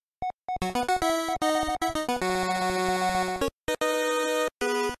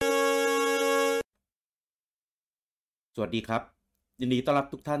วัสดีครับยินดีต้อนรับ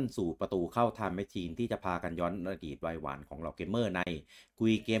ทุกท่านสู่ประตูเข้าไทม์แมชชีนที่จะพากันย้อนอดีตวัยหวานของเราเกมเมอร์ในคุ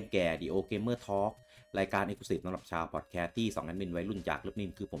ยเกมแก่ดีโอเกมเมอร์ทอล์กรายการเอกลุศิสำหรับชาวพอดแคสต์ที่2แอดมินวัยรุ่นจากลึกนิ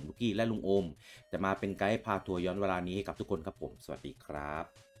นคือผมลูกกี้และลุงโอมจะมาเป็นไกด์พาทัวร์ย้อนเวลานี้ให้กับทุกคนครับผมสวัสดีครับ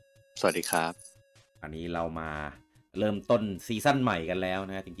สวัสดีครับอันนี้เรามาเริ่มต้นซีซั่นใหม่กันแล้ว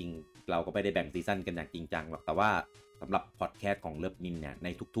นะฮะจริงๆเราก็ไม่ได้แบ่งซีซั่นกันอย่างจริงจังหรอกแต่ว่าสำหรับพอดแคสต์ของเลิฟนินเนี่ยใน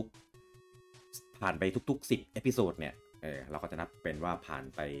ทุกๆผ่านไปทุกๆ10เอพิโซดเนี่ยเราก็จะนับเป็นว่าผ่าน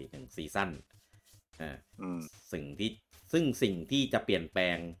ไป1ซีซั่นอ่าสิ่งที่จะเปลี่ยนแปล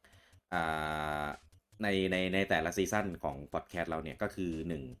งอ่าในแต่ละซีซั่นของพอดแคสต์เราเนี่ยก็คือ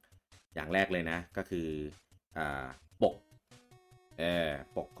1อย่างแรกเลยนะก็คือปก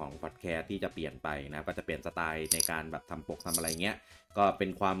ปกของพอดแคสต์ที่จะเปลี่ยนไปนะก็จะเปลี่ยนสไตล์ในการแบบทำปกทำอะไรเงี้ยก็เป็น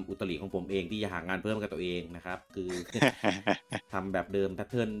ความอุตริของผมเองที่จะหางานเพิ่มกับตัวเองนะครับคือ ทำแบบเดิมแพท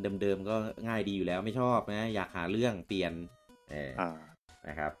เทิร์นเดิมๆก็ง่ายดีอยู่แล้วไม่ชอบนะอยากหาเรื่องเปลี่ยนน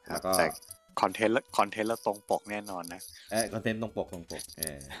ะครับแล้วก็คอนเทนต์แล้วตรงปกแน่นอนนะคอนเทนต์ตรงปก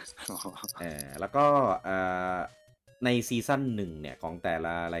แล้วก็ในซีซั่น1เนี่ยของแต่ล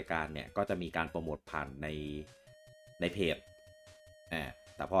ะรายการเนี่ยก็จะมีการโปรโมทผ่านในเพจ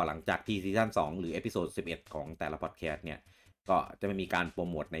แต่พอหลังจากที่ซีซั่น2หรือเอพิโซด11ของแต่ละพอดแคสต์เนี่ยก็จะไม่มีการโปร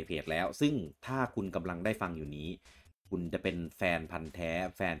โมทในเพจแล้วซึ่งถ้าคุณกำลังได้ฟังอยู่นี้คุณจะเป็นแฟนพันธุ์แท้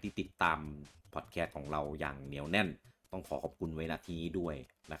แฟนที่ติดตามพอดแคสต์ของเราอย่างเหนียวแน่นต้องขอขอบคุณไว้ณที่นี้ด้วย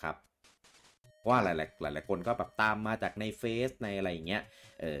นะครับเพราะว่าหลายคนก็แบบตามมาจากในเฟซในอะไรอย่างเงี้ย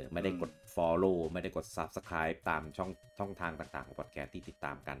ไม่ได้กด follow ไม่ได้กด subscribe ตามช่องทางต่างๆของพอดแคสต์ที่ติดต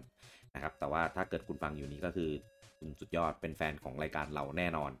ามกันนะครับแต่ว่าถ้าเกิดคุณฟังอยู่นี้ก็คือคุณสุดยอดเป็นแฟนของรายการเราแน่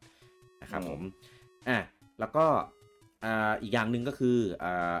นอนนะครับผมแล้วก็อีกอย่างหนึ่งก็คือ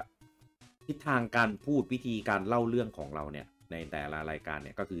ทิศทางการพูดวิธีการเล่าเรื่องของเราเนี่ยในแต่ละรายการเ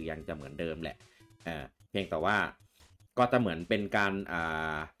นี่ยก็คือยังจะเหมือนเดิมแหละเพียงแต่ว่าก็จะเหมือนเป็นการ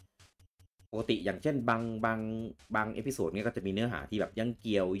ปกติอย่างเช่นบางเอพิโซดเนี่ยก็จะมีเนื้อหาที่แบบยังเ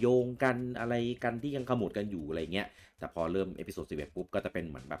กี่ยวโยงกันอะไรกันที่ยังขมวดกันอยู่อะไรเงี้ยแต่พอเริ่มเอพิโซด11ปุ๊บก็จะเป็น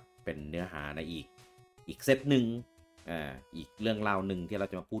เหมือนแบบเป็นเนื้อหาในอีกเซตหนึ่งอีกเรื่องราวหนึ่งที่เรา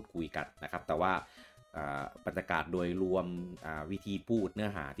จะมาพูดคุยกันนะครับแต่ว่าบรรยากาศโดยรวมวิธีพูดเนื้อ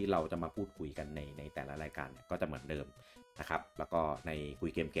หาที่เราจะมาพูดคุยกันในแต่ละรายการเนี่ยก็จะเหมือนเดิมนะครับแล้วก็ในคุย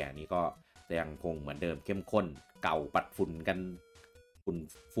เกมแก่นี้ก็จะยังคงเหมือนเดิมเข้มข้นเก่าปัดฝุ่นกันฝุ่น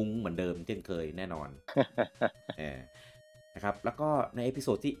ฟุ้งเหมือนเดิมเช่นเคยแน่นอน นะครับแล้วก็ในเอพิโซ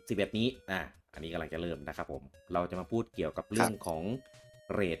ดที่11นี้อันนี้กำลังจะเริ่มนะครับผมเราจะมาพูดเกี่ยวกับเรื่องของ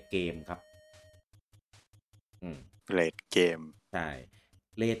เรทเกมครับเรทเกมใช่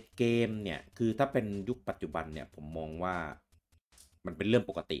เรทเกมเนี่ยคือถ้าเป็นยุคปัจจุบันเนี่ยผมมองว่ามันเป็นเรื่อง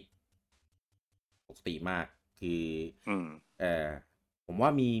ปกติมากคือผมว่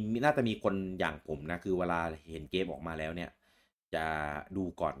าน่าจะมีคนอย่างผมนะคือเวลาเห็นเกมออกมาแล้วเนี่ยจะดู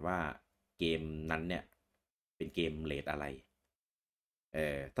ก่อนว่าเกมนั้นเนี่ยเป็นเกมเรทอะไร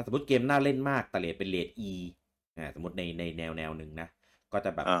ถ้าสมมติเกมน่าเล่นมากแต่เรทเป็นเรท E สมมติในแนวหนึ่งนะก็จ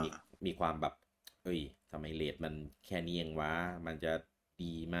ะแบบมีความแบบเอ้ยทำไมเรทมันแค่นี้เองวะมันจะ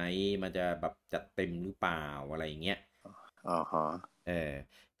ดีไหมมันจะแบบจัดเต็มหรือเปล่าอะไรอย่างเงี้ย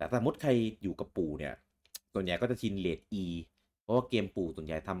แต่สมมติใครอยู่กับปู่เนี่ยส่วนใหญ่ก็จะชินเรท E เพราะว่าเกมปู่ส่วนใ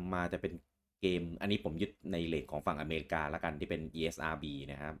หญ่ทำมาจะเป็นเกมอันนี้ผมยึดในเรทของฝั่งอเมริกาแล้วกันที่เป็น ESRB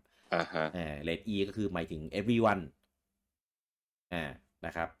นะครับเรท E ก็คือหมายถึง everyone น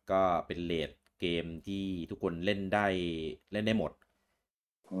ะครับก็เป็นเรทเกมที่ทุกคนเล่นได้หมด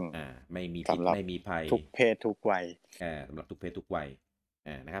ไม่มีผิดไม่มีภัยทุกเพศทุกวัยสำหรับทุกเพศทุกวัย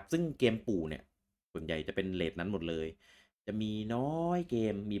นะครับซึ่งเกมปู่เนี่ยส่วนใหญ่จะเป็นเรทนั้นหมดเลยจะมีน้อยเก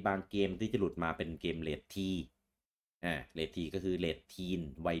มมีบางเกมที่จะหลุดมาเป็นเกมเรททีเรททีก็คือเรททีน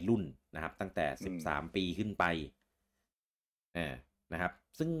วัยรุ่นนะครับตั้งแต่13ปีขึ้นไปนะครับ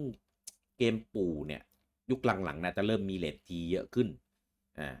ซึ่งเกมปู่เนี่ยยุคหลังๆนะจะเริ่มมีเรททีเยอะขึ้น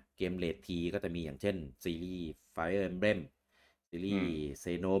เกมเรททีก็จะมีอย่างเช่นซีรีส์ Fire Emblem ซีรีส์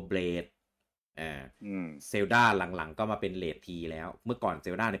Xenoblade เซลดาหลังๆก็มาเป็นเรททีแล้วเมื่อก่อนเซ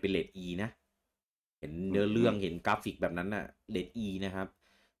ลดาเนี่ยเป็นเรท E นะเห็นเนื้อเรื่องเห็นกราฟิกแบบนั้นน่ะเรท E นะครับ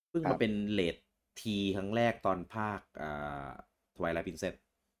เพิ่งมาเป็นเรท T ครั้งแรกตอนภาคTwilight Princess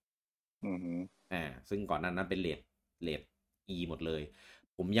ซึ่งก่อนนั้นเป็นเรท E หมดเลย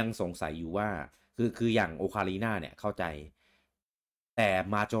ผมยังสงสัยอยู่ว่าคืออย่างโอคาลิน่าเนี่ยเข้าใจแต่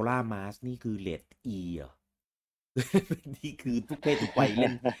มาโจล่ามาสนี่คือเรท E เหรอ นี่คือทุกเพศทุกวัย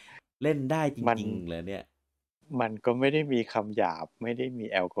เล่นได้จริงๆเลยเนี่ยมันก็ไม่ได้มีคำหยาบไม่ได้มี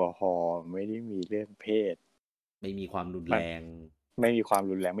แอลกอฮอล์ไม่ได้มีเรื่องเพศไม่มีความรุนแรงไม่มีความ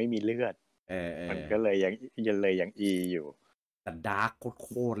รุนแรงไม่มีเลือดมันก็เลยยังอีอยู่ แต่ดาร์กโค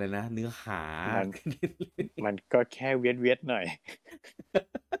ตรเลยนะเนื้อหา มันมันก็แค่เวียดหน่อย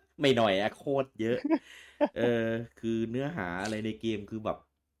ไม่หน่อยอะโคตรเยอะ เออ คือเนื้อหาอะไรในเกมคือแบบ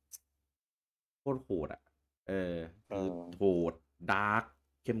โคตรโหดอ่ะ เออ เอคืออโหดดาร์ก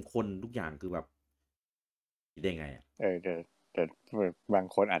เข้มข้นทุกอย่างคือแบบคิดได้ไงอ่ะแต่บาง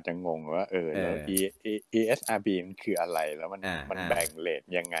คนอาจจะงงว่าเอแล้ว อ ESRB มันคืออะไรแล้วมันอ่าแบ่งเรท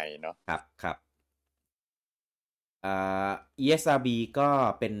ยังไงเนาะครับครับอ่า ESRB ก็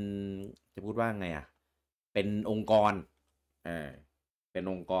เป็นจะพูดว่าไงอ่ะเป็นองค์กรเออเป็น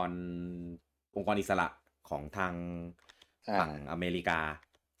องค์กรอิสระของทางอ่าฝั่งอเมริกา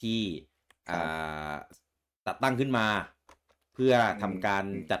ที่อ่ครับาจัดตั้งขึ้นมาเพื่ออืมทำการ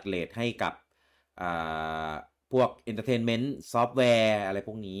อืมจัดเรทให้กับอ่าพวก entertainment ซอฟต์แวร์อะไรพ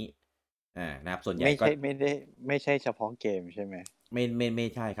วกนี้นะครับส่วนใหญ่ก็ ไม่ใช่เฉพาะเกมใช่ไหมไม่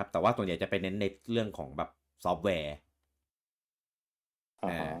ใช่ครับแต่ว่าส่วนใหญ่จะไปเน้นในเรื่องของแบบซอฟต์แวร์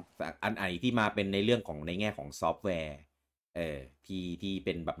อ่าฮะอันไหนที่มาเป็นในเรื่องของในแง่ของซอฟต์แวร์ที่เ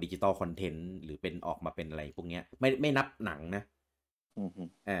ป็นแบบดิจิตอลคอนเทนต์หรือเป็นออกมาเป็นอะไรพวกเนี้ยไม่นับหนังนะอื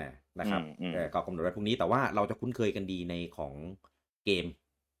มนะครับก็กำหนดไว้พวกนี้แต่ว่าเราจะคุ้นเคยกันดีในของเกม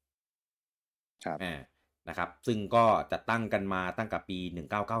ครับอ่านะครับซึ่งก็จะตั้งกันมาตั้งแต่ปี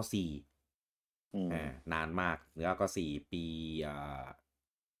1994อืมนานมากแล้วก็4 ปีอ่า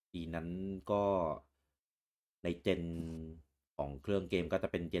ปีนั้นก็ในเจนของเครื่องเกมก็จะ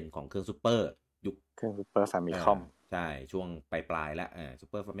เป็นเจนของเครื่องซูเปอร์ยุคเครื่องซูเปอร์ฟามิเออคอมใช่ช่วงปลายแล้วซู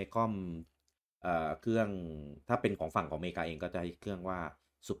เปอร์ฟามิคอมเครื่องถ้าเป็นของฝั่งของอเมริกาเองก็จะใช้เครื่องว่า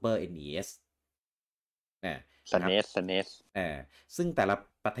Super NES นะนะครับสเนสเออซึ่งแต่ละ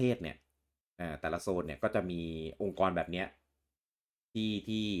ประเทศเนี่ยแต่ละโซนเนี่ยก็จะมีองค์กรแบบเนี้ย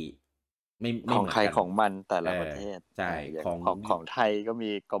ที่ไม่ของใครเหมือนกันของมันแต่เออละประเทศใช่อย่างของของไทยก็มี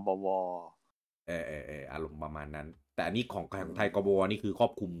กบวอารมณ์ประมาณนั้น แต่อันนี้ของอืไทยกบมวนี่คือครอ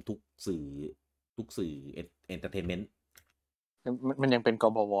บคลุมทุกสื่อเอนเตอร์เทนเมนต์มันยังเป็นก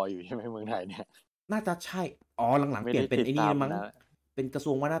บวอยู่ใช่ไหมเมืองไทยเนี่ยน่าจะใช่ อ๋อหลังๆไม่เปลี่ยนเป็นได้ติดตามไอ้นี่แล้วมั้งนะเป็นกระทร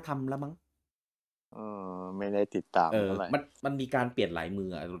วงวัฒนธรรมแล้วมั้ง เอไม่ได้ติดตามเท่าไหร่มันมีการเปลี่ยนหลายมือ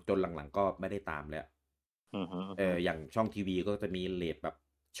อะจนหลังๆก็ไม่ได้ตามแล้วอย่างช่องทีวีก็จะมีเรทแบบ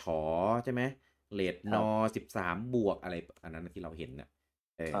ฉอใช่ไหมเรทนอครับ13 บวกอะไรอันนั้นที่เราเห็นน่ะ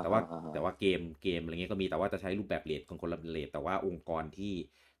อ่าแต่ว่าฮะอ่าฮะเกมอะไรเงี้ยก็มีแต่ว่าจะใช้รูปแบบเรทของคนละเรทแต่ว่าองค์กรที่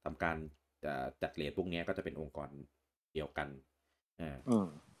ทำการจัดเรทพวกเนี้ยก็จะเป็นองค์กรเดียวกันเอออืม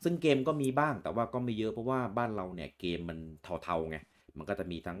ซึ่งเกมก็มีบ้างแต่ว่าก็ไม่เยอะเพราะว่าบ้านเราเนี่ยเกมมันเทาๆไงมันก็จะ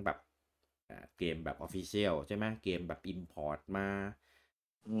มีทั้งแบบเกมแบบ Official ใช่ไหมเกมแบบ Import มา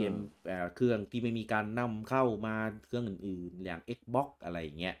เกมเครื่องที่ไม่มีการนำเข้ามาเครื่องอื่นๆอย่าง Xbox อะไรอ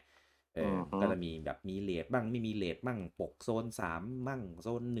ย่างเงี้ยก็จะมีแบบมีเลทบ้างไม่มีเลทบ้างปกโซน3มั่งโซ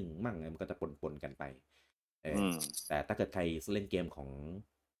น1มั่งมันก็จะปนๆกันไปเอออืมแต่ถ้าเกิดใครเล่นเกมของ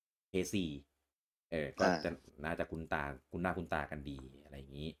PS4 ก็จะน่าจะคุ้นตากันดีอะไรอย่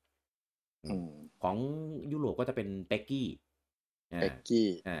างนี้อืมของยุโรปก็จะเป็นเ e กกี้เบอ่ากกี้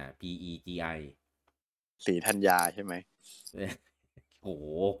PEGI ศรีธัญญาใช่ไหมเออโอ้โห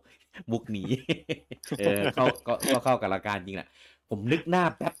มุกนี้ก็เข้ากับรายการจริงแหละผมนึกหน้า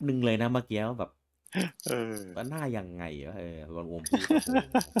แป๊บหนึ่งเลยนะเมื่อกี้ว่าแบบเออว่าหน้ายังไงวะรอนวมพูดโอ้โห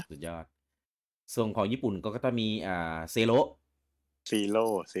สุดยอดส่วนของญี่ปุ่นก็จะมีเซโร ซีโ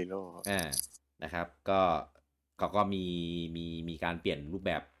ร่นะครับก็มีการเปลี่ยนรูปแ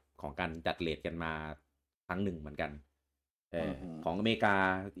บบของการจัดเรทกันมาครั้งหนึ่งเหมือนกันอืมของอเมริกา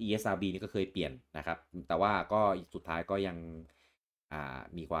ESRB นี่ก็เคยเปลี่ยนนะครับแต่ว่าก็สุดท้ายก็ยัง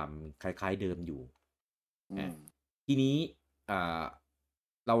มีความคล้ายๆเดิมอยู่อืมทีนี้อ่า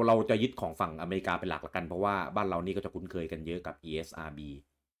เราจะยึดของฝั่งอเมริกาเป็นหลักละกันเพราะว่าบ้านเรานี่ก็จะคุ้นเคยกันเยอะกับ ESRB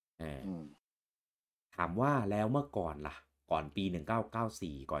เอออืมถามว่าแล้วเมื่อก่อนล่ะก่อนปี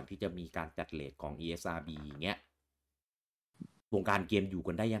1994ก่อนที่จะมีการจัดเรทของ ESRB เงี้ยวงการเกมอยู่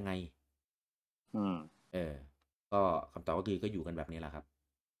กันได้ยังไงอืมเออก็คำตอบก็คือก็อยู่กันแบบนี้แหละครับ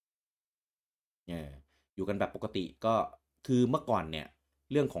อยู่กันแบบปกติก็คือเมื่อก่อนเนี่ย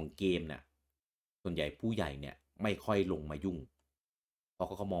เรื่องของเกมเนี่ยส่วนใหญ่ผู้ใหญ่เนี่ยไม่ค่อยลงมายุ่งเพราะ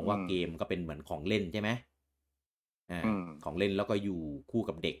เขามองอืมว่าเกมก็เป็นเหมือนของเล่นใช่ไหมอืมของเล่นแล้วก็อยู่คู่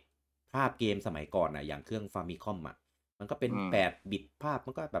กับเด็กภาพเกมสมัยก่อนนะอย่างเครื่องฟามิคอมอ่ะมันก็เป็นอืม8 บิตภาพ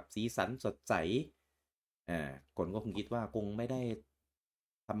มันก็แบบสีสันสดใสคนก็คงคิดว่าคงไม่ได้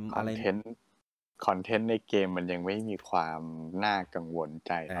ทำอะไร คอนเทนต์คอนเทนต์ในเกมมันยังไม่มีความน่ากังวลใ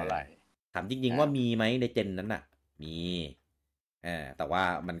จเออเท่าไหร่ถามจริงๆว่ามีไหมในเจนนั้นน่ะมีแต่ว่า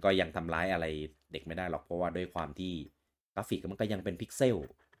มันก็ยังทำร้ายอะไรเด็กไม่ได้หรอกเพราะว่าด้วยความที่กราฟิกมันก็ยังเป็นพิกเซล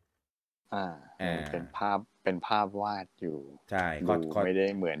อ่าอ่ยังาเป็นภาพวาดอยู่ใช่ดูไม่ได้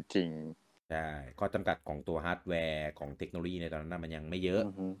เหมือนจริง ใช่ข้อจำกัดของตัวฮาร์ดแวร์ของเทคโนโลยีในตอนนั้นมันยังไม่เยอะ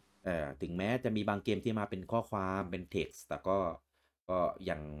ถึงแม้จะมีบางเกมที่มาเป็นข้อความเป็นเท็กซ์แต่ก็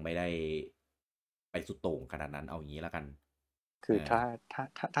ยังไม่ได้ไปสุดโต่งขนาดนั้นเอาอย่างนี้แล้วกันคือ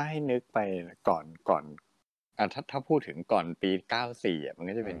ถ้าให้นึกไปก่อนถ้าพูดถึงก่อนปี94มัน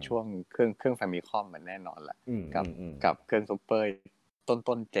ก็จะเป็นช่วงเครื่อง Famicom มันแน่นอนแหละกับเครื่องซุปเปอร์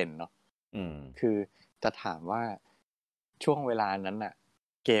ต้นเจนเนาะคือจะถามว่าช่วงเวลานั้นน่ะ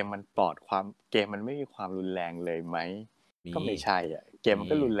เกมมันไม่มีความรุนแรงเลยไหมก็ไม่ใช่เกมมัน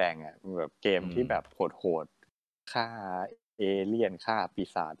ก็รุนแรงแบบเกมที่แบบโหดฆ่าเอเลี่ยนฆ่าปี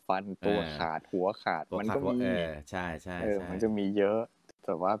ศาจฟันตัวขาดหัวขาดมันก็มีใช่ใช่มันจะมีเยอะแ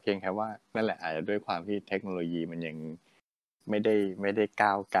ต่ว่าเพียงแค่ว่านั่นแหละอาจจะด้วยความที่เทคโนโลยีมันยังไม่ได้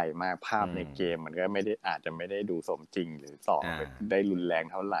ก้าวไกลมากภาพในเกมมันก็ไม่ได้อาจจะไม่ได้ดูสมจริงหรือต่อได้รุนแรง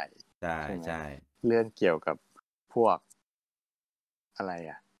เท่าไหร่ใช่ใช่เรื่องเกี่ยวกับพวกอะไร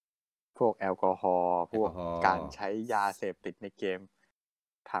พวกแอลกอฮอล์พวกการใช้ยาเสพติดในเกม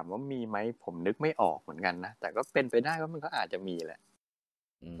ถามว่ามีไหมผมนึกไม่ออกเหมือนกันนะแต่ก็เป็นไปได้ว่ามันก็อาจจะมีแหละ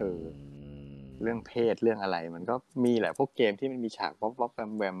เรื่องเพศเรื่องอะไรมันก็มีแหละพวกเกมที่มันมีฉากป๊อป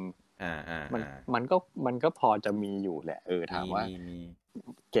แวมมันก็พอจะมีอยู่แหละถามว่า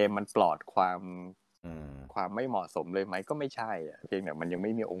เกมมันปลอดความไม่เหมาะสมเลยไหมก็ไม่ใช่เพียงแต่มันยังไ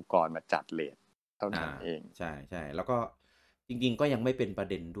ม่มีองค์กรมาจัดเรทเท่านั้นเองใช่ใช่แล้วก็จริงๆก็ยังไม่เป็นประ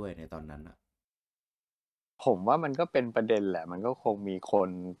เด็นด้วยในตอนนั้นผมว่ามันก็เป็นประเด็นแหละมันก็คงมีคน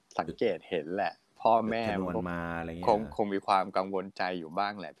สังเกตเห็นแหละพ่อแม่มันก็มาอะไรเงี้ยคงมีความกังวลใจอยู่บ้า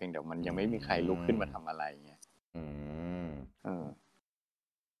งแหละเพียงแต่มันยังไม่มีใครลุกขึ้นมาทำอะไรเงี้ย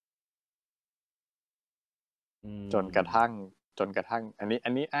จนกระทั่งอัน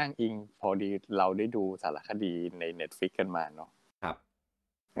นี้อ้างอิงพอดีเราได้ดูสารคดีใน Netflix กันมาเนาะครับ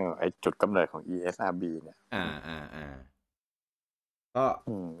ไอจุดกำเนิดของ ESRB เนี่ย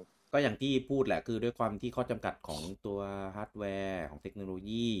ก็อย่างที่พูดแหละคือด้วยความที่ข้อจำกัดของตัวฮาร์ดแวร์ของเทคโนโล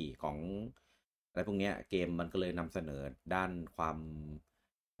ยีของอะไรพวกนี้เกมมันก็เลยนำเสนอด้าน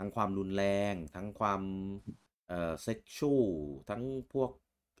ทั้งความรุนแรงทั้งความเซ็กชวลทั้งพวก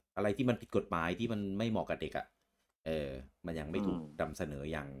อะไรที่มันผิดกฎหมายที่มันไม่เหมาะกับเด็กมันยังไม่ถูกนำเสนอ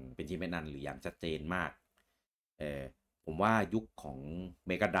อย่างเป็นที่แม่นันหรืออย่างชัดเจนมากผมว่ายุคของ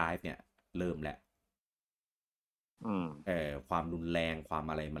Mega Drive เนี่ยเริ่มแล้วความรุนแรงความ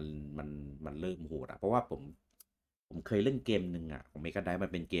อะไรมันเริ่มโหดเพราะว่าผมเคยเล่นเกมหนึ่งของเมกาไดฟ์มั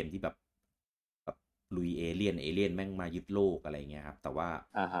นเป็นเกมที่แบบลุยเอเลี่ยนแม่งมายึดโลกอะไรเงี้ยครับแต่ว่า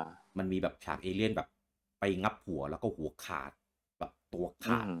มันมีแบบฉากเอเลี่ยนแบบไปงับหัวแล้วก็หัวขาดแบบตัวข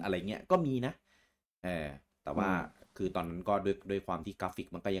าดอะไรเงี้ยก็มีนะแต่ว่าคือตอนนั้นก็ด้วยความที่กราฟิก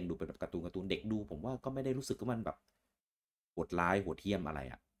มันก็ยังดูเป็นแบบการ์ตูนเด็กดูผมว่าก็ไม่ได้รู้สึกว่ามันแบบโหดร้ายโหดเหี้ยมอะไร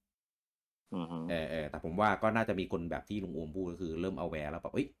แต่ผมว่าก็น่าจะมีคนแบบที่ลุงโอมพูดก็คือเริ่มเอาแวร์แล้วแบ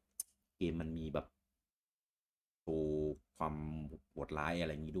บเกมมันมีแบบโชว์ความโหดร้ายอะไ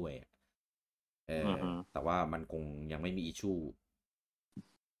รอย่างนี้ด้วยแต่ว่ามันคงยังไม่มีอิชชู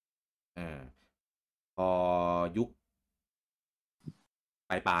พอยุค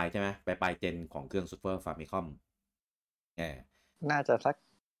ปลายใช่ไหมปลายเจนของเครื่องซูเปอร์ฟามิคอมน่าจะสัก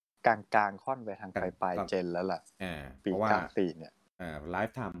กลางค่อนไปทางปลายเจนแล้วล่ะปี94เนี่ยไล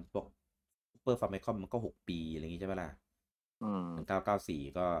ฟ์ไทม์พวกซูเปอร์ฟามิคอมมันก็6 ปีอะไรอย่างนี้ใช่ไหมล่ะ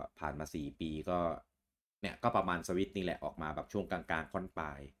1994ก็ผ่านมา4 ปีก็เนี่ยก็ประมาณสวิตนี่แหละออกมาแบบช่วงกลางค่อนปล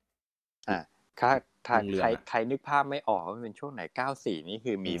ายถ้าใครนึกภาพไม่ออกว่าเป็นช่วงไหน94นี่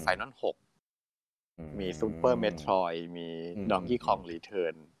คือมี Final 6มี Super Metroid มี Donkey Kong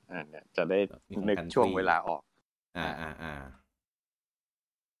Return เนี่ยจะได้นึกช่วงเวลาออก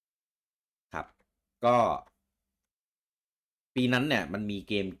ครับก็ปีนั้นเนี่ยมันมี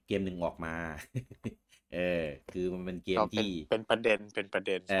เกมหนึ่งออกมาคือมันเป็นเกมที่เป็นประเด็นเป็นประเ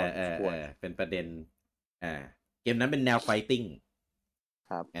ด็นเกมนั้นเป็นแนวไฟติ้ง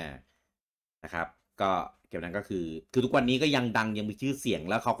ครับนะครับก็เกมนั้นก็คือทุกวันนี้ก็ยังดังยังมีชื่อเสียง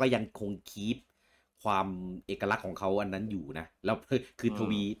แล้วเขาก็ยังคงคีปความเอกลักษณ์ของเขาอันนั้นอยู่นะแล้วคือ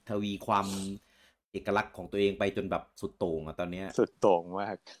ทวีความเอกลักษณ์ของตัวเองไปจนแบบสุดโต่งตอนนี้สุดโต่งมา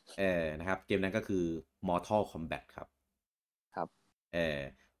กนะครับเกมนั้นก็คือ Mortal Kombat ครับ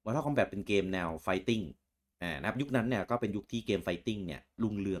Mortal Kombat เป็นเกมแนวไฟติ้งนะครับยุคนั้นเนี่ยก็เป็นยุคที่เกมไฟติ้งเนี่ย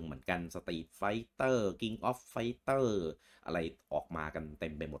รุ่งเรืองเหมือนกัน Street Fighter King of Fighter อะไรออกมากันเต็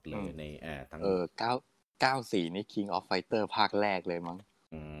มไปหมดเลยในทั้ง94นี่ King of Fighter ภาคแรกเลยมั้ง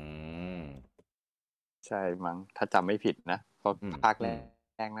ใช่มั้งถ้าจำไม่ผิดนะเพราะภาคแร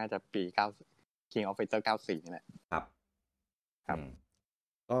กน่าจะปี9 King of Fighter 94นี่แหละครับ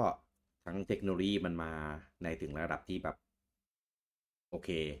ก็ทั้งเทคโนโลยีมันมาในถึงระดับที่แบบโอเค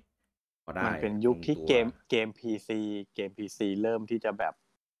พอได้มันเป็นยุคที่เกม PC เริ่มที่จะแบบ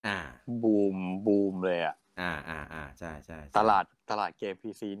อ่าบูมเลยอ่ะใช่ใช่ตลาดเกม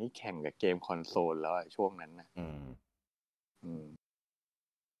PC นี่แข่งกับเกมคอนโซลแล้วช่วงนั้นนะอืม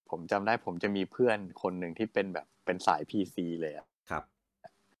ผมจำได้ผมจะมีเพื่อนคนหนึ่งที่เป็นแบบเป็นสาย PC เลยอ่ะครับ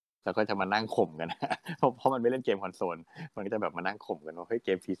แล้วก็จะมานั่งข่มกัน เพราะมันไม่เล่นเกมคอนโซลมันก็จะแบบมานั่งข่มกันว่าเฮ้ยเก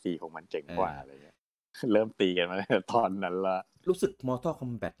ม PC ของมันเจ๋งกว่าอะไรเงี้ยเริ่มตีกันมาตั้งแต่ตอนนั้นละรู้สึก Mortal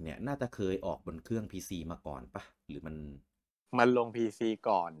Kombat เนี่ยน่าจะเคยออกบนเครื่อง PC มาก่อนปะหรือมันลง PC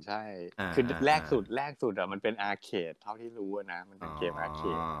ก่อนใช่คือแรกสุดอะมันเป็นอาร์เคดเท่าที่รู้นะมันเป็นเกมอาร์เค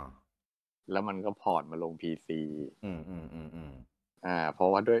ดแล้วมันก็พอร์ตมาลง PC เพราะ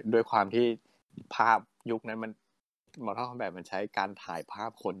ว่าด้วยความที่ภาพยุคนั้นมันMortal Kombatมันใช้การถ่ายภา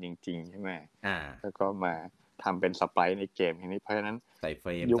พคนจริงๆใช่ไหมแล้วก็มาทำเป็นสไปร์ในเกมทีนี้เพราะฉะนั้นใส่เฟ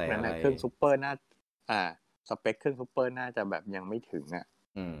รมยุคใส่นั้นอะไรเครื่องซูเปอร์น่าสเปคเครื่องซูเปอร์น่าจะแบบยังไม่ถึงอ่ะ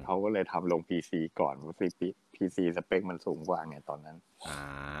เขาก็เลยทำลง PC ก่อนเพราะ PC สเปคมันสูงกว่าไงตอนนั้น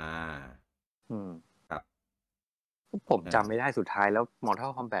ครับ ผมจำไม่ได้สุดท้ายแล้ว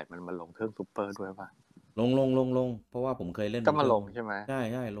Mortal Kombat มันมาลงเครื่องซูเปอร์ด้วยป่ะลงเพราะว่าผมเคยเล่นก็มาลงใช่ไหมใ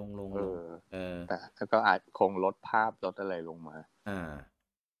ช่ลงแต่แล้วก็อาจคงลดภาพลดอะไรลงมา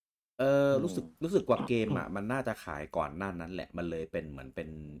รู้สึกว่าเกมอ่ะมันน่าจะขายก่อนหน้านั้นแหละมันเลยเป็นเหมือนเป็น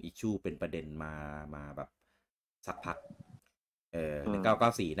อิชชูเป็นประเด็นมาแบบสักพัก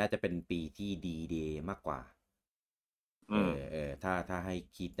1994น่าจะเป็นปีที่ดีเดย์มากกว่าถ้าให้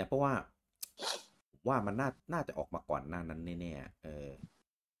คิดนะเพราะว่ามันน่าจะออกมาก่อนหน้านั้นแน่ๆ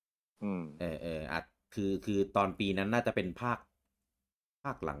อาจคือตอนปีนั้นน่าจะเป็นภา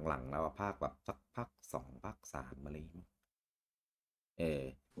คหลังๆแล้วภาคแบบสักภาค2ภาค3อะไรอย่างเงี้ย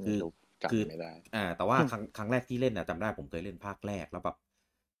คือจำไม่ได้แต่ว่าครั้งแรกที่เล่นจำได้ผมเคยเล่นภาคแรกแล้วแบบ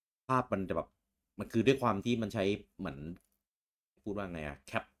ภาพมันจะแบบมันคือด้วยความที่มันใช้เหมือนพูดว่าไงแ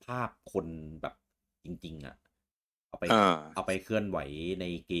คปภาพคนแบบจริงๆเอาไปเคลื่อนไหวใน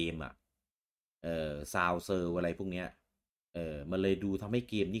เกมซาวเซอร์อะไรพวกเนี้ยมันเลยดูทำให้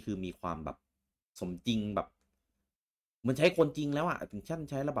เกมนี่คือมีความแบบสมจริงแบบมันใช้คนจริงแล้วถึงชั้น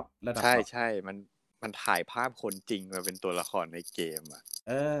ใช้ระดับใช่มันถ่ายภาพคนจริงมาเป็นตัวละครในเกม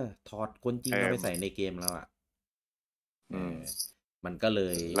ถอดคนจริงเอาไปใส่ในเกมแล้วมันก็เล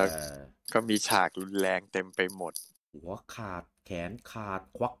ยก็มีฉากรุนแรงเต็มไปหมดหัวขาดแขนขาด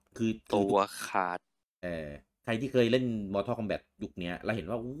ควักคือตัวขาดใครที่เคยเล่น Mortal Kombat ยุคนี้แล้วเห็น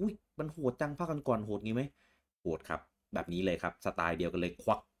ว่าอุ้ยมันโหดจังภาคก่อนโหดงี้ไหมโหดครับแบบนี้เลยครับสไตล์เดียวกันเลยค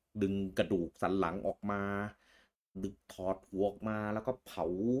วักดึงกระดูกสันหลังออกมาดึงถอดหัวออกมาแล้วก็เผา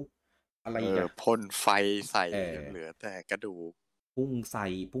อะไรกันพ่นไฟใส่เหลือแต่กระดูกพุ่งใส่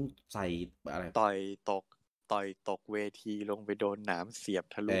อะไรต่อยตกเวทีลงไปโดนหนามเสียบ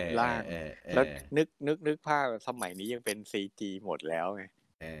ทะลุล่างแล้วนึกภาพสมัยนี้ยังเป็น CG หมดแล้วไง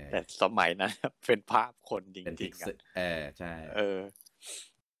แต่สมัยนั้นเป็นภาพคนจริงๆใช่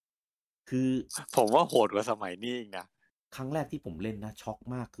คือ ผมว่าโหดกว่าสมัยนี้อีกนะครั้งแรกที่ผมเล่นนะช็อก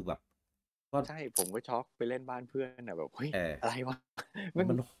มากคือแบบใช่ผมก็ช็อกไปเล่นบ้านเพื่อนแบบเฮ้ยอะไรวะมัน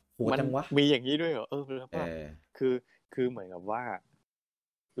โหดจังวะมีอย่างนี้ด้วยเหรอคือเหมือนกับว่า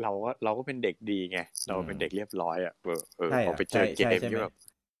เราก็เป็นเด็กดีไงเราเป็นเด็กเรียบร้อยพอไปเจอเกมที่แบบ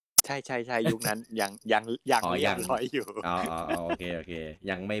ใช่ยุคนั้นยังเรียบร้อยอยู่โอเค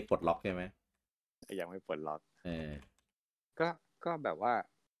ยังไม่ปลดล็อกใช่ไหมยังไม่ปลดล็อกก็แบบว่า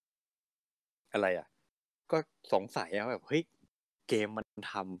อะไรก็สงสัยแบบเฮ้ยเกมมัน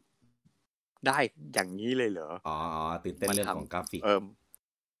ทำได้อย่างนี้เลยเหรอตื่นเต้นเรื่องของกราฟิก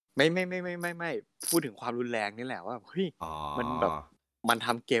ไม่พูดถึงความรุนแรงนี่แหละว่าเฮ้ยมันแบบมันท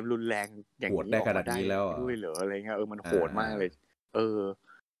ำเกมรุนแรงอย่างนี้ออกมาได้ด้วยเหรออะไรเงี้ยมันโหดมากเลย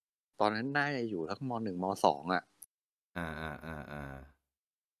ตอนนั้นน่าจะอยู่ทั้งม.1 ม.2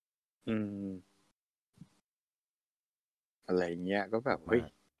อะไรเงี้ยก็แบบเฮ้ย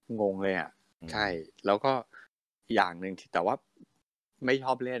งงเลยใช่แล้วก็อย่างหนึ่งที่แต่ว่าไม่ช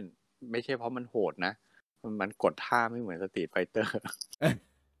อบเล่นไม่ใช่เพราะมันโหดนะมันกดท่าไม่เหมือนสตรีทไฟเตอร์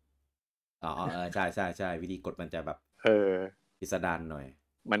ใช่วิธีกดมันจะแบบพิสดารหน่อย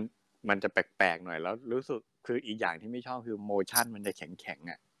มันจะแปลกๆหน่อยแล้วรู้สึกคืออีกอย่างที่ไม่ชอบคือโมชั่นมันจะแข็ง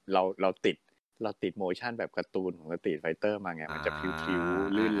เราติดโมชั่นแบบการ์ตูนของสตรีทไฟเตอร์มาไงมันจะพิ้ว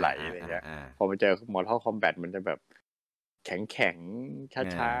ๆลื่นไหลอะไรเงี้ยพอมาเจอ Mortal Kombat มันจะแบบแข็ง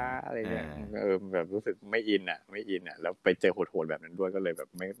ช้าๆอะไรเงี้ยแบบรู้สึกไม่อินแล้วไปเจอโหดๆแบบนั้นด้วยก็เลยแบบ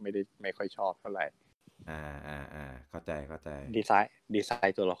ไม่ค่อยชอบเท่าไหร่เข้าใจดีไซ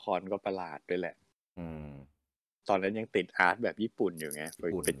น์ตัวละครก็ประหลาดด้วยแหละตอนนั้นยังติดอาร์ตแบบญี่ปุ่นอยู่ไง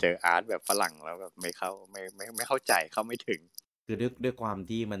ไปเจออาร์ตแบบฝรั่งแล้วแบบไม่เข้าใจเข้าไม่ถึงคือด้วยความ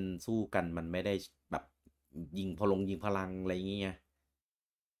ที่มันสู้กันมันไม่ได้แบบยิงพลังอะไรอย่างเงี้ย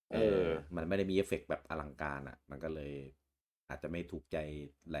มันไม่ได้มีเอฟเฟกต์แบบอลังการมันก็เลย อาจจะไม่ถูกใจ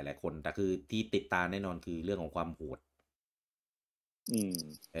หลายๆคนแต่คือที่ติดตาแน่นอนคือเรื่องของความโหด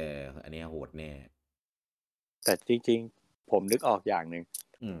อันนี้โหดแน่แต่จริงๆผมนึกออกอย่างหนึ่ง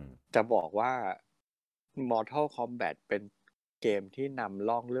จะบอกว่า Mortal Kombat เป็นเกมที่นำ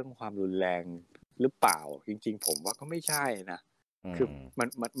ร่องเรื่องความรุนแรงหรือเปล่าจริงๆผมว่าก็ไม่ใช่นะคือ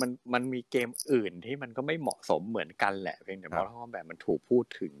มันมีเกมอื่นที่มันก็ไม่เหมาะสมเหมือนกันแหละเพียงแต่ Mortal Kombat มันถูกพูด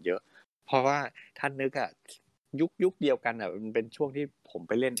ถึงเยอะเพราะว่าท่านนึกอะยุคเดียวกันอะมันเป็นช่วงที่ผมไ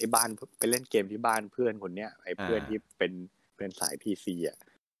ปเล่นไปเล่นเกมที่บ้านเพื่อนคนเนี้ยไอ้เพื่อนที่เป็นสาย PC อะ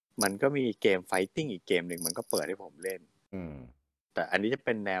มันก็มีเกมไฟติ้งอีกเกมหนึ่งมันก็เปิดให้ผมเล่นแต่อันนี้จะเ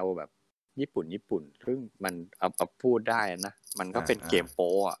ป็นแนวแบบญี่ปุ่นซึ่งมันเอาพูดได้นะมันก็เป็นเกมโ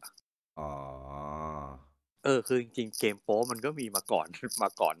ป๊อ่ะคือจริงๆเกมโป๊มันก็มีมาก่อ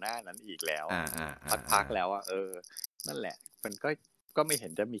นหน้านั้นอีกแล้วพักแล้วอ่ะนั่นแหละมันก็ไม่เห็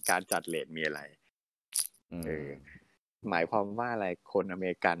นจะมีการจัดเรทมีอะไรหมายความว่าอะไรคนอเม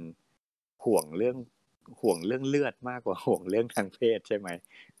ริกันห่วงเรื่องเลือดมากกว่าห่วงเรื่องทางเพศใช่ไหม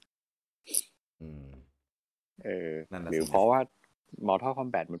หรือเพราะว่า Mortal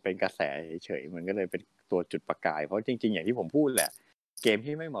Kombat มันเป็นกระแสเฉยๆมันก็เลยเป็นตัวจุดประกายเพราะจริงๆอย่างที่ผมพูดแหละเกม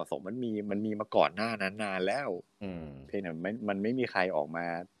ที่ไม่เหมาะสมมันมีมาก่อนหน้านั้นนานแล้วเพียงแต่มันไม่มีใครออกมา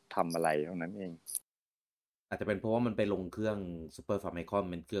ทำอะไรเท่านั้นเองอาจจะเป็นเพราะว่ามันไปลงเครื่อง Super Famicom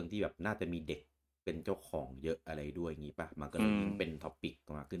เป็นเครื่องที่แบบน่าจะมีเด็กเป็นเจ้าของเยอะอะไรด้วยงี้ป่ะมันก็เลยยิ่งเป็นท็อปิก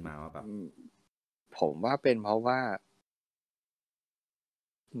มาขึ้นมาว่าแบบผมว่าเป็นเพราะว่า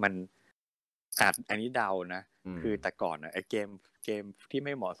มันอันนี้เดานะคือแต่ก่อนนะไอ้เกมที่ไ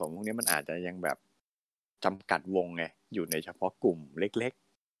ม่เหมาะสมพวกนี้มันอาจจะยังแบบจำกัดวงไงอยู่ในเฉพาะกลุ่มเล็ก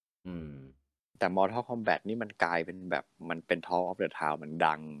ๆแต่ Mortal Kombat นี่มันกลายเป็นแบบมันเป็น Talk of the Town มัน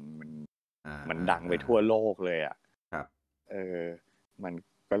ดังมันดังไปทั่วโลกเลยอ่ะครับมัน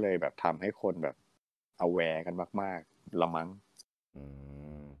ก็เลยแบบทำให้คนแบบ aware กันมากๆละมั้ง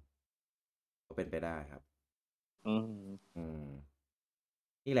ก็เป็นไปได้ครับ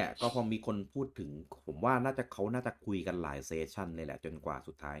นี่แหละก็พอมีคนพูดถึงผมว่าเขาน่าจะคุยกันหลายเซสชันเลยแหละจนกว่า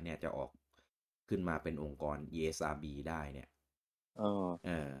สุดท้ายเนี่ยจะออกขึ้นมาเป็นองค์กร ESRB ได้เนี่ย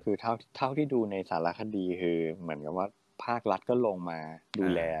คือเท่าที่ดูในสารคดีคือเหมือนกับว่าภาครัฐก็ลงมาดู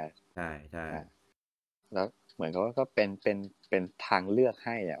แลใช่ใช่แล้วเหมือนกับว่าก็เป็นทางเลือกใ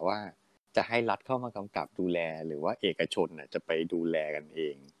ห้อะว่าจะให้รัฐเข้ามากำกับดูแลหรือว่าเอกชนจะไปดูแลกันเอ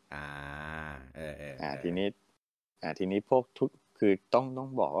งทีนี้พวกทุกคือต้อง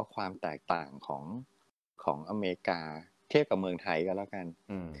บอกว่าความแตกต่างของอเมริกาเทียบกับเมืองไทยก็แล้วกัน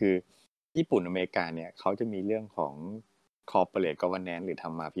คือญี่ปุ่นอเมริกาเนี่ยเขาจะมีเรื่องของ corporate governance หรือธร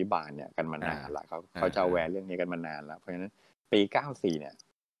รมาภิบาลเนี่ยกันมานานละเขาจะแวร์เรื่องนี้กันมานานแล้วเพราะฉะนั้นปี94เนี่ย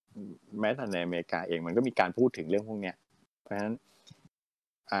แม้แต่ในอเมริกาเองมันก็มีการพูดถึงเรื่องพวกเนี้ยเพราะฉะนั้น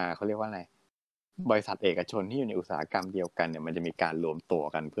เขาเรียกว่าอะไรบริษัทเอกชนที่อยู่ในอุตสาหกรรมเดียวกันเนี่ยมันจะมีการรวมตัว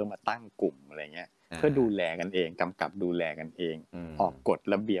กันเพื่อมาตั้งกลุ่มอะไรเงี้ยเพื่อดูแลกันเองกำกับดูแลกันเองออกกฎ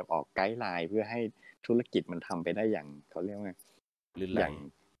ระเบียบออกไกด์ไลน์เพื่อให้ธุรกิจมันทำไปได้อย่างเขาเรียกว่าอย่าง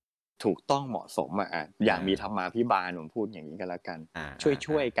ถูกต้องเหมาะสมอย่างมีธรรมาภิบาลผมพูดอย่างนี้ก็แล้วกัน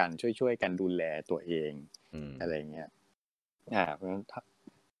ช่วยกันดูแลตัวเองอะไรเงี้ยเพราะฉะนั้น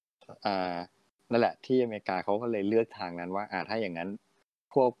นั่นแหละที่อเมริกาเขาก็เลยเลือกทางนั้นว่าถ้าอย่างนั้น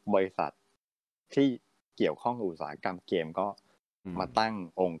พวกบริษัทที่เกี่ยวข้องกับอุตสาหกรรมเกมก็มาตั้ง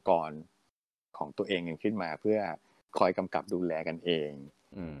องค์กรของตัวเองกันขึ้นมาเพื่อคอยกำกับดูแลกันเอง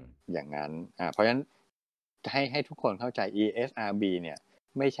อย่างนั้นเพราะฉะนั้นให้ทุกคนเข้าใจ ESRB เนี่ย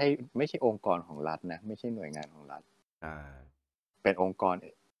ไม่ใช่องค์กรของรัฐนะไม่ใช่หน่วยงานของรัฐเป็นองค์กร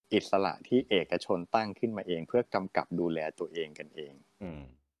อิสระที่เอกชนตั้งขึ้นมาเองเพื่อกำกับดูแลตัวเองกันเอง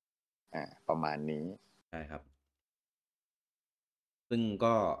ประมาณนี้ใช่ครับซึ่ง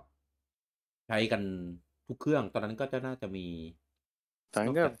ก็ใช้กันทุกเครื่องตอนนั้นก็จะน่าจะมีตอนนั้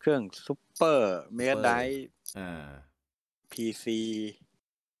นก็เครื่องซุปเปอร์เมกาไดร์PC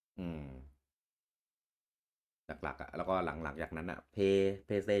หลักๆแล้วก็หลังจากนั้น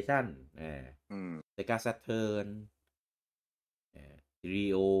PlayStation Sega Saturn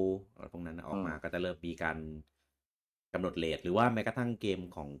Rio อะไรพวกนั้นออกมาก็จะเริ่มมีการกำหนดเรทหรือว่าแม้กระทั่งเกม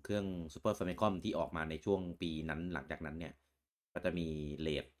ของเครื่อง Super Famicom ที่ออกมาในช่วงปีนั้นหลังจากนั้นเนี่ยก็จะมีเร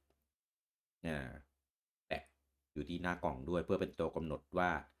ทแปะอยู่ที่หน้ากล่องด้วยเพื่อเป็นตัวกำหนดว่า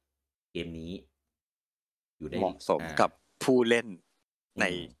เกมนี้อยู่ได้เหมาะสมกับผู้เล่นใน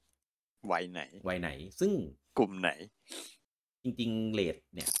วัยไหนซึ่งกลุ่มไหนจริงๆเรท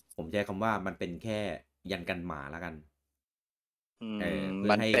เนี่ยผมใช้คำว่ามันเป็นแค่ยันกันหมาแล้วกัน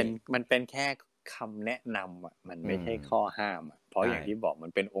มันเป็นแค่คำแนะนำมันไม่ใช่ข้อห้ามเพราะอย่างที่บอกมั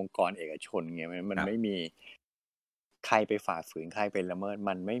นเป็นองค์กรเอกชนไงมันไม่มีใครไปฝ่าฝืนใครไปละเมิด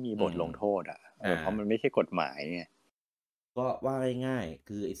มันไม่มีบทลงโทษเพราะมันไม่ใช่กฎหมายไง ก็ว่าง่ายๆ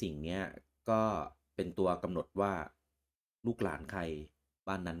คือไอ้สิ่งเนี้ยก็เป็นตัวกำหนดว่าลูกหลานใคร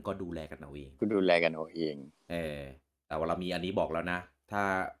บ้านนั้นก็ดูแลกันเอาเองก็ดูแลกันเอาเองเออแต่ว่าเรามีอันนี้บอกแล้วนะถ้า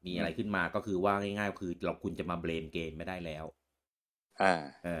มีอะไรขึ้นมาก็คือว่าง่ายๆคือคุณจะมาเบลมเกมไม่ได้แล้วอ่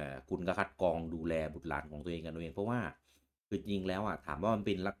าคุณก็คัดกรองดูแลบุตรหลานของตัวเองกันเองเพราะว่าคือจริงแล้วอ่ะถามว่ามันเ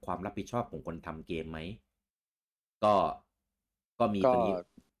ป็นความรับผิดชอบของคนทำเกมไหมก็ก็มีก็ตัวนี้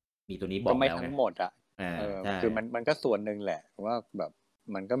มีตัวนี้บก็ไม่อกแล้วไงทั้งหมดอ่ะใช่คือมันก็ส่วนหนึ่งแหละว่าแบบ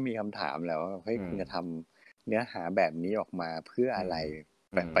มันก็มีคำถามแล้วว่าเฮ้ยคุณจะทำเนื้อหาแบบนี้ออกมาเพื่ออะไร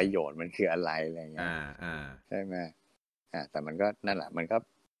ประโยชน์มันคืออะไรอะไรเงี้ยใช่ไหมแต่มันก็นั่นแหละมันก็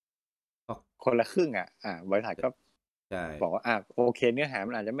คนละครึ่งบริษัทก็บอกว่าโอเคเนื้อหา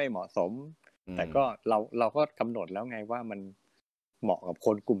มันอาจจะไม่เหมาะสมแต่ก็เราก็กำหนดแล้วไงว่ามันเหมาะกับค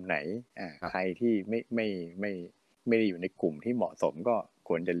นกลุ่มไหนใครที่ไม่ได้อยู่ในกลุ่มที่เหมาะสมก็ค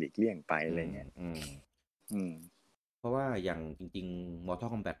วรจะหลีกเลี่ยงไปอะไรเงี้ยเพราะว่าอย่างจริงๆ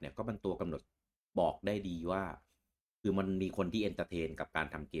Mortal Kombat เนี่ยก็เป็นตัวกำหนดบอกได้ดีว่าคือมันมีคนที่เอนเตอร์เทนกับการ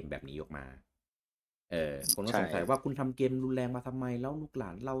ทำเกมแบบนี้ออกมาคนก็สงสัยว่าคุณทำเกมรุนแรงมาทำไมแล้วลูกหลา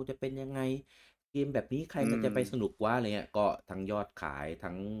นเราจะเป็นยังไงเกมแบบนี้ใครมันจะไปสนุกวะอะไรเงี้ยก็ทั้งยอดขาย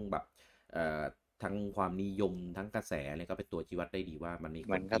ทั้งแบบทั้งความนิยมทั้งกระแสอะไรก็เป็นตัวชี้วัดได้ดีว่ามันมีค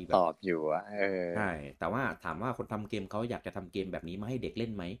นที่แบบตอบอยู่ใช่แต่ว่าถามว่าคนทำเกมเขาอยากจะทำเกมแบบนี้มาให้เด็กเล่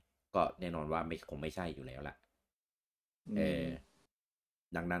นไหมก็แน่นอนว่าคงไม่ใช่อยู่แล้วล่ะ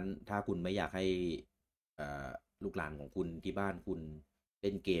ดังนั้นถ้าคุณไม่อยากให้ลูกหลานของคุณที่บ้านคุณเ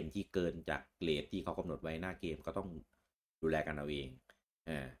ล่นเกมที่เกินจากเรทที่เขากำหนดไว้หน้าเกมก็ต้องดูแลกันเอาเอง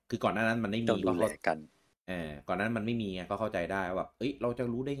คือก่อนหน้านั้นมันไม่มีดูแลกันก่อนนั้นมันไม่มีก็เข้าใจได้ว่าแบบเอ้ยเราจะ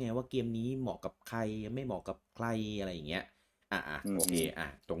รู้ได้ไงว่าเกมนี้เหมาะกับใครไม่เหมาะกับใครอะไรอย่างเงี้ยโอเค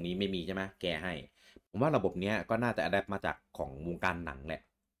ตรงนี้ไม่มีใช่ไหมแกให้ผมว่าระบบเนี้ยก็น่าจะอัดแอปมาจากของวงการหนังแหละ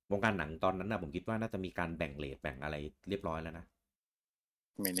วงการหนังตอนนั้นนะผมคิดว่าน่าจะมีการแบ่งเรทแบ่งอะไรเรียบร้อยแล้วนะ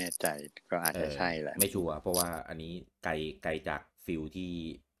ไม่แน่ใจก็อาจจะใช่แหละไม่ชัวร์เพราะว่าอันนี้ไกลจากฟิลที่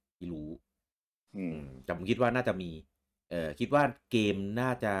รู้แต่ผมคิดว่าน่าจะมีคิดว่าเกมน่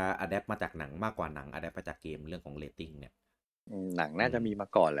าจะอะแดปมาจากหนังมากกว่าหนังอะแดปมาจากเกมเรื่องของเรตติ้งเนี่ยหนังน่าจะมีมา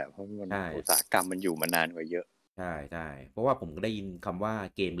ก่อนแหละเพราะมันอุตสาหกรรมมันอยู่มานานกว่าเยอะใช่เพราะว่าผมได้ยินคำว่า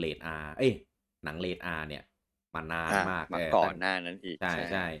เกมเรทอาร์หนังเรทอาร์เนี่ยมานานมากมาก่อนหน้านั้นอีก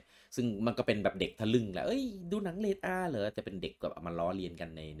ใช่ซึ่งมันก็เป็นแบบเด็กทะลึ่งแหละดูหนังเรทอาร์เหรอจะเป็นเด็กแบบมาล้อเลียนกัน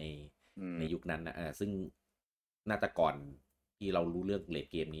ในยุคนั้นนะซึ่งน่าจะก่อนที่เรารู้เรื่องเรท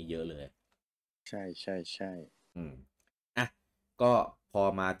เกมนี้เยอะเลยใช่ก็พอ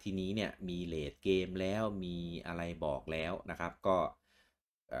มาทีนี้เนี่ยมีเรทเกมแล้วมีอะไรบอกแล้วนะครับก็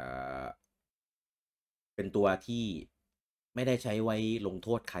เป็นตัวที่ไม่ได้ใช้ไว้ลงโท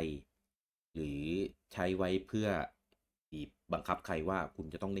ษใครหรือใช้ไว้เพื่อบีบบังคับใครว่าคุณ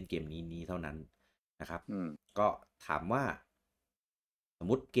จะต้องเล่นเกมนี้เท่านั้นนะครับก็ถามว่าสม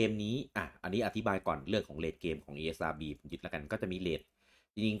มติเกมนี้อันนี้อธิบายก่อนเรื่องของเรทเกมของ ESRB ผมยึดแล้วกันก็จะมีเรท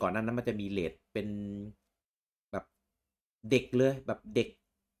จริงๆก่อนนั้นมันจะมีเรทเป็นแบบเด็กเลยแบบเด็ก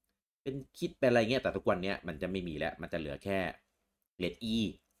เป็นคิดเป็นอะไรเงี้ยแต่ทุกวันนี้มันจะไม่มีแล้วมันจะเหลือแค่เรท E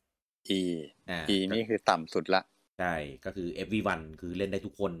E นี่คือต่ำสุดละใช่ก็คือ everyone คือเล่นได้ทุ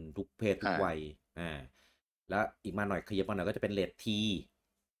กคนทุกเพศทุกวัยแล้วอีกมาหน่อยขยับมาหน่อยก็จะเป็นเรท T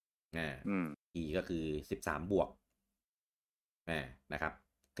T ก็คือ13บวกนะครับ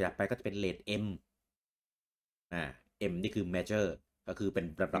ขยับไปก็จะเป็นเรท M M นี่คือ major ก็คือเป็น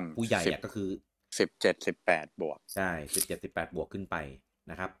ระดับผู้ใหญ่ก็คือ17-18บวกใช่17-18บวกขึ้นไป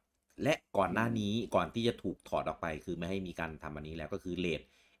นะครับและก่อนหน้านี้ก่อนที่จะถูกถอดออกไปคือไม่ให้มีการทำอันนี้แล้วก็คือเรท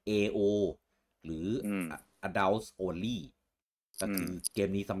AO หรือ adults only ก็คือเกม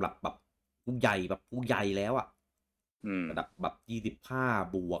นี้สำหรับแบบผู้ใหญ่แบบผู้ใหญ่แล้วระดับแบบ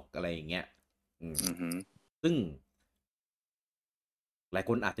25บวกอะไรอย่างเงี้ยซึ่งหลายค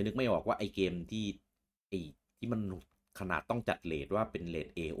นอาจจะนึกไม่ออกว่าไอเกมที่มันขนาดต้องจัดเรทว่าเป็นเรท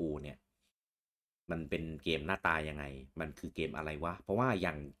AO เนี่ยมันเป็นเกมหน้าตายังไงมันคือเกมอะไรวะเพราะว่าอ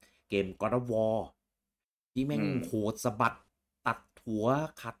ย่างเกม God of War ที่แม่งโหดสะบัดตัดหัว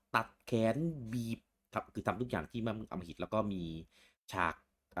ขัดตัดแขนบีบคือทำทุกอย่างที่มันอำมหิตแล้วก็มีฉาก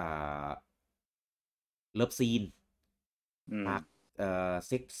เลิฟซีนฉากเ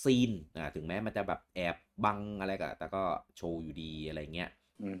ซ็กซีนถึงแม้มันจะแบบแอบบังอะไรก็แต่ก็โชว์อยู่ดีอะไรเงี้ย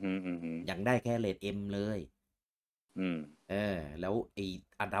ยังได้แค่เรท M เลยแล้วไอ้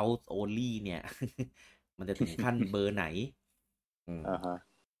adult only เนี่ย มันจะถึงขั้นเบอร์ไหน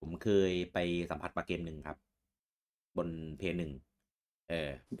ผมเคยไปสัมผัสมาเกมหนึ่งครับบนเพย์หนึ่ง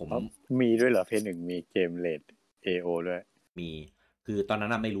ผมมีด้วยเหรอเพย์หนึ่งมีเกมเรท AO ด้วยมีคือตอนนั้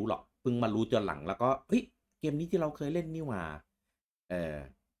นไม่รู้หรอกเพิ่งมารู้จนหลังแล้วก็เฮ้ยเกมนี้ที่เราเคยเล่นนี่หว่า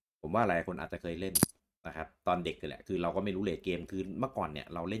ผมว่าหลายคนอาจจะเคยเล่น นะครับตอนเด็กเลยแหละคือเราก็ไม่รู้เรทเกมคือเมื่อก่อนเนี่ย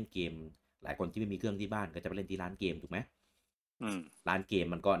เราเล่นเกมหลายคนที่ไม่มีเครื่องที่บ้านก็จะไปเล่นที่ร้านเกมถูกไหมร้านเกม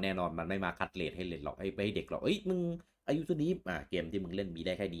มันก็แน่นอนมันไม่มาคัดเรทให้เล่นหรอกให้เด็กหรอกมึงอายุเท่านี้เกมที่มึงเล่นมีไ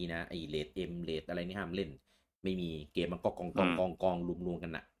ด้แค่นี้นะไอ้เรทเรทอะไรนี่ห้ามเล่นไม่มีเกมมันก็กองรวมกั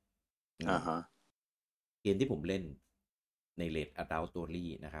นน่ะเกมที่ผมเล่นในเรท Adult Story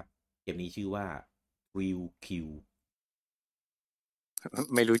นะครับเกมนี้ชื่อว่า Real Q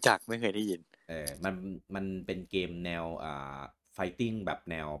ไม่รู้จักไม่เคยได้ยินมันเป็นเกมแนวfighting แบบ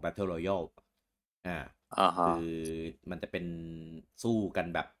แนว Battle Royale คือมันจะเป็นสู้กัน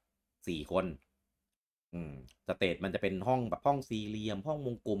แบบ4 คนสเตจมันจะเป็นห้องแบบห้องสี่เหลี่ยมห้องว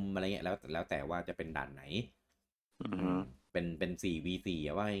งกลมอะไรเงี้ยแล้วแต่ว่าจะเป็นด่านไหนเป็น 4v4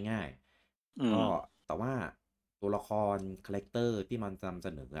 ว่าง่ายๆก็แต่ว่าตัวละครคาแรคเตอร์ที่มันนำเส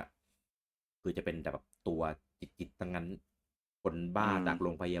นอคือจะเป็นแบบตัวจิตทั้งนั้นคนบ้าจากโร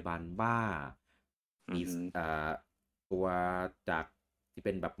งพยาบาลบ้ามีตัวจากที่เ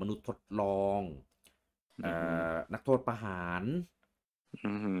ป็นแบบมนุษย์ทดลองนักโทษประหาร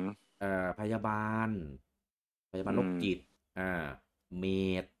พยาบาลโรคจิตเม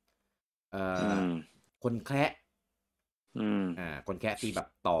ดคนแคะคนแคะที่แบบ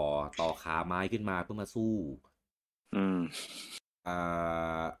ต่อขาไม้ขึ้นมาเพื่อมาสู้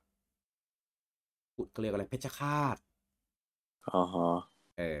เขาเรียกอะไรเพชฌฆาต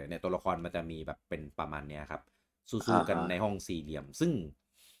เนี่ยตัวละครมันจะมีแบบเป็นประมาณเนี้ยครับสู้กันในห้องสี่เหลี่ยมซึ่ง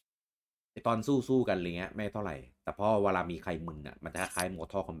ตอนสู้กันอะไรเงี้ยไม่เท่าไหร่แต่พอเวลามีใครมึนมันจะคล้าย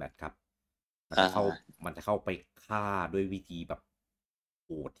Mortal Kombat ครับมันจะเข้าไปฆ่าด้วยวิธีแบบโห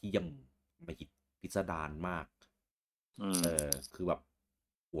ดที่ย่ำไม่พิสดารมากคือแบบ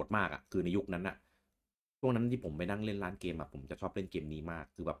โหดมากคือในยุคนั้นช่วงนั้นที่ผมไปนั่งเล่นร้านเกมผมจะชอบเล่นเกมนี้มาก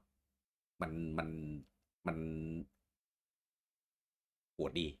คือแบบมันโห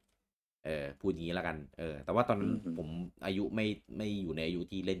ดดีพูดอย่างนี้แล้วกันแต่ว่าตอนนั้นผมอายุไม่อยู่ในอายุ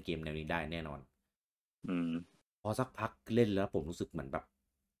ที่เล่นเกมแนวนี้ได้แน่นอนพอสักพักเล่นแล้วผมรู้สึกเหมือนแบบ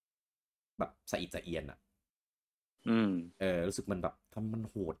สะอิดสะเอียนรู้สึกมันแบบทำมัน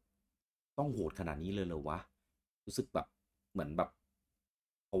โหดต้องโหดขนาดนี้เลยเหรอวะรู้สึกแบบเหมือนแบบ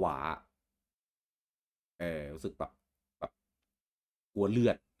ผวารู้สึกแบบกลัวเลื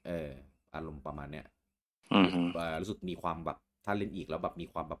อดอารมณ์ประมาณเนี้ยรู้สึกมีความแบบถ้าเล่นอีกแล้วแบบมี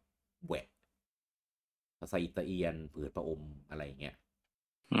ความแบบแหวกสะอิดสะเอียนผืดผะอมอะไรอย่างเงี้ย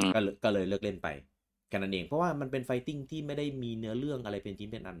ก็เลยเลิกเล่นไปแค่นั้นเองเพราะว่ามันเป็นไฟติ้งที่ไม่ได้มีเนื้อเรื่องอะไรเป็นชิ้น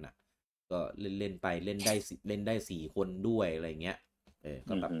เป็นอันก็เล่นไปเล่นได้4 คนด้วยอะไรเงี้ย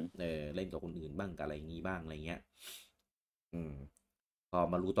ก็แบบเล่นกับคนอื่นบ้างกับอะไรงี้บ้างอะไรเงี้ยพอ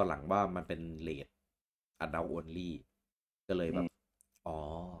มารู้ตอนหลังว่ามันเป็นเรท Adult Only ก็เลยแบบอ๋อ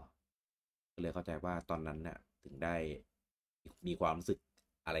ก็เลยเข้าใจว่าตอนนั้นน่ะถึงได้มีความรู้สึก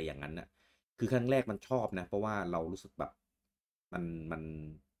อะไรอย่างนั้นน่ะคือครั้งแรกมันชอบนะเพราะว่าเรารู้สึกแบบมันมัน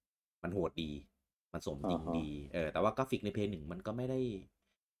มันโหดดีมันสมจริงดีแต่ว่ากราฟิกในเพย์1มันก็ไม่ได้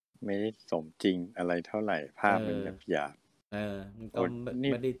สมจริงอะไรเท่าไหร่ภาพมันแบบหยาบมันก็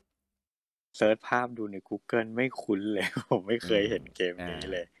ไม่ได้เซิร์ชภาพดูใน Google ไม่คุ้นเลยผมไม่เคยเห็นเกมนี้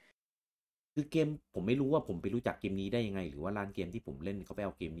เลยคือเกมผมไม่รู้ว่าผมไปรู้จักเกมนี้ได้ยังไงหรือว่าร้านเกมที่ผมเล่นเขาไปเอ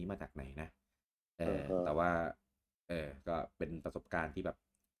าเกมนี้มาจากไหนนะแต่ว่าก็เป็นประสบการณ์ที่แบบ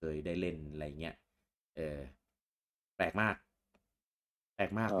เคยได้เล่นอะไรเงี้ยแปลกมาก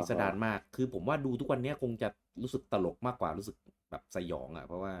พิสดารมากคือผมว่าดูทุกวันนี้คงจะรู้สึกตลกมากกว่ารู้สึกแบบสยองเ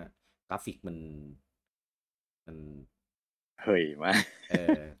พราะว่ากราฟิกมันเฮ้ยมาก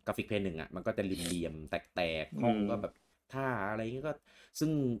กราฟิกเพย์1มันก็จะเหลี่ยมแตกห้องก็แบบท่าอะไรเงี้ยก็ซึ่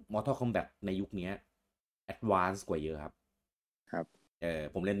ง Mortal Kombat ในยุคนี้ Advance กว่าเยอะครับ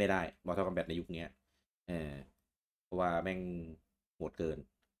ผมเล่นไม่ได้ Mortal Kombat ในยุคนี้เพราะว่าแม่งโหดเกิน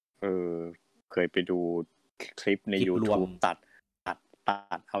เคยไปดูคลิปใน YouTube ตัด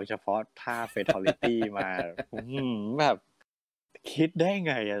เอาเฉพาะท่า Fatality มาแบบคิดได้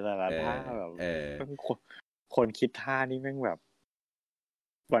ไงแต่ละท่าแบบคนคิดท่านี่แม่งแบบ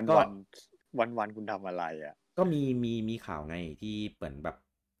วันคุณทำอะไรก็มีข่าวไงที่เหมือนแบบ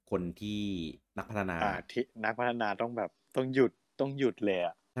คนที่นักพัฒนาที่นักพัฒนาต้องแบบต้องหยุดเลย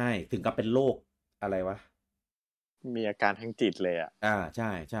ใช่ถึงกับเป็นโรคอะไรวะมีอาการทางจิตเลยใ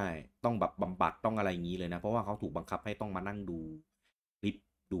ช่ต้องแบบบำบัดต้องอะไรอย่างนี้เลยนะเพราะว่าเขาถูกบังคับให้ต้องมานั่งดูคลิป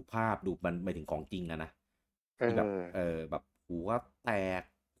ดูภาพดูมันไปถึงของจริงนะที่แบบแบบหัวแตก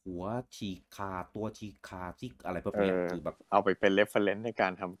หัวฉีกขาดตัวฉีกขาดที่อะไรพวกนี้คือแบบเอาไปเป็น reference ในกา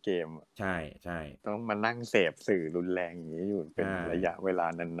รทำเกมใช่ต้องมานั่งเสพสื่อรุนแรงอย่างนี้อยู่เป็นระยะเวลา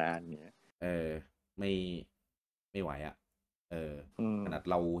นานๆเนี้ยไม่ไหวขนาด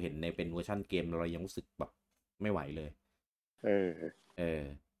เราเห็นในเป็นเวอร์ชันเกมเรายังรู้สึกแบบไม่ไหวเลย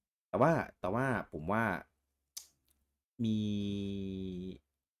แต่ว่าผมว่ามี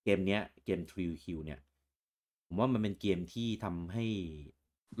เกมเนี้ยเกม Trill Q เนี่ยผมว่ามันเป็นเกมที่ทำให้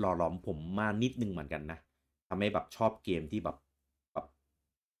หล่อหลอมผมมานิดนึงเหมือนกันนะทำให้แบบชอบเกมที่แบบ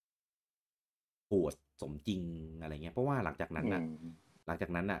โหดสมจริงอะไรเงี้ยเพราะว่าหลังจากนั้น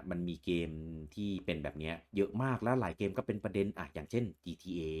น่ะมันมีเกมที่เป็นแบบเนี้ยเยอะมากแล้วหลายเกมก็เป็นประเด็นอ่ะอย่างเช่น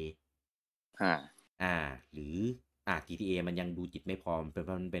GTA อ่าหรือGTA มันยังดูจิตไม่พอมัน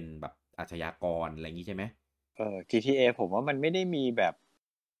เป็นแบบอาชญากรอะไรอย่างงี้ใช่ไหม GTA ผมว่ามันไม่ได้มีแบบ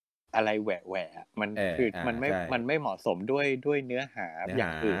อะไรแหวะแหวะมันคือใช่มันไม่เหมาะสมด้วยเนื้อหาอย่า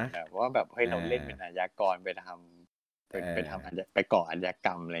งอื่นนะว่าแบบเฮ้ยเราเล่นเป็นอาชญากรไปทำไปทำไปก่ออาชญากร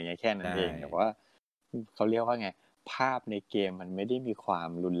รมอะไรเงี้ยแค่นั้นเองแต่ว่าเขาเรียกว่าไงภาพในเกมมันไม่ได้มีความ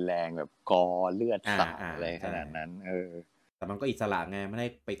รุนแรงแบบกอเลือดสาดอะไรขนาดนั้นแต่มันก็อิสระไงไม่ได้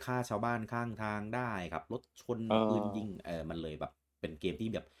ไปฆ่าชาวบ้านข้างทางได้ครับรถชนปืนยิงมันเลยแบบเป็นเกมที่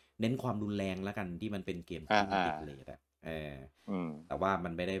แบบเน้นความรุนแรงแล้วกันที่มันเป็นเกมที่มันติดเลทอะแต่ว่ามั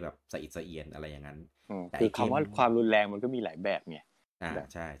นไม่ได้แบบสะอิดสะเอียนอะไรอย่างนั้นแต่คือคำว่าความรุนแรงมันก็มีหลายแบบไงแบบ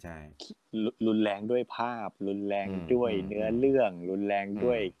ใช่ใช่รุนแรงด้วยภาพรุนแรงด้วยเนื้อเรื่องรุนแรง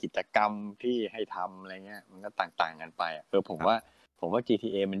ด้วยกิจกรรมที่ให้ทำอะไรเงี้ยมันก็ต่างๆกันไปผมว่า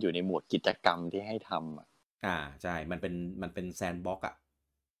GTA มันอยู่ในหมวดกิจกรรมที่ให้ทำใช่มันเป็นแซนด์บ็อกซ์อ่ะ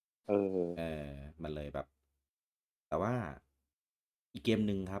มันเลยแบบแต่ว่าอีกเกมห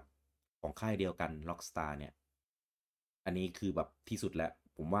นึ่งครับของค่ายเดียวกัน Rockstar เนี่ยอันนี้คือแบบที่สุดแล้ว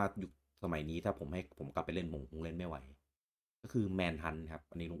ผมว่ายุคสมัยนี้ถ้าผมให้ผมกลับไปเล่นผมคงเล่นไม่ไหวก็คือแมนฮันครับ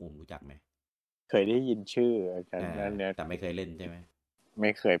อันนี้ลุงอมรู้จักไหมเคยได้ยินชื่อกันเนี่ยแต่ไม่เคยเล่นใช่ไหมไ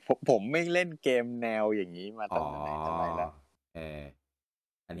ม่เคยผมไม่เล่นเกมแนวอย่างนี้มาตั้งแต่ไหนแต่ไรแล้วเออ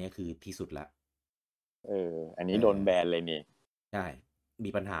อันนี้คือที่สุดละอันนี้โดนแบนเลยนี่ใช่มี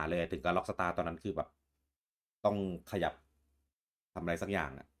ปัญหาเลยถึงกับล็อกสตาร์ตอนนั้นคือแบบต้องขยับทำอะไรสักอย่า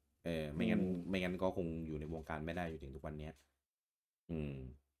งอ่ะไม่งั้นก็คงอยู่ในวงการไม่ได้อยู่ถึงทุกวันนี้อืม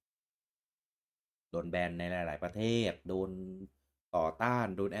โดนแบนในหลายๆประเทศโดนต่อต้าน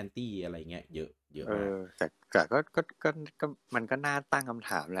โดนแอนตี้อะไรเงี้ยเยอะมากแต่ก็มันก็น่าตั้งคำ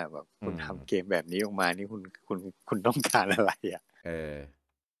ถามแหละแบบคุณทำเกมแบบนี้ออกมานี่คุณต้องการอะไรอ่ะ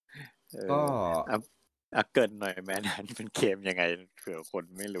ก็เกินหน่อยแม้นั้นเป็นเกมยังไงเผื่อคน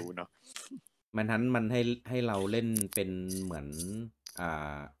ไม่รู้เนาะมันให้เราเล่นเป็นเหมือนอ่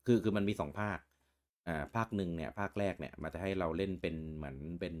คือมันมีสองภาคภาคหนึ่งเนี่ยภาคแรกเนี่ยมันจะให้เราเล่นเป็นเหมือน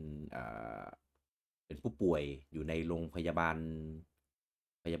เป็นอ่าเป็นผู้ป่วยอยู่ในโรงพยาบา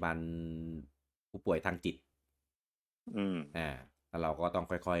ลผู้ป่วยทางจิตแล้วเราก็ต้อง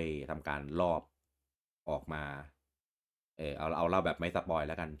ค่อยๆทำการลอบออกมาเอาเล่าแบบไม่สปอย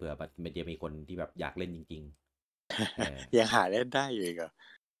แล้วกันเผื่อมันจะมีคนที่แบบอยากเล่นจริงๆยังหาเล่นได้อยู่อีกเหรอ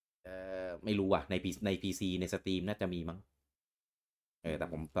ไม่รู้อ่ะใน PC ในสตรีมน่าจะมีมั้งแต่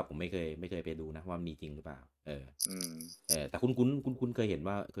ผมไม่เคยไปดูนะว่ามีจริงหรือเปล่าแต่คุณเคยเห็น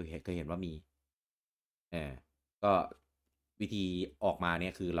ว่าเคยเห็นว่ามีก็วิธีออกมาเนี่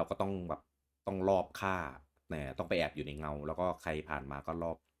ยคือเราก็ต้องแบบต้องรอบฆ่าเนี่ยต้องไปแอบอยู่ในเงาแล้วก็ใครผ่านมาก็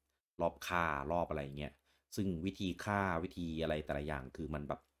รอบฆ่ารอบอะไรอย่างเงี้ยซึ่งวิธีฆ่าวิธีอะไรแต่ละอย่างคือมัน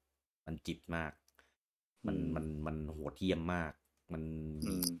แบบมันจิตมากมันโหดเหี้ยมมากมัน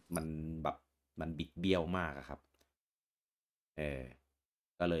มันแบบมันบิดเบี้ยวมากอะครับเออ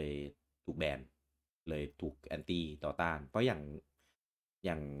ก็เลยถูกแบนเลยถูกแอนตี้ต่อต้านเพราะอย่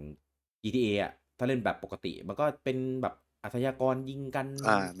าง GTA อ่ะถ้าเล่นแบบปกติมันก็เป็นแบบอาชญากรยิงกัน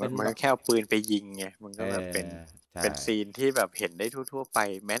เป็นมันแบบก็แค่เอาปืนไปยิงไงมันก็แบบใช่เป็นซีนที่แบบเห็นได้ทั่วๆไป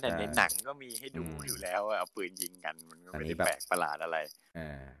แม้แต่ใช่ในหนังก็มีให้ดูอยู่แล้วเอาปืนยิงกันมันก็ไม่ได้อันนี้แบบแปลกประหลาดอะไรอ่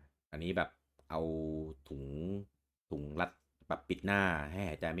าอันนี้แบบเอาถุงถุงรัดแบบปิดหน้าให้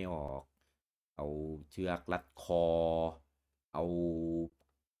หายใจไม่ออกเอาเชือกรัดคอเอา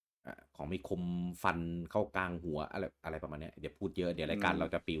ของมีคมฟันเข้ากลางหัวอะไรประมาณเนี้ยเดี๋ยวพูดเยอะเดี๋ยวรายการเรา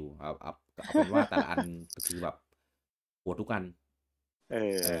จะปิวเอาเป็นว่าแต่ละอันคือแบบโหดทุกอัน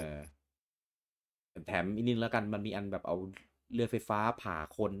เออ แถมอีกนิดแล้วกันมันมีอันแบบเอาเรือไฟฟ้าผ่า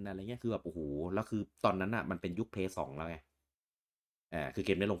คนอะไรเงี้ยคือแบบโอ้โหแล้วคือตอนนั้นอ่ะมันเป็นยุคเพย์สองแล้วไงคือเก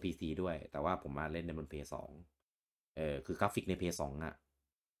มได้ลง PC ด้วยแต่ว่าผมมาเล่นในบนเพย์สองคือกราฟิกในเพย์สองอ่ะ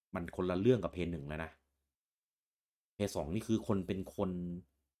มันคนละเรื่องกับเพย์หนึ่งแล้วนะเพย์สองนี่คือคนเป็นคน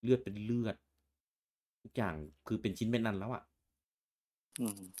เลือดเป็นเลือดทุกอย่างคือเป็นชิ้นเป็นอันแล้วอ่ะ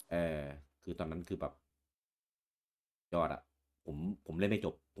เออคือตอนนั้นคือแบบยอดอ่ะผมผมเล่นไม่จ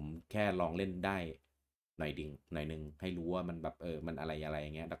บผมแค่ลองเล่นได้หน่อยหนึ่งให้รู้ว่ามันแบบมันอะไรอ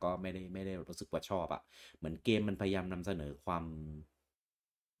ย่างเงี้ยแล้วก็ไม่ได้รู้สึกว่าชอบอ่ะเหมือนเกมมันพยายามนำเสนอความ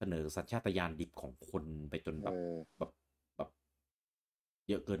เสนอสัญชาตญาณดิบของคนไปจนแบบ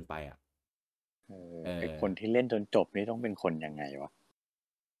เยอะเกินไปอ่ะไอคนที่เล่นจนจบนี่ต้องเป็นคนยังไงวะ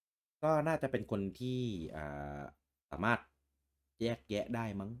ก็น่าจะเป็นคนที่อ่าสามารถแยกแยะได้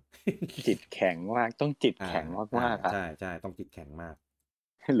มั้ง จิตแข็งมากต้องจิตอ่าแข็งมากๆอ่ะ ใช่ใช่ต้องจิตแข็งมาก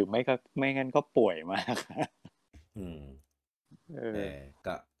หรือไม่ก็ไม่งั้นก็ป่วยมาก อืม เอเอออ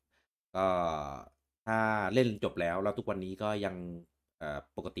ก็ถ้าเล่นจบแล้วทุกวันนี้ก็ยัง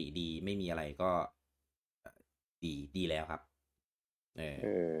ปกติดีไม่มีอะไรก็เอ่อดีแล้วครับเออเอ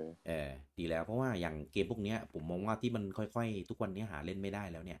อเออดีแล้วเพราะว่าอย่างเกมพวกเนี้ยผมมองว่าที่มันค่อยๆทุกวันนี้หาเล่นไม่ได้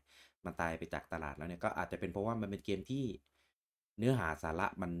แล้วเนี่ยมันตายไปจากตลาดแล้วเนี่ยก็อาจจะเป็นเพราะว่ามันเป็นเกมที่เนื้อหาสาระ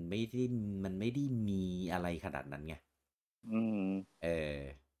มันไม่ได้มีอะไรขนาดนั้นไงอืมเออ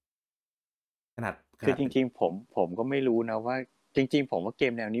ขนาดเป็นคือจริงๆผมก็ไม่รู้นะว่าจริงๆผมว่าเก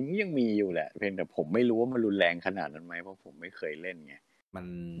มแนวนี้มันยังมีอยู่แหละเพียงแต่ผมไม่รู้ว่ามันรุนแรงขนาดนั้นไหมเพราะผมไม่เคยเล่นไงมัน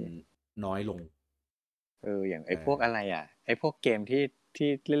น้อยลงอย่างเอไอ้พวกอ อะไรอ่ะไอ้พวกเกม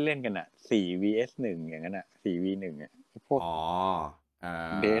ที่เล่นกันอ่ะ4 vs 1อย่างนั้นอ่ะ4v1อ่ะไอ้พวก อ๋ออ่า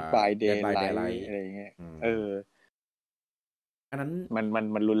Dead by Dead by Daylight Daylight อะไรเงี้ยอืมเอออันนั้น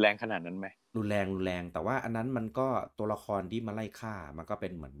มันรุนแรงขนาดนั้นไหมรุนแรงแต่ว่าอันนั้นมันก็ตัวละครที่มาไล่ฆ่ามันก็เป็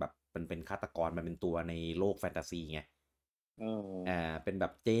นเหมือนแบบเป็นฆาตกรมันเป็นตัวในโลกแฟนตาซีไงเออเป็นแบ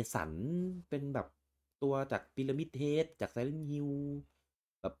บเจสันเป็นแบบตัวจากพีระมิดเฮดจากไซเลนฮิล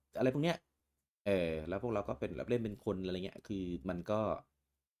แบบอะไรพวกเนี้ยแล้วพวกเราก็เป็นแบบเล่นเป็นคนอะไรเงี้ยคือ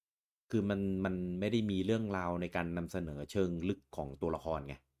มันไม่ได้มีเรื่องราวในการนำเสนอเชิงลึกของตัวละคร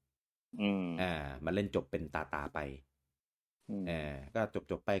ไง อืมมันเล่นจบเป็นตาไปอืมก็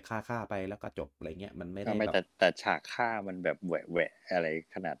จบไปฆ่าไปแล้วก็จบอะไรเงี้ยมันไม่ได้ไม่แบบแต่ฉากฆ่ามันแบบแหวะอะไร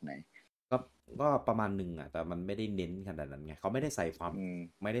ขนาดไหนก็ก็ประมาณหนึ่งอ่ะแต่มันไม่ได้เน้นขนาดนั้นไงเขาอืมไม่ได้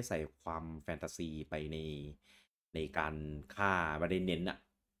ใส่ความแฟนตาซีไปในการฆ่าไม่ได้เน้นอ่ะ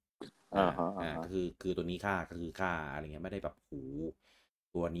ฮะคือตัวนี้ฆ่าก็คือฆ่าอะไรเงี้ยไม่ได้แบบโห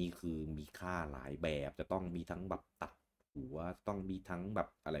ตัวนี้คือมีฆ่าหลายแบบจะต้องมีทั้งแบบตัดหัวต้องมีทั้งแบบ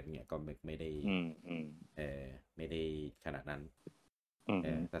อะไรเงี้ยก็ไม่ได้อืมเออไม่ได้ขนาดนั้น อื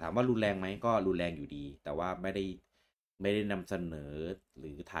มแต่ถามว่ารุนแรงไหมก็รุนแรงอยู่ดีแต่ว่าไม่ได้นำเสนอห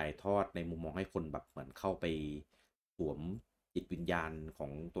รือถ่ายทอดในมุมมองให้คนแบบเหมือนเข้าไปสวมจิตวิญญาณขอ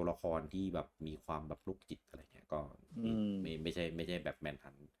งตัวละครที่แบบมีความแบบลูกจิตอะไรเงี้ยก็อืมไม่ใช่แบบแมนฮั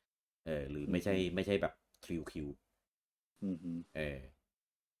นหรืออืไม่ใช่แบบคิวอืมเออ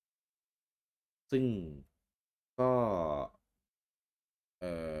ซึ่งก็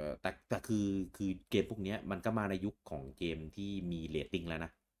แต่คือเกมพวกเนี้ยมันก็มาในยุคของเกมที่มีเรตติ้งแล้วน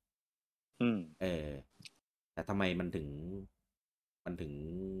ะ อืมเออแต่ทำไมมันถึง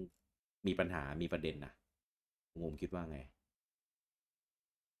มีปัญหามีประเด็นนะงมคิดว่าไง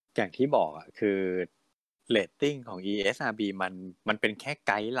อย่างที่บอกอ่ะคือเรตติ้งของ ESRB มันเป็นแค่ไ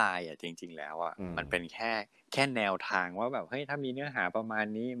กด์ไลน์อ่ะจริงๆแล้วอ่ะอืมมันเป็นแค่แนวทางว่าแบบเฮ้ยถ้ามีเนื้อหาประมาณ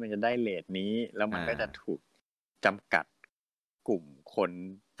นี้มันจะได้เรทนี้แล้วมันก็จะถูกจำกัดกลุ่มคน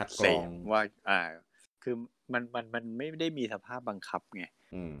คัดกเสรองพว่าคือมันไม่ได้มีสภาพบังคับไง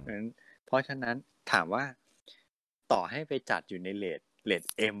อืมเพราะฉะนั้นถามว่าต่อให้ไปจัดอยู่ในเรท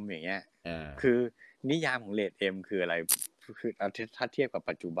เอ็มอย่างเงี้ยอ่าคือนิยามของเรทเอ็มคืออะไรคือถ้าเทียบกับ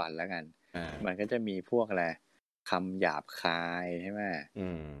ปัจจุบันแล้วกันอ่ามันก็จะมีพวกอะไรคำหยาบคายใช่ไหมอื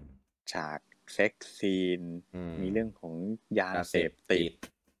มฉากเซ็กซีนอืมมีเรื่องของยายาเสเสพติดพติด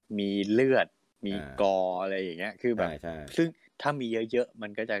มีเลือดมีอ่กาออะไรอย่างเงี้ยคือแบบใช่ใช่ซึ่งถ้ามีเยอะๆมั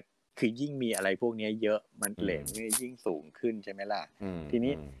นก็จะคือยิ่งมีอะไรพวกนี้เยอะมันอืมเรทมันก็ยิ่งสูงขึ้นใช่ไหมล่ะ อืมที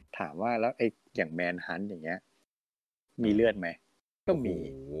นี้อืมถามว่าแล้วไอ้อย่างแมนฮันต์อย่างเงี้ยอืมมีเลือดไหมก็โอ้โหมี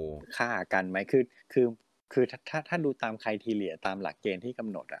ฆ่ากันไหมคือถ้าดูตามไครทีเรียตามหลักเกณฑ์ที่ก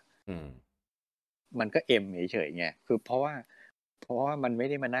ำหนดอ่ะอืมมันก็เอ็มเฉยๆไงคือเพราะว่ามันไม่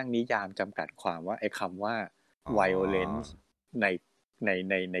ได้มานั่งนิยามจำกัดความว่าไอ้คำว่า อ๋อ violence ใน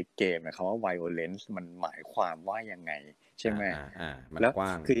ในเกมนะคำว่า violence มันหมายความว่ายังไงใช่ไหมมันแล้วกว้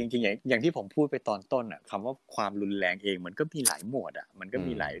างคือจริงๆอย่างที่ผมพูดไปตอนต้นอ่ะคำว่าความรุนแรงเองมันก็มีหลายหมวดอ่ะมันก็อืม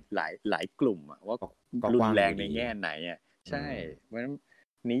มีหลายกลุ่มอ่ะว่าก็กรุนแรงว้างอยู่ดีในแง่ไหนอ่ะอืใช่มเพราะฉะนั้น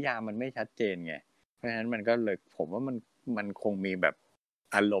นิยามมันไม่ชัดเจนไงเพราะฉะนั้นมันก็เลยผมว่ามันคงมีแบบ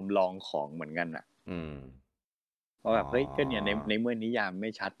อารมณ์ลองของเหมือนกันอ่ะอืมเพราะอ๋อแบบเฮ้ยก็เนี่ยในเมื่อนิยามไม่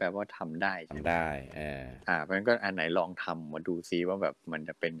ชัดแปลว่าทำได้ใช่ไหมทำได้เพราะฉะนั้นก็อันไหนลองทำมาดูซิว่าแบบมันจ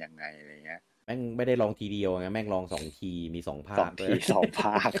ะเป็นยังไงอะไรเงี้ยแม่งไม่ได้ลองทีเดียวไงแม่งลอง2 ทีมี2 ภาคด้วย 2 ภ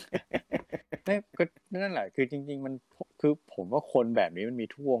าคไม่ก็นั่นแหละคือจริงๆมันคือผมว่าคนแบบนี้มันมี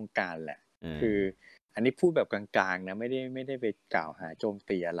ทุกวงการแหละอืมคืออันนี้พูดแบบกลางๆนะไม่ได้ไปกล่าวหาโจม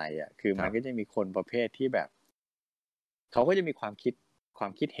ตีอะไรอ่ะคือครับมันก็จะมีคนประเภทที่แบบเขาก็จะมีความ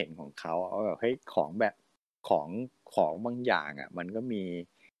คิดเห็นของเขาว่าแบบเฮ้ยของแบบของของบางอย่างอ่ะมันก็มี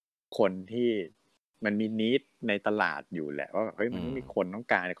คนที่มันมีนิดในตลาดอยู่แหละว่าแบบเฮ้ยมันอืมก็มีคนต้อง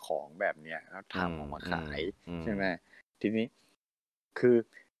การของแบบเนี้ยแล้วอืมทำออกมาอืมขายอืมใช่ไหมทีนี้คือ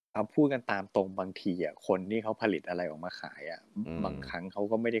เอาพูดกันตามตรงบางทีอ่ะคนที่เขาผลิตอะไรออกมาขายอ่ะบางครั้งเขา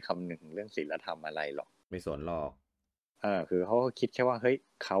ก็ไม่ได้คำนึงเรื่องศีลธรรมอะไรหรอกไม่สนหรอกคือเขาก็คิดแค่ว่าเฮ้ย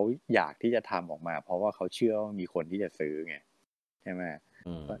เขาอยากที่จะทำออกมา เพราะว่าเขาเชื่อว่ามีคนที่จะซื้อไงใช่ไหม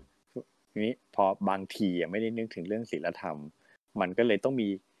ทีนี้พอบางทีไม่ได้นึกถึงเรื่องศีลธรรมมันก็เลยต้องมี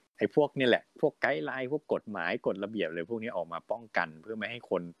ไอ้พวกนี่แหละพวกไกด์ไลน์พวกกฎหมายกฎระเบียบเลยพวกนี้ออกมาป้องกันเพื่อไม่ให้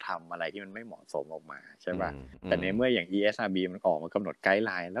คนทำอะไรที่มันไม่เหมาะสมออกมาใช่ป่ะแต่ในเมื่ออย่าง ESRB มันออกมากำหนดไกด์ไ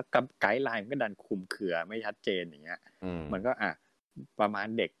ลน์แล้วไกด์ไลน์มันก็ดันคลุมเครือไม่ชัดเจนอย่างเงี้ยมันก็ประมาณ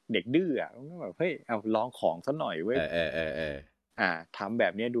เด็กดื้อมันก็แบบเฮ้ยเอาลองของซะหน่อยเว้ยทำแบ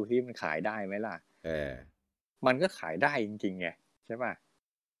บนี้ดูที่มันขายได้ไหมล่ะมันก็ขายได้จริงๆไงใช่ป่ะ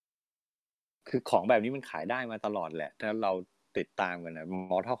คือของแบบนี้มันขายได้มาตลอดแหละถ้าเราติดตามกันนะ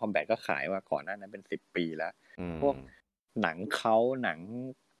Mortal Kombat ก็ขายมาก่อนหน้านั้นเป็น10 ปีแล้วพวกหนังเขาหนัง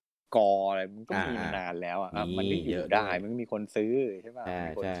กออะไรมันก็มีมานานแล้วมันก็อยู่ได้มันก็มีคนซื้อใช่ป่ะ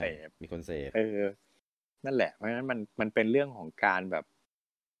มีคนเสพนั่นแหละเพราะฉะนั้นมันเป็นเรื่องของการแบบ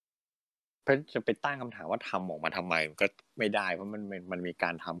เพื่อจะไปตั้งคำถามว่าทำออกมาทำไมมันก็ไม่ได้เพราะมันมีกา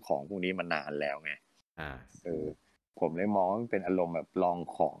รทำของพวกนี้มานานแล้วไงผมเลยมองว่ามันเป็นอารมณ์แบบลอง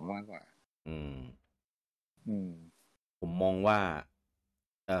ของมากกว่าผมมองว่า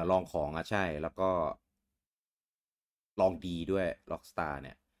ลองของใช่แล้วก็ลองดีด้วย Rockstar เ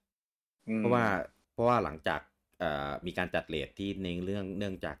นี่ยเพราะว่าหลังจากมีการจัดเรทที่ในเนื่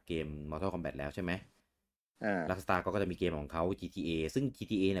องจากเกม Mortal Kombat แล้วใช่ไหมRockstar ก็จะมีเกมของเขา GTA ซึ่ง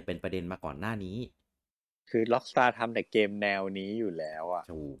GTA เนี่ยเป็นประเด็นมาก่อนหน้านี้คือ Rockstar ทำแต่เกมแนวนี้อยู่แล้ว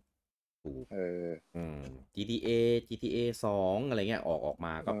ถูกGTA 2อะไรเงี้ยออกม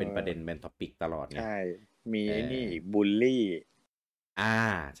าก็เป็นประเด็นเป็นท็อปิกตลอดไงใช่มีนี่บูลลี่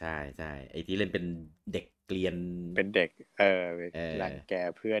ใช่ไอ้ที่เล่นเป็นเด็กเกรียนเป็นเด็กรังแก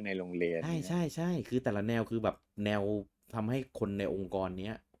เพื่อนในโรงเรียนใช่คือแต่ละแนวคือแบบแนวทำให้คนในองค์กรเนี้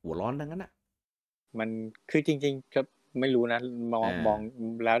ยหัวร้อนทั้งนั้นอะมันคือจริงๆก็ไม่รู้นะมอง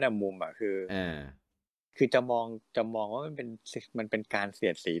แล้วแต่มุมคือจะมองว่ามันเป็นการเสี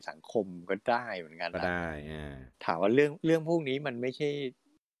ยดสีสังคมก็ได้เหมือนกันก็ได้ถามว่าเรื่องพวกนี้มันไม่ใช่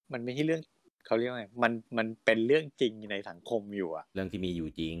เรื่องเขาเรียกว่าไงมันเป็นเรื่องจริงในสังคมอยู่เรื่องที่มีอยู่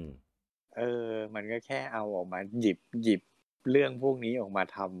จริงมันก็แค่เอาออกมาหยิบเรื่องพวกนี้ออกมา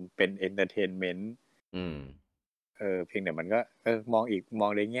ทำเป็นเอนเตอร์เทนเมนต์เพียงแต่มันก็มอ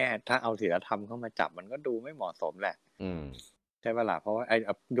งในแง่ถ้าเอาศีลธรรมเข้ามาจับมันก็ดูไม่เหมาะสมแหละใช่ป่ะล่ะเพราะว่า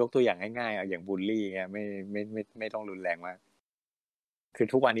ยกตัวอย่างง่ายๆอย่างบูลลี่เงี้ยไม่ต้องรุนแรงมากคือ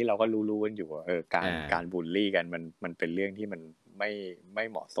ทุกวันนี้เราก็รู้กันอยู่การบูลลี่กันมันเป็นเรื่องที่มันไม่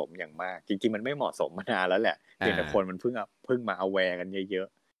เหมาะสมอย่างมากจริงๆมันไม่เหมาะสมมานานแล้วแหละเพียงแต่คนมันเพิ่งมาเอาแวร์กันเยอะ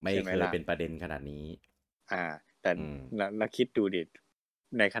ๆไม่เคยเป็นประเด็นขนาดนี้แต่แล้วคิดดูดิ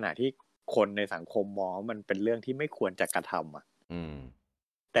ในขณะที่คนในสังคมมองมันเป็นเรื่องที่ไม่ควรจะกระท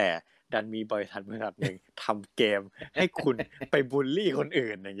ำแต่ดันมีบริษัทหนึ่งทำเกมให้คุณไปบูลลี่คน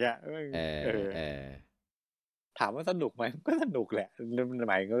อื่นอย่างเงี้ยถามว่าสนุกไหมก็สนุกแหละ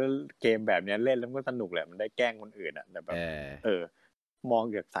หมายก็เกมแบบนี้เล่นแล้วก็สนุกแหละมันได้แกล้งคนอื่นแต่แบบมอง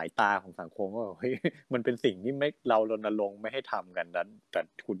จากสายตาของสังคมว่าเฮ้ยมันเป็นสิ่งที่ไม่เรารณรงค์ไม่ให้ทำกันแต่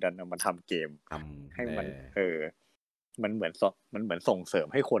คุณดันเอามาทำเกมให้มันมันเหมือนส่งเสริม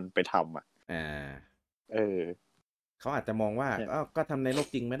ให้คนไปทำเขาอาจจะมองว่าก็ทำในโลก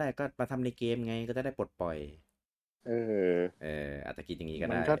จริงไม่ได้ก็มาทำในเกมไงก็จะได้ปลดปล่อยอาจจะคิดอย่างนี้ก็ไ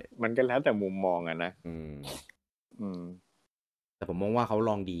ด้มันก็แล้วแต่มุมมองนะแต่ผมมองว่าเขา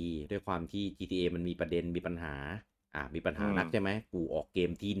ลองดีด้วยความที่ GTA มันมีประเด็นมีปัญหามีปัญหานักใช่ไหมกูออกเกม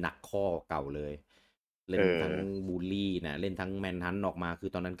ที่หนักข้อเก่าเลยเล่นทั้งบูลลี่นะเล่นทั้งแมนฮันต์ออกมาคือ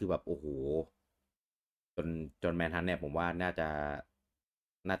ตอนนั้นคือแบบโอ้โหจนแมนฮันต์เนี่ยผมว่าน่า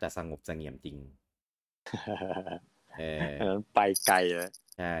จะสงบเสงี่ยมจริงไปไกลเลย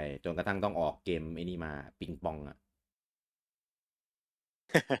ใช่จนกระทั่งต้องออกเกมไอ้นี่มาปิงปอง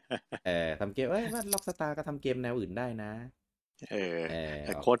ทำเกมว่าล็อกสตาร์ก็ทำเกมแนวอื่นได้นะ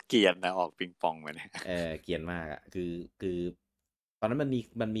โคตรเกลียดนะออกปิงปองมาเนี่ยเกลียดมากคือตอนนั้นมั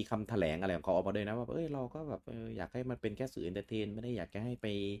นมีคำแถลงอะไรของเขาออกมาด้วยนะว่าเราก็แบบอยากให้มันเป็นแค่สื่อเอนเตอร์เทนไม่ได้อยากจะให้ไป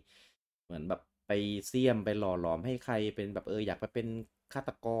เหมือนแบบไปเสี่ยมไปหล่อหลอมให้ใครเป็นแบบอยากไปเป็นฆา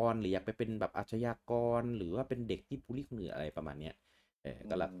ตกรหรืออยากไปเป็นแบบอาชญากรหรือว่าเป็นเด็กที่บูลลี่คนอื่นอะไรประมาณเนี้ย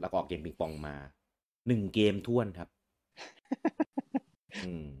ก็แล้วก็ออกเกมปิงปองมา1 เกมท้วนครับ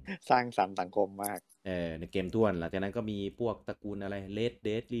สร้างสรรค์สังคมมากในเกมท้วนหลังจากนั้นก็มีพวกตระกูลอะไร Red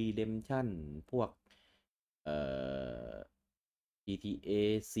Dead Redemption พวกGTA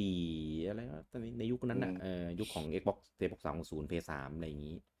 4อะไรตอนนี้ในยุคนั้นน่ะยุคของ Xbox 360 PS3 อะไรอย่าง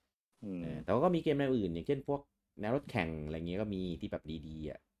งี้แต่ว่าก็มีเกมแนวอื่นอย่างเช่นพวกแนวรถแข่งอะไรเงี้ยก็มีที่แบบดี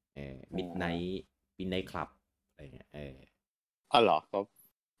ๆMidnight Club อะไรเงี้ยเหรอ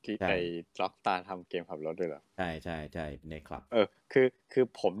ที่ไอ้ล็อกสตาร์ทำเกมขับรถด้วยเหรอใช่ใช่ใช่ในคลับคือ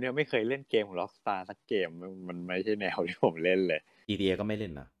ผมเนี่ยไม่เคยเล่นเกมของล็อกสตาร์สักเกมมันไม่ใช่แนวที่ผมเล่นเลย GTA ก็ไม่เล่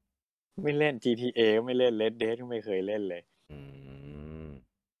นนะไม่เล่น GTA ก็ไม่เล่น Red Dead ก็ไม่เคยเล่นเลยอืม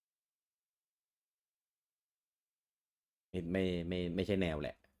ไม่ใช่แนวแห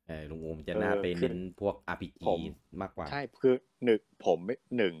ละลุงโอมจะน่าไปคือเน้นพวก RPG ผมมากกว่าใช่คือผม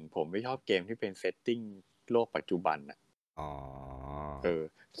ไม่ชอบเกมที่เป็นเซตติ้งโลกปัจจุบันอ่ะอ๋อ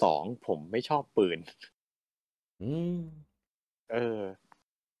สองผมไม่ชอบปืนอืมเออ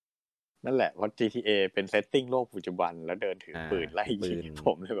นั่นแหละเพราะ GTA เป็นเซตติ้งโลกปัจจุบันแล้วเดินถือปืนไล่ปืยิงนผ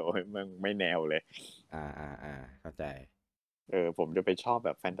มเลยแบบว่ามันไม่แนวเลยเข้าใจผมจะไปชอบแบ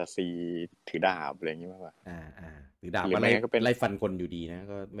บแฟนตาซีถือดาบอะไรอย่างงี้มากกว่าถือดาบหรือก็ไม่งั้นก็เป็นไล่ฟันคนอยู่ดีนะ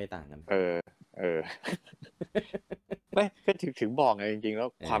ก็ไม่ต่างกันเออเออ ไม่ก็ถึงบอกไงจริงๆแล้ว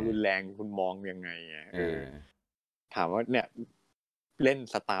ความรุนแรงคุณมองยังไงอ่ะถามว่าเนี่ยเล่น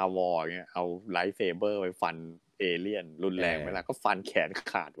สตาร์วอร์เงี้ยเอาไลท์เซเบอร์ไปฟันเอเลี่ยนรุนแรงไหมล่ะก็ฟันแขน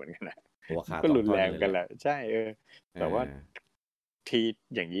ขาดเหมือนกันนะหัวขาดก็รุนสองท่อแรงกันแหนเลยแหละละใช่แต่ว่าที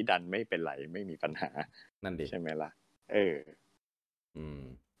อย่างนี้ดันไม่เป็นไรไม่มีปัญหานั่นดิใช่ไหมล่ะอืม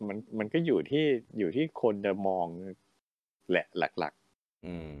มันก็อยู่ที่คนจะมองแหละหลักๆ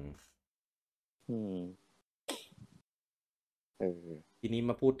ทีนี้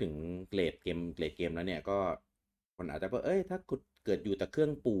มาพูดถึงเกรดเกมแล้วเนี่ยก็คนอาจจะว่าถ้าเกิดอยู่แต่เครื่อ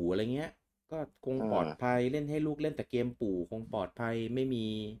งปู่อะไรเงี้ยก็คงปลอดภัยเล่นให้ลูกเล่นแต่เกมปู่คงปลอดภัยไม่มี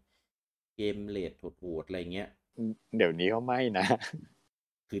เกมเรทโหดๆอะไรเงี้ยเดี๋ยวนี้ก็ไม่นะ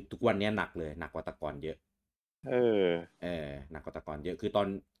คือทุกวันนี้หนักเลยหนักกว่าแต่ก่อนเยอะหนักกว่าแต่ก่อนเยอะคือ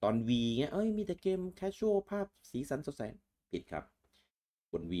ตอนวีเงี้ยมีแต่เกมแคชชวลภาพสีสันสดใสผิดครับ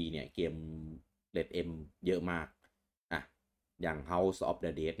บนวีเนี่ยเกมเรทเอ็มเยอะมากอ่ะอย่าง House of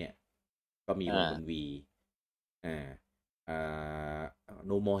the Dead เนี่ยก็มีลงบนวีอ่าอ่า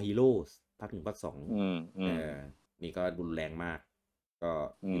No More Heroes ภาค1ภาค2นี่ก็รุนแรงมากก็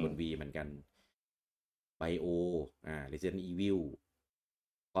อยู่บนวีเหมือนกัน Bio Resident Evil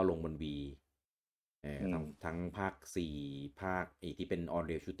ก็ลงบนวีทั้งภาค4ภาคที่เป็น On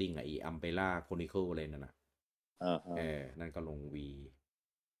Rail Shooting Umbrella Chronicle อะไรนั่นน่ะนั่นก็ลงวี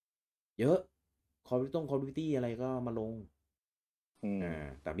เยอะCall of Duty อะไรก็มาลง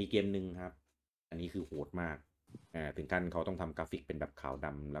แต่มีเกมหนึ่งครับ อันนี้คือโหดมากถึงขั้นเขาต้องทำกราฟิกเป็นแบบขาวด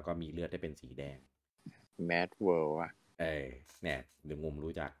ำแล้วก็มีเลือดได้เป็นสีแดง Mad World อ่ะเนี่ยเดี๋ยวงม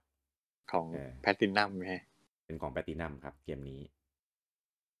รู้จักของแพลตินัมไงเป็นของแพลตินัมครับเกม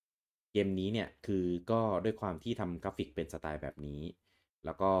นี้เนี่ยคือก็ด้วยความที่ทำกราฟิกเป็นสไตล์แบบนี้ แ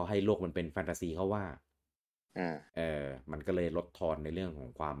ล้วก็ให้โลกมันเป็นแฟนตาซีเขาว่ามันก็เลยลดทอนในเรื่องของ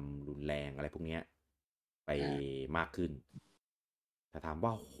ความรุนแรงอะไรพวกเนี้ยไปมากขึ้นแต่ถามว่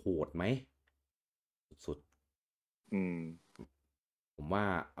าโหดไหมสุดผมว่า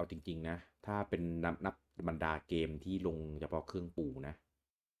เอาจริงๆนะถ้าเป็นนับบรรดาเกมที่ลงเฉพาะเครื่องปู่นะ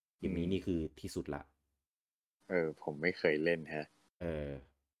เกมนี้นี่คือที่สุดละผมไม่เคยเล่นฮะ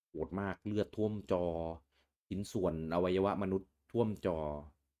โหดมากเลือดท่วมจอชิ้นส่วนอวัยวะมนุษย์ท่วมจอ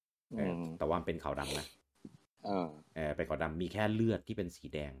แต่ว่าเป็นขาวดำนะเป็นขาวดำมีแค่เลือดที่เป็นสี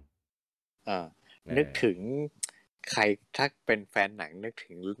แดงนึกถึงใครถ้าเป็นแฟนหนังนึก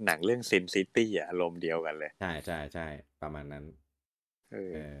ถึงหนังเรื่องซินซิตี้อารมณ์เดียวกันเลยใช่ใช่ใช่ประมาณนั้น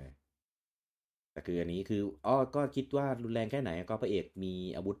แต่คืออันนี้คือก็คิดว่ารุนแรงแค่ไหนก็พระเอกมี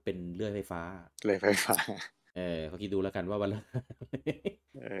อาวุธเป็นเลื่อยไฟฟ้าเขาคิดดูแล้วกันว่าวันละ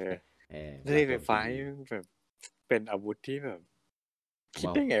เลื่อยไฟฟ้าแบบเป็นอาวุธที่แบบคิด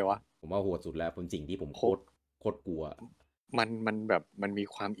ได้ไงวะผมว่าโหดสุดแล้วเป็นสิ่งที่ผมโคตรกลัวมันแบบมันมี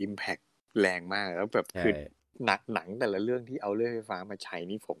ความอิมแพคแรงมากแล้วแบบคือหนังแต่ละเรื่องที่เอาเลื่อยไฟฟ้ามาใช้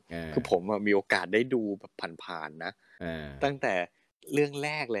นี่ผมมีโอกาสได้ดูแบบผ่านๆนะตั้งแต่เรื่องแร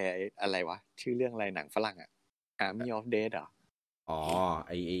กเลยอะไรวะชื่อเรื่องอะไรหนังฝรั่งอ่ะ Army of Dead อ่ะไ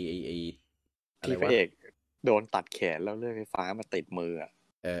อที่พระเอกโดนตัดแขนแล้วเลื่อยไฟฟ้ามาติดมืออ่ะ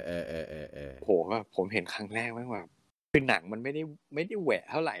โหแบบผมเห็นครั้งแรกแม่งแบบคือหนังมันไม่ได้แหวะ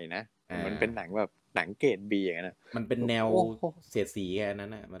เท่าไหร่นะมันเป็นหนังแบบหนังเกรดบีอย่างนั้นมันเป็นแนวเสียดสีแค่นั้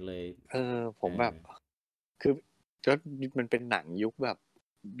นนะมันเลยผมแบบคือก็มันเป็นหนังยุคแบบ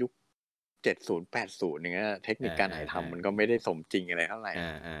ยุค70-80อย่างเงี้ยเทคนิคการถ่ายทำมันก็ไม่ได้สมจริงอะไรเท่าไหร่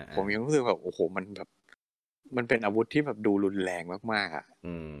ผมยังรู้สึกแบบโอ้โหมันแบบมันเป็นอาวุธที่แบบดูรุนแรงมากๆอ่ะ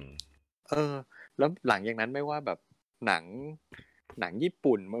แล้วหลังจากนั้นไม่ว่าแบบหนังญี่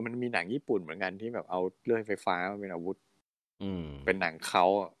ปุ่นมันมีหนังญี่ปุ่นเหมือนกันที่แบบเอาเลื่อยไฟฟ้ามาเป็นอาวุธเป็นหนังเขา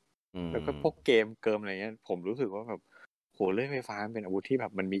แล้วก็พวกเกมอะไรเงี้ยผมรู้สึกว่าแบบโหเลื่อยไฟฟ้าเป็นอาวุธที่แบ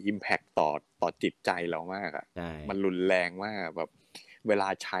บมันมีอิมแพคต่อจิตใจเรามากอ่ะมันรุนแรงมากแบบเวลา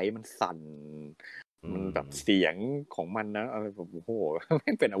ใช้มันสั่น มันแบบเสียงของมันนะอะไรแบบโอ้โหแ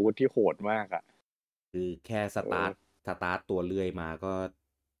ม่งเป็นอาวุธที่โหดมากอ่ะคือแค่สตาร์ทตัวเลื่อยมาก็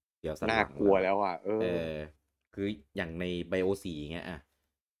เดี๋ยวสันน่าหลังกลัวแล้วอ่ะเออคืออย่างในไบโอ4เงี้ยอ่ะ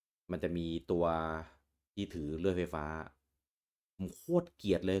มันจะมีตัวที่ถือเลื่อยไฟฟ้าผมโคตรเก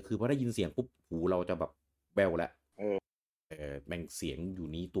ลียดเลยคือพอได้ยินเสียงปุ๊บหูเราจะแบบแววแล้วเออแม่งเสียงอยู่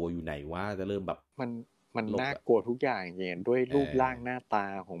นี้ตัวอยู่ไหนวะจะเริ่มแบบมันมันโลกอ่ะน่ากลัวทุกอย่างจริงๆด้วยเอรูปร่างอหน้าตา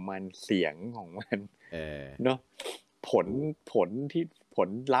ของมันเสียงของมัน เออ เนาะผลผลที่ผล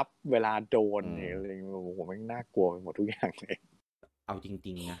ลัพธ์เวลาโดนอืม อะไรโอ้โหมันน่ากลัวไปหมดทุกอย่างเลย เอาจ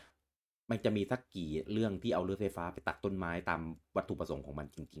ริงๆนะมันจะมีสักกี่เรื่องที่เอาเรือไฟฟ้าไปตัดต้นไม้ตามวัตถุประสงค์ของมัน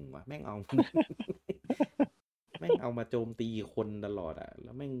จริงๆวะแม่งเอา แม่งเอามาโจมตีคนตลอดอะแ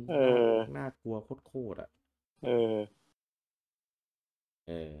ล้วแม่งเอน่ากลัวโคตรๆอะเออ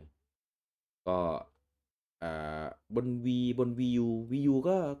เออก็อ่าบนวียู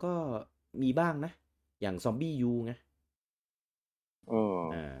ก็มีบ้างนะอย่างซอมบี้ยูไงเ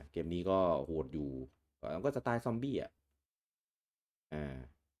ออเกมนี้ก็โหดอยู่ก็สไตล์ซอมบี้อ่ะอ่า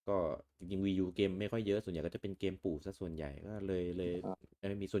ก็จริงๆวียูเกมไม่ค่อยเยอะส่วนใหญ่ก็จะเป็นเกมปู่ซะส่วนใหญ่ก็เล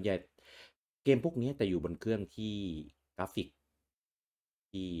ยมีส่วนใหญ่เกมพวกนี้แต่อยู่บนเครื่องที่กราฟิก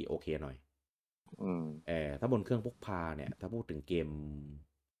ที่โอเคหน่อยอืมถ้าบนเครื่องพกพาเนี่ยถ้าพูดถึงเกม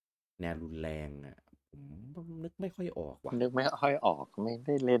แนวรุนแรงอ่ะผมนึกไม่ค่อยออกว่ะนึกไม่ค่อยออกไม่ไ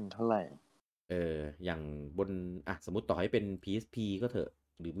ด้เล่นเท่าไหร่อย่างบนสมมติต่อให้เป็น PSP ก็เถอะ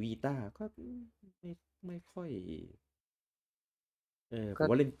หรือ Vita ก็ไม่ไม่ค่อยผก็ม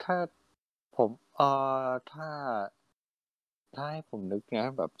ว่าเล่นถ้าผมถ้าให้ผมนึกนะ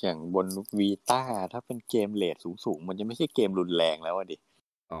แบบอย่างบนวีต้าถ้าเป็นเกมเรทสูงๆมันจะไม่ใช่เกมรุนแรงแล้วอะดิ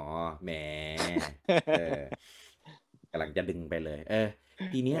อ๋อแหมเออกำลังจะดึงไปเลย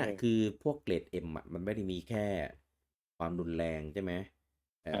ทีเนี้ยคือพวกเกรดเอ็มอ่ะมันไม่ได้มีแค่ความรุนแรงใช่ไหม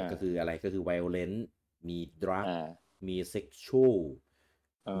ก็คืออะไรก็คือ violence มี drug อ่ามี sexual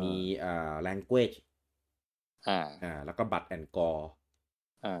เอมีอlanguage อ่าแล้วก็ blood and gore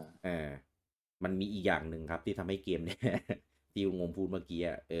อ่ามันมีอีกอย่างหนึ่งครับที่ทำให้เกมเนี่ยที่งงพูดเมื่อกี้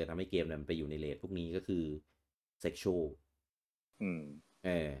ทำให้เกมเนี่ยมันไปอยู่ในเรทพวกนี้ก็คือ sexual อืม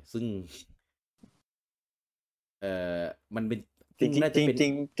ซึ่งเอ่อมันเป็นจริซึ่งน่าจะเป็น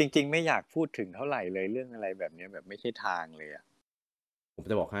งๆจริงๆไม่อยากพูดถึงเท่าไหร่เลยเรื่องอะไรแบบนี้แบบไม่ใช่ทางเลยอ่ะผม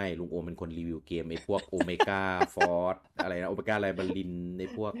จะบอกให้ลุงโอมเป็นคนรีวิวเกมไอ้พวกโอเมก้าฟอร์อะไรนะโอเมก้าไลบาลินใน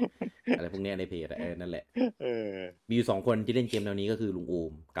พวกอะไรพวกเนี้ยในเพจนั่นแหละเออมีอยู่2 คนที่เล่นเกมแนวนี้ก็คือลุงโอ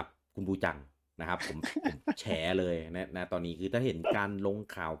มกับคุณบูจังนะครับผมแฉเลยนะตอนนี้คือถ้าเห็นการลง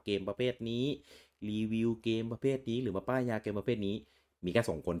ข่าวเกมประเภทนี้รีวิวเกมประเภทนี้หรือมาป้ายยาเกมประเภทนี้มีแค่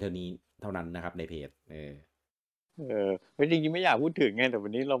2 คนเท่านั้นนะครับในเพจไม่จริงๆไม่อยากพูดถึงไงแต่วั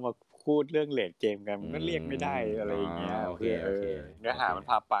นนี้เรามาพูดเรื่องเรทเกมกันอืมันก็เรียกไม่ได้อะไรอ๋ออย่างเงี้ยโอเคเพื่อโอเคเนื้อโอเค หามัน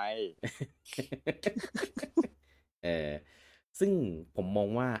พาไป เออซึ่งผมมอง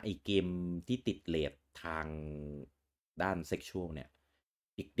ว่าไอ้เกมที่ติดเรททางด้านเซ็กชวลเนี่ย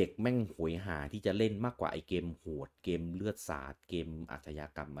เด็กๆแม่งโหยหาที่จะเล่นมากกว่าไอ้เกมโหดเกมเลือดสาดเกมอาชญา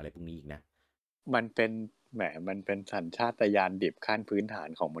กรรมอะไรพวกนี้อีกนะมันเป็นแหมมันเป็นสัญชาตญาณดิบขั้นพื้นฐาน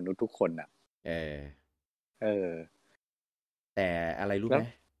ของมนุษย์ทุกคนอ่ะเออเออแต่อะไรรู้ไหมแล้ว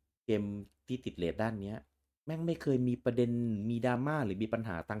เกมที่ติดเรทด้านเนี้ยแม่งไม่เคยมีประเด็นมีดราม่าหรือมีปัญห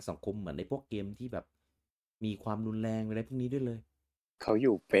าทางสังคมเหมือนในพวกเกมที่แบบมีความรุนแรงอะไรพวกนี้ด้วยเลยเขาอ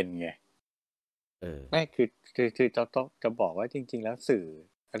ยู่เป็นไงเออไม่คือจะต้องจะบอกว่าจริงๆแล้วสื่อ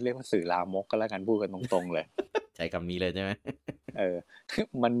เขาเรียกว่าสื่อลามกก็แล้วกันพูดกันตรงๆเลย ใช้คำนี้เลยใช่ไหม เออ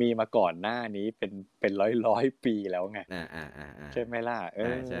มันมีมาก่อนหน้านี้เป็นร้อยปีแล้วไงใช่ไหมล่ะ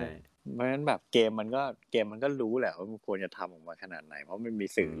ใช่เพราะฉะนั้นแบบเกมมันก็รู้แหละว่ามันควรจะทำออกมาขนาดไหนเพราะมันมี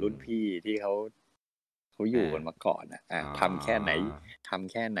สื่อรุ่นพี่ที่เขาอยู่กันมาก่อนอ๋อทำแค่ไ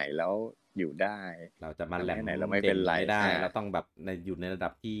หนแล้วอยู่ได้เราจะมาแหลทำแค่มไหนแล้วไม่เด่นเป็นไรไม่ได้เราต้องแบบอยู่ในระดั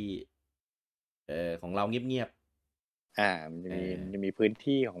บที่ของเราเงียบมันๆจะมีพื้น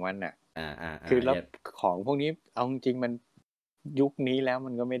ที่ของมันคือแล้วอย่าของพวกนี้เอาจริงๆมันยุคนี้แล้ว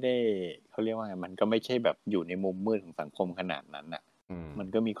มันก็ไม่ได้เขาเรียกว่าไงมันก็ไม่ใช่แบบอยู่ในมุมมืดของสังคมขนาดนั้นมัน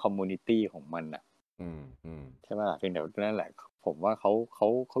ก็มีคอมมูนิตี้ของมันใช่ไหมล่ะเพียงแต่นั่นแหละผมว่าเ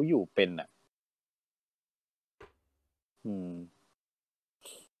ขาอยู่เป็นอืม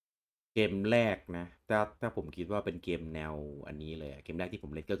เกมแรกนะถ้าผมคิดว่าเป็นเกมแนวอันนี้เลยเกมแรกที่ผ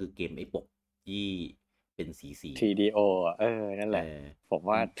มเล่นก็คือเกมไอ้ปกที่เป็นสีTDO นั่นแหละผมผม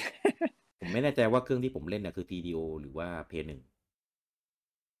ว่า ผมไม่แน่ใจว่าเครื่องที่ผมเล่นคือ TDO หรือว่า PS1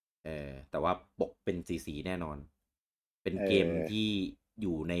แต่ว่าปกเป็นสีแน่นอนเป็นเกมที่อ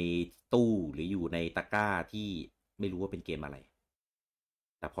ยู่ในตู้หรืออยู่ในตะกร้าที่ไม่รู้ว่าเป็นเกมอะไร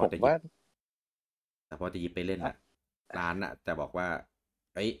แต่พอผมจะหยิบว่าไปเล่นร้านจะบอกว่า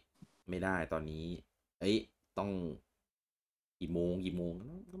เอ้ยไม่ได้ตอนนี้ เอ้ยต้องกี่โมง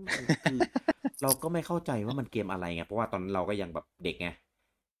คือเราก็ไม่เข้าใจว่ามันเกมอะไรไงเพราะว่าตอนนั้นเราก็ยังแบบเด็กไง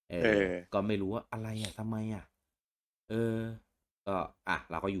ก็ไม่รู้ว่าอะไรอ่ะทำไมอ่ะเออก็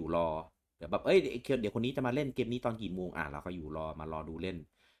เราก็อยู่รอเดี๋ยวแบบเดี๋ยวคนนี้จะมาเล่นเกมนี้ตอนกี่โมงเราก็อยู่รอมารอดูเล่น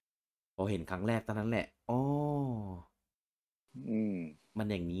พอเห็นครั้งแรกตอนนั้นแหละอ๋อมัน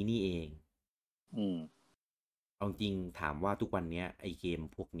อย่างนี้นี่เองเอาจริงถามว่าทุกวันเนี้ยไอเกม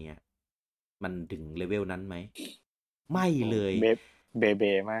พวกเนี้ยมันถึงเลเวลนั้นไหมไม่เลยเบ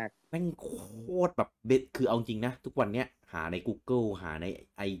มากแม่งโคตรแบบคือเอาจริงนะทุกวันเนี้ยหาใน Google หาใน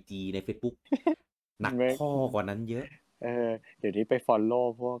IG ใน Facebook หนักข้อกว่านั้นเยอะเดี๋ยวนี้ไป follow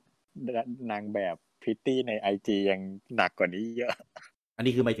พวกนางแบบพริตตี้ใน IG ยังหนักกว่านี้เยอะอัน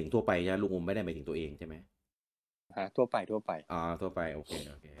นี้คือหมายถึงทั่วไปใช่ลุงอมไม่ได้หมายถึงตัวเองใช่ไหมทั่วไปทั่วไปโอเค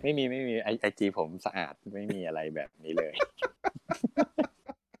ไม่มีIG ผมสะอาดไม่มีอะไรแบบนี้เลย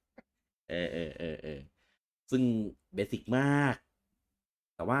ซึ่งเบสิกมาก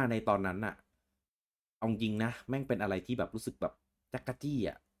แต่ว่าในตอนนั้นน่ะเอาจริงนะแม่งเป็นอะไรที่แบบรู้สึกแบบจักรจี้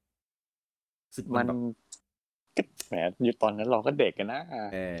อ่ะสึกมันแบบแหมอยู่ตอนนั้นเราก็เด็กกันนะ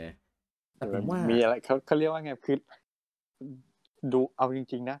แต่ผมว่ามีอะไรเขาเรียกว่าไงคือดูเอาจ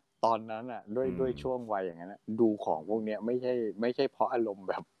ริงๆนะตอนนั้นอ่ะด้วยช่วงวัยอย่างนั้นดูของพวกเนี้ยไม่ใช่เพราะอารมณ์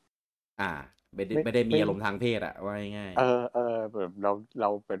แบบไม่ได้มีอารมณ์ทางเพศอะว่าง่ายแบบเรา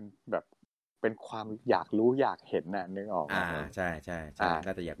เป็นแบบเป็นความอยากรู้อยากเห็นน่ะนึกออกใช่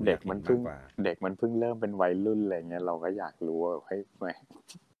น่าจะอยากเด็กมันเพิ่งเริ่มเป็นวัยรุ่นอะไรเงี้ยเราก็อยากรู้ว่าเฮ้ย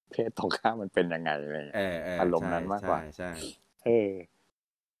เพศตรงข้ามมันเป็นยังไงอะไรเงี้ยอารมณ์นั้นมากกว่าใช่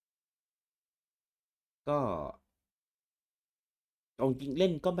ก็จริงเล่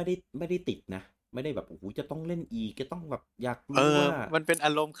นก็ไม่ได้ติดนะไม่ได้แบบโอ้โหจะต้องเล่นอีกจะต้องแบบอยากรู้ว่ามันเป็นอ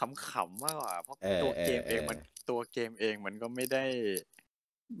ารมณ์ขำๆมากกว่าเพราะตัวเกมเองมันก็ไม่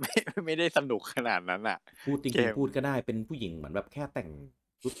ได้สนุกขนาดนั้นอ่ะพูดจริงๆพูดก็ได้เป็นผู้หญิงเหมือนแบบแค่แต่ง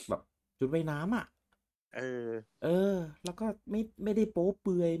ชุดแบบชุดว่ายน้ำอ่ะแล้วก็ไม่ได้โป๊เป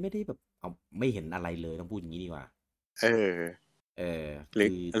ลือยไม่ได้แบบเอาไม่เห็นอะไรเลยต้องพูดอย่างนี้ดีกว่า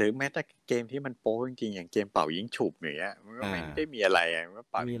หรือแม้แต่เกมที่มันโป๊จริงๆอย่างเกมเป่ายิงฉุบอย่างเงี้ยมันก็ไม่ได้มีอะไรมันก็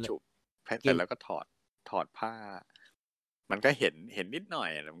เป่ายิงฉุบแต่แล้วก็ถอดผ้ามันก็เห็นนิดหน่อย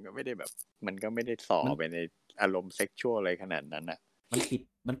มันก็ไม่ได้แบบมันก็ไม่ได้ส่อไปในอารมณ์เซ็กชวลอะไรขนาดนั้นอ่ะมัน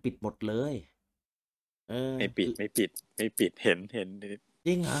ปิดหมดเลยไม่ปิดเห็นจ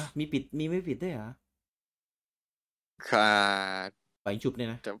ริงเหรอมีไม่ปิดด้วยเหรอค่ะปล่อยฉุบเนี่ย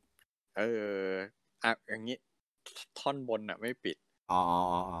นะจะอย่างนี้ท่อนบนอ่ะไม่ปิด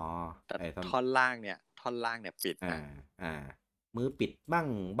แต่ท่อนล่างเนี่ยปิดมือปิดบ้าง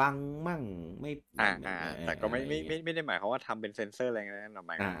บังมั่งไม่แต่ก็ไม่ได้หมายความว่าทำเป็นเซ็นเซอร์อะไรนะห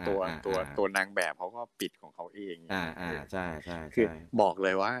มายถึงตัวนางแบบเขาก็ปิดของเขาเองใช่คือบอกเล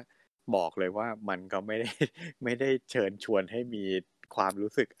ยว่ามันก็ไม่ได้เชิญชวนให้มีความ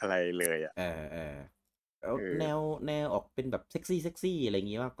รู้สึกอะไรเลยอ่ะแนวออกเป็นแบบเซ็กซี่อะไรอย่าง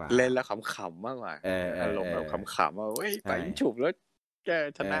งี้มากกว่าเล่นแล้วขำๆมากกว่าอารมณ์แบบขำๆว่าเว้ยไปฉุบแล้วแก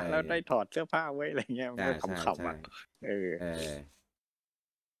ชนะแล้วได้ถอดเสื้อผ้าไว้อะไรเงี้ยมันก็ขำๆอ่ะ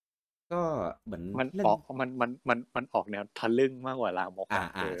ก็เหมือนมันออกมันออกแนวทะลึ่งมากกว่าลามก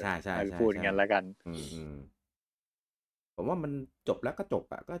ใช่พูดงั้นแล้วกันผมว่ามันจบแล้วก็จบ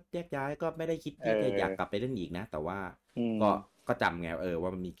อ่ะก็แยกย้ายก็ไม่ได้คิดที่จะอยากกลับไปเล่นอีกนะแต่ว่าก็จำไงว่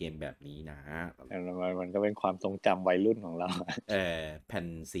ามันมีเกมแบบนี้นะมันก็เป็นความทรงจำวัยรุ่นของเราแผ่น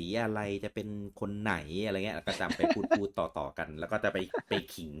สีอะไรจะเป็นคนไหนอะไรเงี้ยก็จำไปพูดต่อกัน แล้วก็จะไป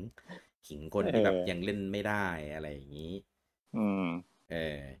ขิงคนที่แบบยังเล่นไม่ได้อะไรอย่างนี้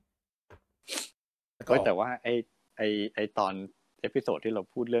แต่ว่าไอตอนเอพิโซดที่เรา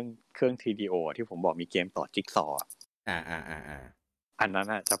พูดเรื่องเครื่อง TDO ที่ผมบอกมีเกมต่อจิ๊กซอว์อันนั้น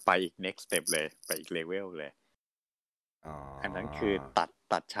อ่ะจะไปอีก next step เลยไปอีกเลเวลเลยอันนั้นคือ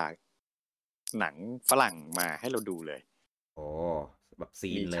ตัดฉากหนังฝรั่งมาให้เราดูเลยโอ้แบบ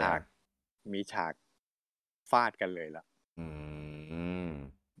ซีนเลยมีฉากฟาดกันเลยล่ะ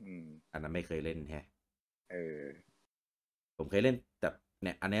อันนั้นไม่เคยเล่นแฮะผมเคยเล่นแต่เ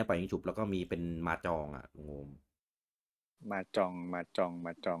นี่ยอันนี้ไปยิงฉุบแล้วก็มีเป็นมาจองอ่ะงงมาจองมาจ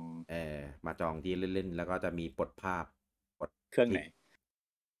องที่เล่นแล้วก็จะมีปลดภาพปลดเครื่องไหน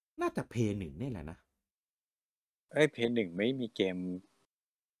น่าจะเพย์หนึ่งนี่แหละนะเพย์หนึ่งไม่มีเกม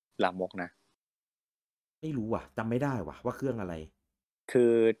ลามกนะไม่รู้ว่ะจำไม่ได้ว่ะว่าเครื่องอะไรคื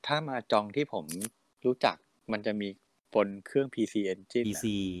อถ้ามาจองที่ผมรู้จักมันจะมีบนเครื่อง PC Engine PC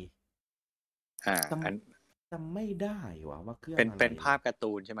จำไม่ได้ว่ะว่าเครื่องอะไรเป็นภาพการ์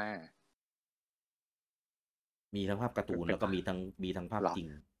ตูนใช่ไหมมีทั้งภาพการ์ตูนแล้วก็มีทั้งภาพจริง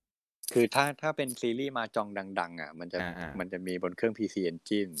คือถ้าเป็นซีรีส์มาจองดังๆอ่ะมันจะมีบนเครื่อง PC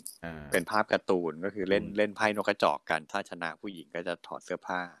Engine เป็นภาพการ์ตูนก็คือเล่นไพ่นกกระจอกกันถ้าชนะผู้หญิงก็จะถอดเสื้อ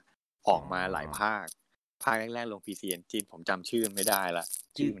ผ้าออกมาหลายภาคแรกๆลง PC Engine ผมจำชื่อไม่ได้ละ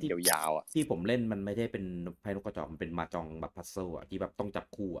ชื่อมันยาวๆอ่ะที่ผมเล่นมันไม่ได้เป็นไพ่นกกระจอกมันเป็นมาจองแบบพัซเซิลอ่ะที่แบบต้องจับ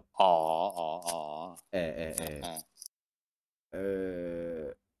คู่อ่ะอ๋อ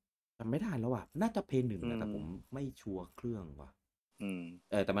จำไม่ได้แล้วอ่ะน่าจะเพย์หนึ่งนะแต่ผมไม่ชัวร์เครื่องว่ะ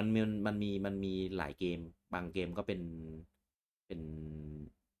แต่มันมีหลายเกมบางเกมก็เป็น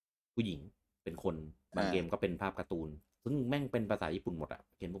ผู้หญิงเป็นคนบางเกมก็เป็นภาพการ์ตูนซึ่งแม่งเป็นภาษาญี่ปุ่นหมดอะ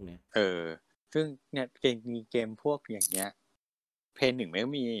เกมพวกเนี้ยซึ่งเนี่ยเกมพวกอย่างเงี้ยเพย์หนึ่งไม่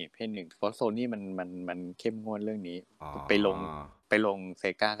มีเพย์หนึ่งเพราะโซนี่มันเข้มงวดเรื่องนี้ไปลงเซ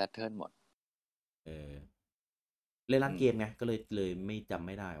กาแซทเทิร์นหมดเล่นร้านเกมไงก็เลยไม่จำไ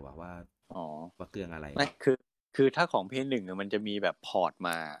ม่ได้ว่าเครื่องอะไรไม่คือถ้าของเพย์หนึ่งมันจะมีแบบพอร์ตม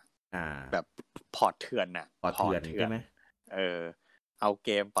าแบบพอร์ตเถื่อนน่ะพอร์ตเถื่อนใช่ไหมเอาเก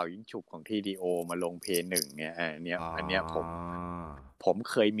มเป่ายิงฉุบของ TDO มาลงเพย์หนึ่งเนี่ยอันเนี้ยผม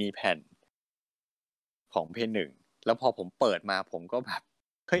เคยมีแผ่นของเพย์หนึ่งแล้วพอผมเปิดมาผมก็แบบ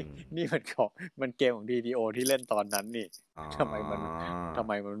เฮ้ยนี่มันเกมของ TDO ที่เล่นตอนนั้นนี่ทำไมมั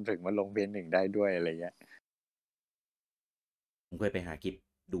นถึงมาลงเพย์หนึ่งได้ด้วยอะไรเงี้ยผมเคยไปหาคลิป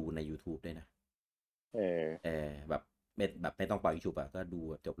ดูใน YouTube ด้วยนะแบบไม่ต้องเป่ายิงฉุบอะก็ดู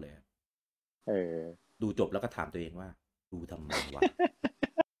จบเลยดูจบแล้วก็ถามตัวเองว่าดูทำไมวะ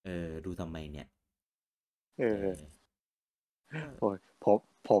ดูทำไมเนี่ย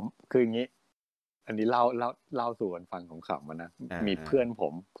ผมคืออย่างนี้อันนี้เล่าสู่กันฟังของขำมานะมีเพื่อน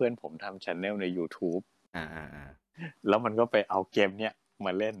ผมทำ channel ใน YouTube แล้วมันก็ไปเอาเกมเนี้ยม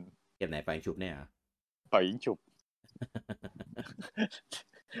าเล่นเกมไหนเป่ายิงฉุบเนี่ยเป่ายิงฉุบ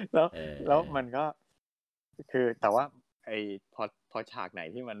แล้วมันก็คือแต่ว่าพอฉากไหน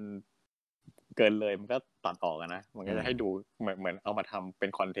ที่มันเกินเลยมันก็ตัดออกนะมันก็จะให้ดูเหมือนเอามาทำเป็น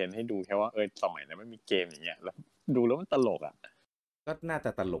คอนเทนต์ให้ดูแค่ว่าสมัยนั้นไม่มีเกมอย่างเงี้ยแล้วดูแล้วมันตลกอ่ะก็น่าจ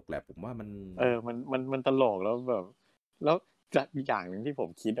ะตลกแหละผมว่ามันตลกแล้วแบบแล้วอย่างหนึ่งที่ผม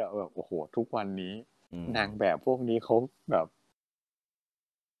คิดอะแบบโอ้โหทุกวันนี้นางแบบพวกนี้เขาแบบ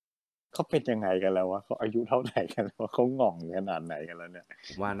เขาเป็นยังไงกันแล้ววะเขาอายุเท่าไหร่กันแล้วเขาหง่องขนาดไหนกันแล้วเนี่ยผ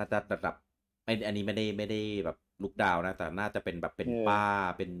มว่าน่าจะระดับอันนี้ไม่ได้แบบลุกดาวนะแต่น่าจะเป็นแบบเป็นป้า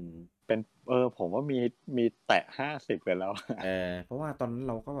เป็นผมว่ามีแตะ50ไปแล้วเพราะว่าตอนนั้น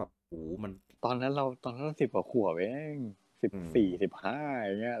เราก็แบบโอ้มันตอนนั้นเรา10 กว่าขวบเอง14 15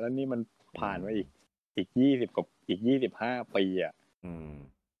อย่างเงี้ยแล้วนี่มันผ่านมาอีก20กับอีก25 ปีอ่ะ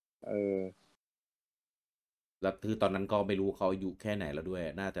แล้วคือตอนนั้นก็ไม่รู้เขาอายุแค่ไหนแล้วด้วย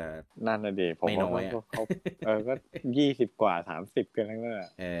น่าจะนั่นน่ะดิผมว่าเขาก็20 กว่า30กันแล้วน่ะ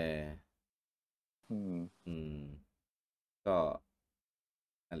ก็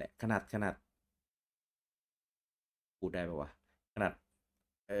นั่นแหละขนาดพูดได้ป่าววะขนาด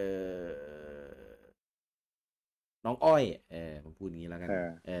น้องอ้อยผมพูดอย่างนี้แล้วกัน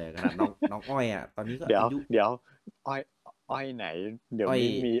ขนาดน้องอ้อยอ่ะตอนนี้ก็เดี๋ยวอ้อยไหนเดี๋ยว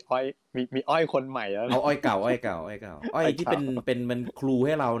นี้มีอ้อยคนใหม่แล้วเอาอ้อยเก่าอ้อยที่เป็นมันครูใ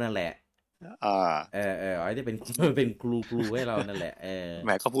ห้เรานั่นแหละอ้อยที่เป็นครูให้เรานั่นแหละแห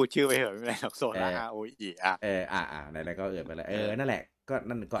มเขาพูดชื่อไปเหรอไม่ได้โซล่าROEไหนๆก็ไปแล้วนั่นแหละก็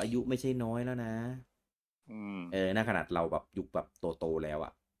นั่นก็อายุไม่ใช่น้อยแล้วนะน่าขนาดเราแบบยุคแบบโตแล้วอ่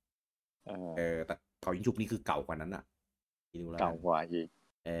ะแต่เขายิงฉุบนี่คือเก่ากว่านั้นอ่ะเก่ากว่าอีก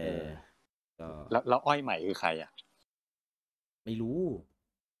ก็แล้วอ้อยใหม่คือใครอ่ะไม่รู้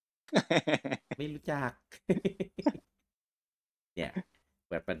ไม่รู้จัก เนี่ยเ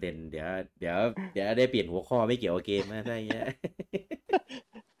ปิดประเด็นเดี๋ยวได้เปลี่ยนหัวข้อไม่เกี่ยวกับเกมนะใช่เงี้ย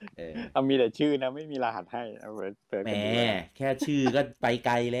มีแต่ชื่อนะไม่มีรหัสให้แหมแค่ชื่อก็ไปไ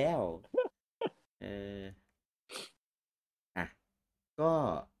กลแล้วก็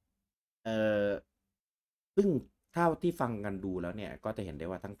ซึ่งเท่าที่ฟังกันดูแล้วเนี่ยก็จะเห็นได้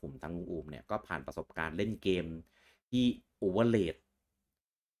ว่าทั้งผมทั้งลุงอูมเนี่ยก็ผ่านประสบการณ์เล่นเกมที่โอเวอร์เล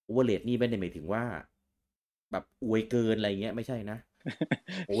ดนี่ไม่ได้หมายถึงว่าแบบอวยเกินอะไรเงี้ยไม่ใช่นะ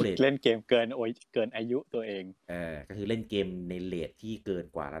โอเวอร์เลดเล่นเกมเกินอายุตัวเองก็คือเล่นเกมในเรทที่เกิน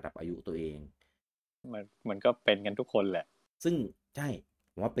กว่าระดับอายุตัวเองมันก็เป็นกันทุกคนแหละซึ่งใช่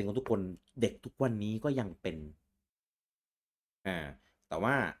ผมว่าเป็นกันทุกคนเด็กทุกวันนี้ก็ยังเป็นแต่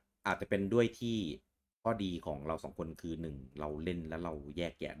ว่าอาจจะเป็นด้วยที่ข้อดีของเราสองคนคือหนึ่งเราเล่นแล้วเราแย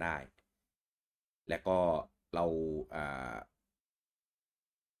กแยะได้ และก็เรา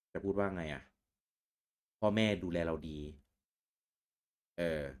จะพูดว่าไงพ่อแม่ดูแลเราดี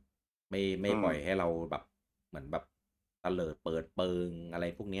ไม่ปล่อยให้เราแบบเหมือนแบบเตลิดเปิดเปิงอะไร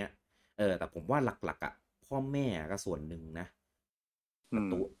พวกเนี้ยแต่ผมว่าหลักๆพ่อแม่ก็ส่วนหนึ่งนะ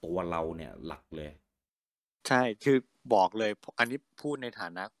ตัวเราเนี่ยหลักเลยใช่คือบอกเลยอันนี้พูดในฐา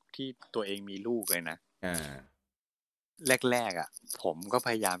นะที่ตัวเองมีลูกเลยนะแรกๆอ่ะผมก็พ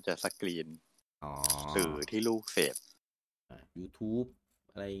ยายามจะสกรีนสื่อที่ลูกเสพYouTube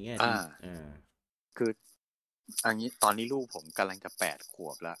อะไรเงี้ยคืออันนี้ตอนนี้ลูกผมกำลังจะ8 ขว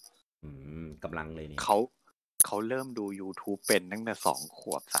บแล้วกำลังเลยเนี่ยเขาเริ่มดู YouTube เป็นตั้งแต่2 ข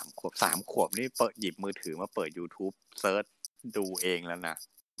วบ3 ขวบ3 ขวบนี่หยิบมือถือมาเปิด YouTube เซิร์ชดูเองแล้วนะ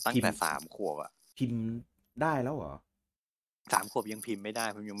ตั้งแต่3 ขวบอ่ะพิมพ์ได้แล้วเหรอ3 ขวบยังพิมพ์ไม่ได้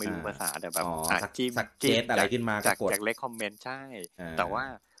ผมยังไม่รู้ภาษาแต่แบบจิ้มอะไรขึ้นมาจากเลคคอมเมนต์ใช่แต่ว่า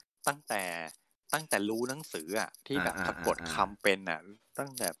ตั้งแต่รู้หนังสืออ่ะที่แบบสะกดคำเป็นอ่ะตั้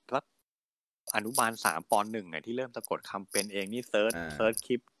งแต่อนุบาล3 ป 1อ่ะที่เริ่มสะกดคำเป็นเองนี่เซิร์ชค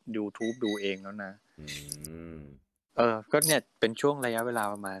ลิป YouTube ดูเองแล้วนะก็เนี่ยเป็นช่วงระยะเวลา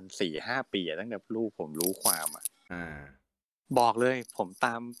ประมาณ 4-5 ปีตั้งแต่ลูกผมรู้ความอ่ะบอกเลยผมต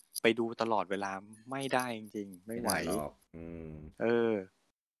ามไปดูตลอดเวลาไม่ได้จริงๆไม่ไหว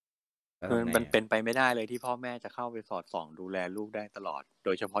มันเป็นไปไม่ได้เลยที่พ่อแม่จะเข้าไปสอดส่องดูแลลูกได้ตลอดโด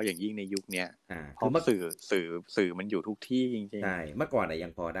ยเฉพาะอย่างยิ่งในยุคเนี้ยเพราะสื่อมันอยู่ทุกที่จริงๆใช่เมื่อก่อนอะยั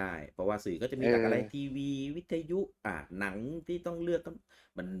งพอได้เพราะว่าสื่อก็จะมีอะไรทีวีวิทยุหนังที่ต้องเลือก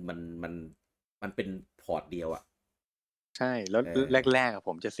มันเป็นพอร์ตเดียวอ่ะใช่แล้วแรกๆผ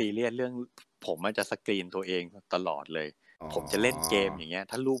มจะซีเรียสเรื่องผมมันจะสกรีนตัวเองตลอดเลยผมจะเล่นเกมอย่างเงี้ย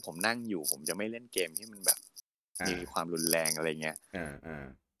ถ้าลูกผมนั่งอยู่ผมจะไม่เล่นเกมที่มันแบบมีความรุนแรงอะไรเงี้ย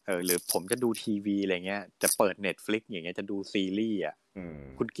หรือผมจะดูทีวีอะไรเงี้ยจะเปิด Netflix อย่างเงี้ยจะดูซีรีส์อ่ะ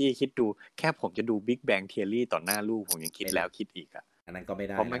คุณกี้คิดดูแค่ผมจะดู Big Bang Theory ต่อหน้าลูกผมยังคิดแล้วคิดอีกอ่ะอันนั้นก็ไม่ไ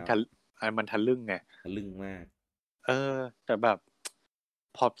ด้เพราะมันทะลึ่งไงทะลึ่งมากแต่แบบ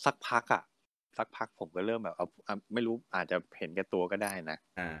พอสักพักผมก็เริ่มแบบไม่รู้อาจจะเห็นแก่ตัวก็ได้นะ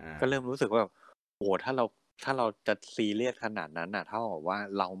ก็เริ่มรู้สึกว่าโอ้ถ้าเราจะซีเรียสขนาดนั้นน่ะเท่ากับว่า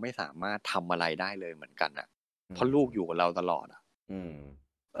เราไม่สามารถทำอะไรได้เลยเหมือนกันน่ะเพราะลูกอยู่กับเราตลอดอ่ะ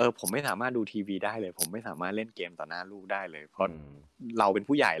ผมไม่สามารถดูทีวีได้เลยผมไม่สามารถเล่นเกมต่อหน้าลูกได้เลยเพราะเราเป็น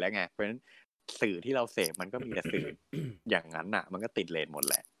ผู้ใหญ่แล้วไงเพราะฉะนั้นสื่อที่เราเสพมันก็มีแต่สื่อ อย่างนั้นน่ะมันก็ติดเรทหมด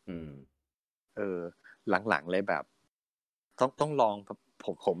แหละหลังๆเลยแบบต้องลอง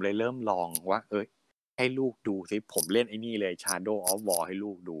ผมเลยเริ่มลองว่าให้ลูกดูสิผมเล่นไอ้นี่เลย Shadow of War ให้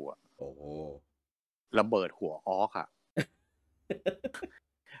ลูกดูอ่ะโอ้ระเบิดหัวออกอ่ะ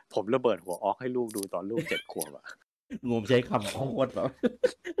ผมระเบิดหัวออกให้ลูกดูตอนลูก7 ขวบอ่ะงมใช้คำโคตรแบบ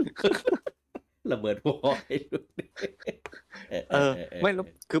ระเบิดหัวให้ลูกไม่แล้ว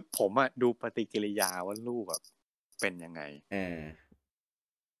คือผมอ่ะดูปฏิกิริยาว่าลูกแบบเป็นยังไง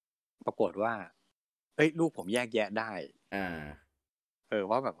ปรากฏว่าลูกผมแยกแยะได้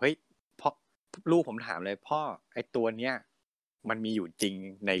ว่าแบบเฮ้ยพ่อลูกผมถามเลยพ่อไอ้ตัวเนี้ยมันมีอยู่จริง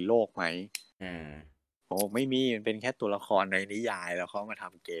ในโลกไหมโอ้ไม่มีมันเป็นแค่ตัวละครในนิยายแล้วเขามาท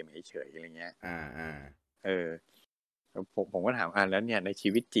ำเกมเฉยๆอะไรเงี้ยผมก็ถามแล้วเนี่ยในชี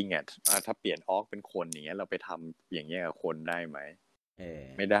วิตจริงอ่ะถ้าเปลี่ยนออกเป็นคนอย่างเงี้ยเราไปทำอย่างเงี้ยกับคนได้ไหม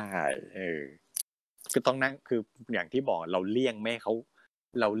ไม่ได้ก็ต้องนั่งคืออย่างที่บอกเราเลี่ยงไม่ใ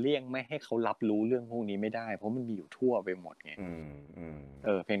ห้เขารับรู้เรื่องพวกนี้ไม่ได้เพราะมันมีอยู่ทั่วไปหมดไง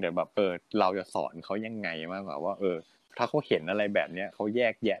เพียงแต่แบบเราจะสอนเขายังไงมากกว่าว่าถ้าเขาเห็นอะไรแบบเนี้ยเขาแย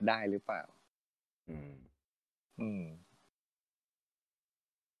กแยะได้หรือเปล่า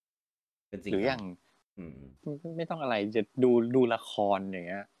หรืออย่างไม่ต้องอะไรจะดูละครอย่าง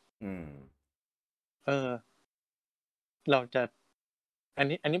เงี้ยเราจะอัน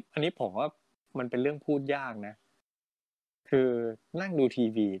นี้ผมว่ามันเป็นเรื่องพูดยากนะคือนั่งดูที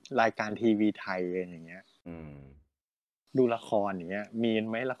วีรายการทีวีไทยอย่างเงี้ยดูละครอย่างเงี้ยมี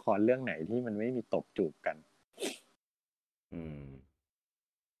ไหมละครเรื่องไหนที่มันไม่มีตบจูบกัน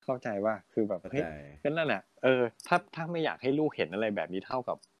เข้าใจว่าคือแบบเฮ้ยก็นั่นแหละถ้าไม่อยากให้ลูกเห็นอะไรแบบนี้เท่า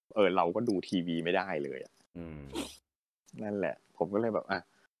กับเราก็ดูทีวีไม่ได้เลยอ่ะนั่นแหละผมก็เลยแบบ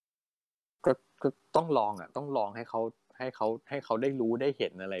ก็ต้องลองต้องลองให้เขาได้รู้ได้เห็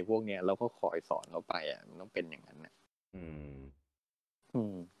นอะไรพวกเนี้ยแล้วก็คอยสอนเขาไปมันต้องเป็นอย่างนั้นนะ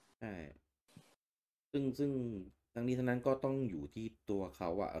ใช่ซึ่งทั้งนี้ทั้งนั้นก็ต้องอยู่ที่ตัวเขา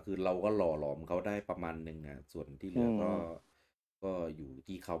คือเราก็หล่อหลอมเขาได้ประมาณนึงส่วนที่เหลือก็อยู่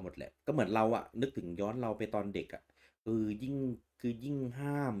ที่เขาหมดแหละก็เหมือนเรานึกถึงย้อนเราไปตอนเด็กยิ่ง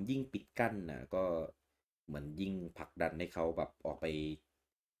ห้ามยิ่งปิดกั้นก็เหมือนยิ่งผลักดันให้เขาแบบออกไป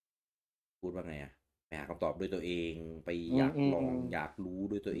พูดว่าไงไปหาคำตอบด้วยตัวเองไปอยากลองอยากรู้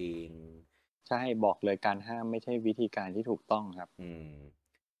ด้วยตัวเองใช่บอกเลยการห้ามไม่ใช่วิธีการที่ถูกต้องครับ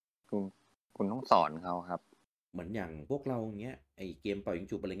คุณต้องสอนเขาครับเหมือนอย่างพวกเราเงี้ยไอเกมเป่ายิง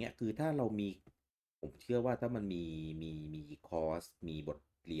ฉุบอะไรเงี้ยคือถ้าเรามีผมเชื่อว่าถ้ามันมีคอร์สมีบท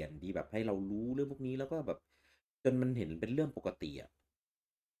เรียนที่แบบให้เรารู้เรื่องพวกนี้แล้วก็แบบจนมันเห็นเป็นเรื่องปกติ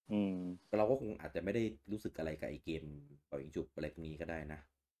เราก็คงอาจจะไม่ได้รู้สึกอะไรกับไอ้เกมเป่ายิงฉุบอะไรพวกนี้ก็ได้นะ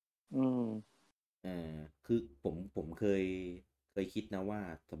เออคือผมเคยคิดนะว่า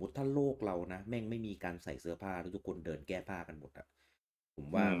สมมติถ้าโลกเรานะแม่งไม่มีการใส่เสื้อผ้าแล้วทุกคนเดินแก้ผ้ากันหมดอะผม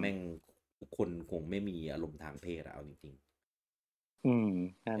ว่าแม่งทุกคนคงไม่มีอารมณ์ทางเพศอะเอาจริง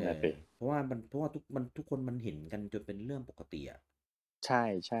นั่นๆแหละสิเพราะว่าทุกคนมันเห็นกันจนเป็นเรื่องปกติอะใช่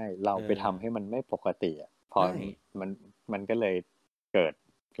ใช่เราไปทำให้มันไม่ปกติอ่ะพอใช่มันมันก็เลยเกิด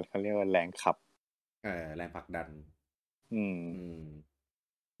เขาเรียกว่าแรงขับแรงผลักดัน อืมอืม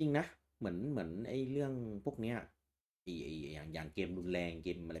จริงนะเหมือนไอ้เรื่องพวกเนี้ยไอ้อย่างเกมรุนแรงเก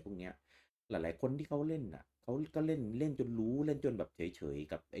มอะไรพวกเนี้ยหลายๆคนที่เขาเล่นอ่ะเขาก็เล่นจนรู้เล่นจนแบบเฉย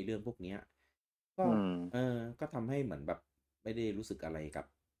ๆกับไอ้เรื่องพวกเนี้ยก็อืมก็ทำให้เหมือนแบบไม่ได้รู้สึกอะไรกับ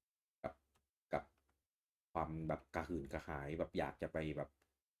กับความแบบกระหืนกระหายแบบอยากจะไปแบบ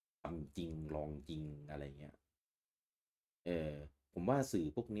ทำจริงลองจริงอะไรเงี้ย เออผมว่าสื่อ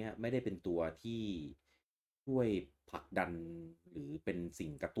พวกเนี้ยไม่ได้เป็นตัวที่ช่วยผลักดันหรือเป็นสิ่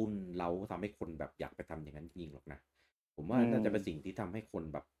งกระตุ้นเราทำให้คนแบบอยากไปทำอย่างนั้นจริงหรอกนะผมว่าอืน่าจะเป็นสิ่งมที่ทำให้คน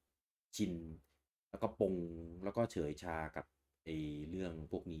แบบชินแล้วก็ปลงแล้วก็เฉยชากับไอ้เรื่อง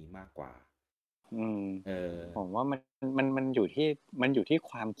พวกนี้มากกว่าอืมเออผมว่ามันอยู่ที่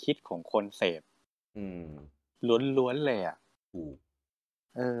ความคิดของคนเสพอืมล้วนๆเลยอ่ะถูก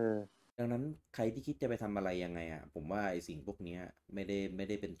เออดังนั้นใครที่คิดจะไปทำอะไรยังไงอ่ะผมว่าไอ้สิ่งพวกเนี้ยไม่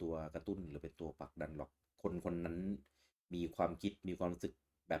ได้เป็นตัวกระตุ้นหรือเป็นตัวผลักดันหรอกคนคนนั้นมีความคิดมีความรู้สึก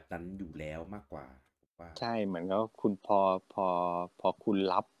แบบนั้นอยู่แล้วมากกว่าผมว่าใช่เหมือนกับคุณพอคุณ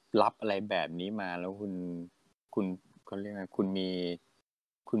รับอะไรแบบนี้มาแล้วคุณเขาเรียกไงคุณ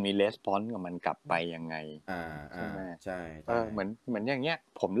มีレスปอนส์กับมันกลับไปยังไงอ่าอ่าใช่ไหมใช่ใช่เหมือนอย่างเงี้ย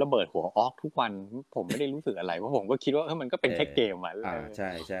ผมระเบิดหัวออกทุกวันผมไม่ได้รู้สึกอะไรเพราะผมก็คิดว่ามันก็เอเป็นแค่อเกมอ่ะใช่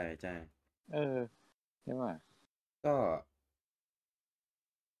ใช่ใช่เออใช่ไหมก็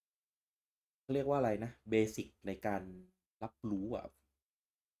เรียกว่าอะไรนะเบสิกในการรับรู้อ่ะ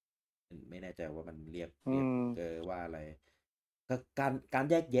ไม่แน่ใจว่ามันเรียกมว่าอะไรก็การ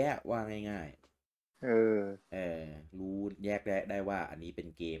แยกแยะว่าง่ายๆ เออเออรู้แยกได้ว่าอันนี้เป็น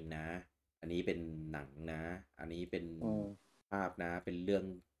เกมนะอันนี้เป็นหนังนะอันนี้เป็นอืมภาพนะเป็นเรื่อง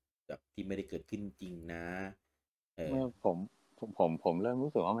แบบที่ไม่ได้เกิดขึ้นจริงนะเออเมื่อผมเริ่ม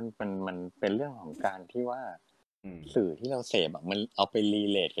รู้สึกว่ามันเป็นเรื่องของการที่ว่าอืมสื่อที่เราเสพอะมันเอาไปรี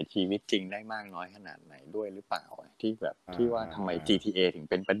เลทกับชีวิตจริงได้มากน้อยขนาดไหนด้วยหรือเปล่าที่แบบที่ว่าทำไม GTA ถึง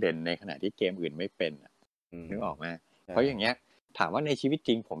เป็นประเด็นในขณะที่เกมอื่นไม่เป็นอะอืมนึกออกไหมเพใช่ราะอย่างเงี้ยถามว่าในชีวิตจ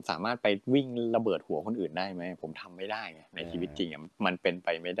ริงผมสามารถไปวิ่งระเบิดหัวคนอื่นได้ไหมผมทำไม่ได้ไงในเอชีวิตอจริงอะมันเป็นไป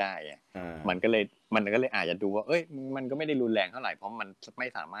ไม่ได้ไงอ่ามันก็เลยมันก็เลยอาจจะดูว่าเอ้ยมันก็ไม่ได้รุนแรงเท่าไหร่เพราะมันไม่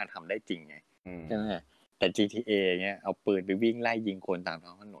สามารถทำได้จริงไงอืมใช่ไหม แต่ GTA เงี้ยเอาปืนไปวิ่งไล่ยิงคนตามท้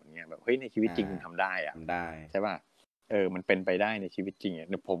องถนนเงี้ยแบบเฮ้ยในชีวิตอ่าจริงคุณทำได้อะทำได้ใช่ป่ะมันเป็นไปได้ในชีวิตจริงอ่ะ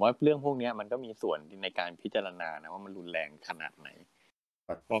ผมว่าเรื่องพวกเนี้ยมันก็มีส่วนในการพิจารณานะว่ามันรุนแรงขนาดไหน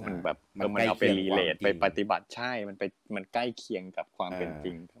ก็ว่ามันแบบมันมันเอาไปใกล้เคียงรีเลทไปความจริงปฏิบัติใช่มันใกล้เคียงกับความอ่เป็นจ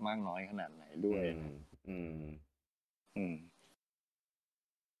ริงามากน้อยขนาดไหนด้อืมวยนะอืมอืม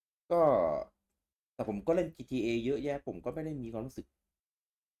ก็แต่ผมก็เล่น GTA เยอะแยะผมก็ไม่ได้มีความรู้สึก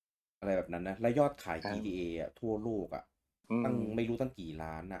อะไรแบบนั้นนะและยอดขาย ครับ GTA อ่ะทั่วโลกอ่ะอืตั้งมไม่รู้ตั้งกี่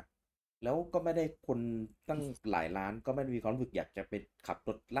ล้านอ่ะแล้วก็ไม่ได้คนตั้งหลายล้านก็ไม่ได้มีความรู้สึกอยากจะไปขับร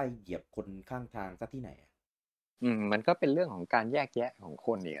ถไล่เหยียบคนข้างทางซะที่ไหนอะมันก็เป็นเรื่องของการแยกแยะของค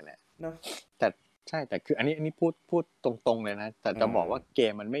นนี่แหละ เนาะแต่ใช่แต่คืออันนี้พูดตรงๆเลยนะแต่เอจะบอกอว่าเก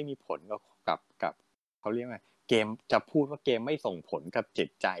มมันไม่มีผลกับเขาเรียกว่าเกมจะพูดว่าเกมไม่ส่งผลกับจิต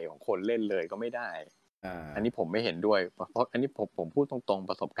ใจของคนเล่นเลยก็ไม่ได้อ่อันนี้าผมไม่เห็นด้วยเพราะอันนี้ผมพูดตรงๆ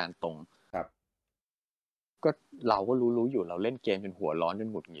ประสบการณ์ตรงครับก็เราก็รู้อยู่เราเล่นเกมจนหัวร้อนจน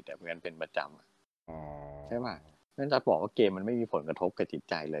หงุดหงิดเหมือนกันเป็นประจำอ๋อใช่ป่ะนั่นจะบอกว่าเกมมันไม่มีผลกระทบกับจิต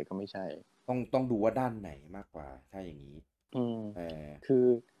ใจเลยก็ไม่ใช่ต้องดูว่าด้านไหนมากกว่าถ้าอย่างนี้อืมเออคือ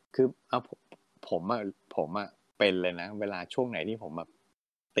คือเอาผมอะผมอะเป็นเลยนะเวลาช่วงไหนที่ผมแบบ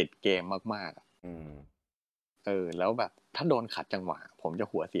ติดเกมมากๆอะ อืมแล้วแบบถ้าโดนขัดจังหวะผมจะ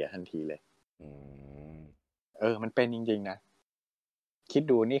หัวเสียทันทีเลยอืมมันเป็นจริงๆนะคิด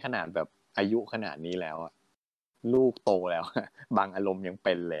ดูนี่ขนาดแบบอายุขนาดนี้แล้วอะลูกโตแล้วบางอารมณ์ยังเ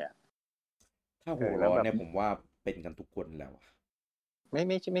ป็นเลยอะถ้าหัวร้อนแล้วแบบเนี่ยผมว่าเป็นกันทุกคนแล้วอะไ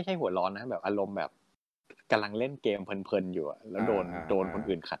ม่ใช่หัวร้อนนะแบบอารมณ์แบบกำลังเล่นเกมเพลินๆอยู่อะแล้วอ่าโดนคน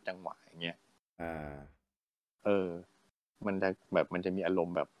อื่นขัดจังหวะอย่างเงี้ยอ่าเออมันจะมีอารม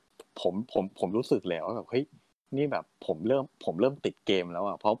ณ์แบบผมรู้สึกแล้วว่าแบบเฮ้ยนี่แบบผมเริ่มติดเกมแล้ว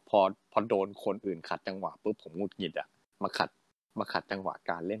อ่ะเพราะพอโดนคนอื่นขัดจังหวะปุ๊บผมหงุดหงิดอ่ะมาขัดมาขัดจังหวะ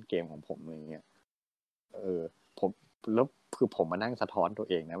การเล่นเกมของผมอะไรเงี้ยเออผมแล้วคือผมมานั่งสะท้อนตัว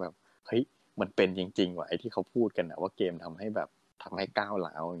เองนะแบบเฮ้ยมันเป็นจริงๆว่ะไอ้ที่เขาพูดกันนะว่าเกมทำให้แบบ ทำให้ก้าว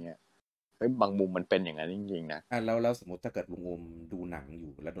ร้าวอย่างเงี้ยเฮ้ยบางมุมมันเป็นอย่างนั้นจริงๆนะแล้วสมมติถ้าเกิดลุงโอมดูหนังอ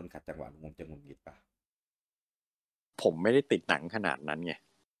ยู่แล้วโดนขัดจังหวะลุงโอมจะหงุดหงิดป่ะผมไม่ได้ติดหนังขนาดนั้นไง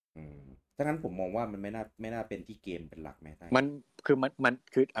ถ้างั้นผมมองว่ามันไม่น่าเป็นที่เกมเป็นหลักแม้แต่มัน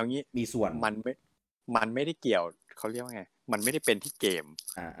คือเอางี้มีส่วนมันไม่ได้เกี่ยวเขาเรียกว่าไงมันไม่ได้เป็นที่เกม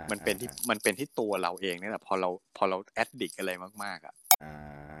มันเป็นที่ตัวเราเองนี่แหละพอเราแอดดิกอะไรมากๆอ่ะ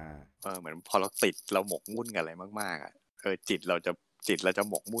เหมือนพอเราติดเราหมกมุ่นกับอะไรมากๆอ่ะจิตเราจะ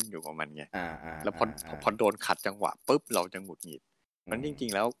หมกมุ่นอยู่กับมันไงแล้วพอโดนขัดจังหวะปุ๊บเราจะหงุดหงิดมันจริ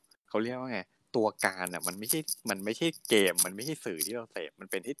งๆแล้วเขาเรียกว่าไงตัวการอ่ะมันไม่ใช่เกมมันไม่ใช่สื่อที่เราเสพมัน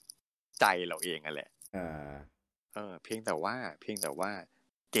เป็นที่ใจเราเองอ่ะแหละเพียงแต่ว่า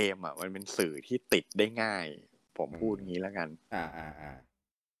เกมอ่ะมันเป็นสื่อที่ติดได้ง่ายผมพูดงี้แล้วกัน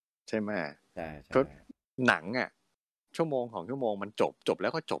ใช่ไหมใช่ก็หนังอ่ะชั่วโมง2 ชั่วโมงมันจบแล้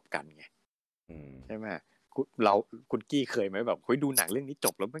วก็จบกันไงใช่ไหมคุณกี้เคยไหมแบบดูหนังเรื่องนี้จ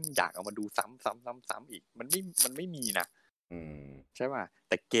บแล้วมันอยากเอามาดูซ้ำอีกมันไม่มีนะใช่ป่ะ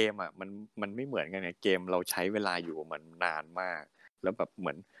แต่เกมอ่ะมันไม่เหมือนกันไงเกมเราใช้เวลาอยู่มันนานมากแล้วแบบเห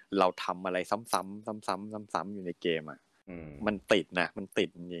มือนเราทำอะไรซ้ำๆอยู่ในเกมอ่ะมันติดนะมันติด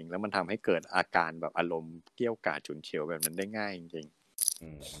จริงแล้วมันทำให้เกิดอาการแบบอารมณ์เกี้ยวกาดฉุนเฉียวแบบนั้นได้ง่ายจริง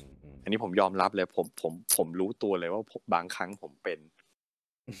อันนี้ผมยอมรับเลยผมรู้ตัวเลยว่าบางครั้งผมเป็น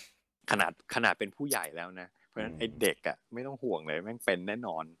ขนาดเป็นผู้ใหญ่แล้วนะเพราะฉะนั้นไอ้เด็กอ่ะไม่ต้องห่วงเลยแม่งเป็นแน่น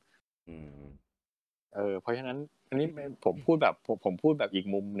อนเพราะฉะนั้นอันนี้ผมพูดแบบอีก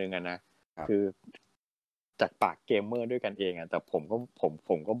มุมนึงอะนะคือจากปากเกมเมอร์ด้วยกันเองอะแต่ผม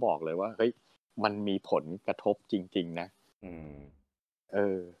ก็บอกเลยว่าเฮ้ยมันมีผลกระทบจริงๆนะ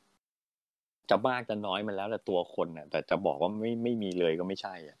จะมากจะน้อยมันแล้วแต่ตัวคนน่ะแต่จะบอกว่าไม่มีเลยก็ไม่ใ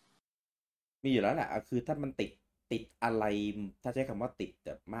ช่อ่ะมีอยู่แล้วแหละคือถ้ามันติดอะไรถ้าใช้คำว่าติดแบ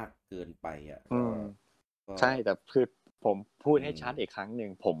บมากเกินไปอ่ะก็ใช่แต่คือผมพูดให้ชัดอีกครั้งหนึ่ง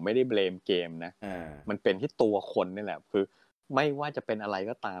ผมไม่ได้เบลมเกมนะมันเป็นที่ตัวคนนี่แหละคือไม่ว่าจะเป็นอะไร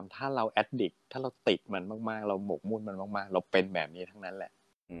ก็ตามถ้าเราแอดดิกถ้าเราติดมันมากๆเราหมกมุ่นมันมากๆเราเป็นแบบนี้ทั้งนั้นแหละ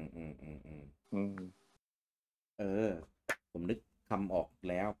ผมนึกคำออก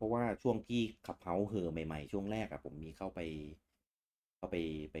แล้วเพราะว่าช่วงที่ขับเฮาเฮอใหม่ๆช่วงแรกอะผมมีเข้าไป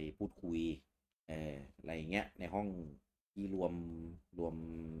พูดคุยอะไรเงี้ยในห้องที่รวม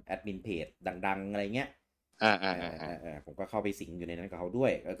แอดมินเพจดังๆอะไรเงี้ยผมก็เข้าไปสิงอยู่ในนั้นกับเขาด้ว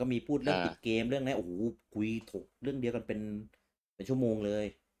ยแล้วก็มีพูดเรื่องติดเกมเรื่องนี้โอ้โหคุยถกเรื่องเดียวกันเป็นชั่วโมงเลย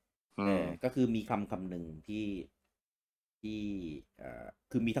ก็คือมีคำหนึ่งที่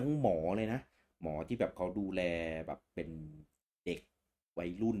คือมีทั้งหมอเลยนะหมอที่แบบเขาดูแลแบบเป็นเด็กวั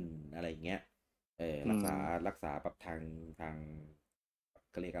ยรุ่นอะไรเงี้ยรักษาแบบทาง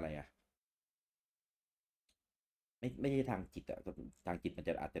ก็เรียกอะไรอ่ะไม่ใช่ทางจิตอะทางจิตมันจ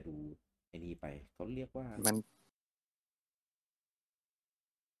ะอาจจะดูไอ้นี่ไปเขาเรียกว่ามัน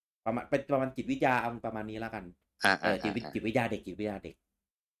ประมาณจิตวิทยาเอาประมาณนี้แล้วกันจิตวิทยาเด็ก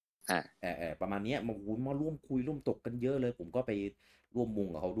ประมาณนี้มาร่วมคุยร่วมตกกันเยอะเลยผมก็ไปร่วมมุง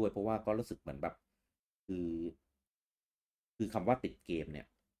กับเขาด้วยเพราะว่าก็รู้สึกเหมือนแบบคือคำว่าติดเกมเนี่ย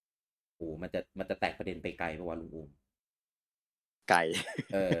โอ้มันจะแตกประเด็นไปไกลเพราะว่าลุงอุ้มไกล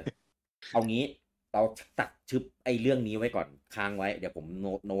เอางี้เราตัดชึบไอ้เรื่องนี้ไว้ก่อนค้างไว้เดี๋ยวผม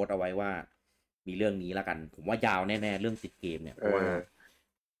โน้ตเอาไว้ว่ามีเรื่องนี้แล้วกันผมว่ายาวแน่ๆเรื่องติดเกมเนี่ยเพราะว่า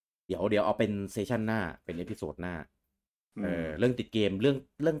เดี๋ยวเอาเป็นเซสชั่นหน้าเป็นเอพิโซดหน้าเรื่องติดเกมเรื่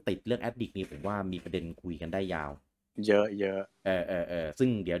องติดเรื่องแอดดิกนี่ผมว่ามีประเด็นคุยกันได้ยาวเยอะซึ่ง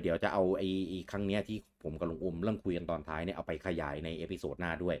เดี๋ยวจะเอาไอ้ครั้งเนี้ยที่ผมกับลุงอุ้มเรื่องคุยกันตอนท้ายเนี่ยเอาไปขยายในเอพิโซดหน้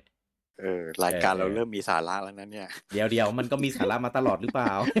าด้วยรายการเราเริ่มมีสาระแล้วนะเนี่ยเดี๋ยวมันก็มีสาระมาตลอดหรือเปล่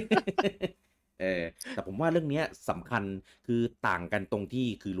าแต่ผมว่าเรื่องนี้สำคัญคือต่างกันตรงที่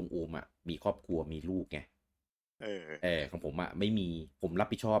คือลุงโอมอ่ะมีครอบครัวมีลูกไงของผมอ่ะไม่มีผมรับ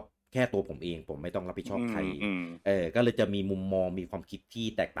ผิดชอบแค่ตัวผมเองผมไม่ต้องรับผิดชอบใครก็เลยจะมีมุมมองมีความคิดที่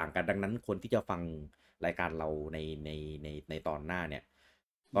แตกต่างกันดังนั้นคนที่จะฟังรายการเราในตอนหน้าเนี่ย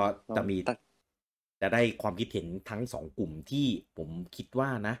ก็จะได้ความคิดเห็นทั้ง2กลุ่มที่ผมคิดว่า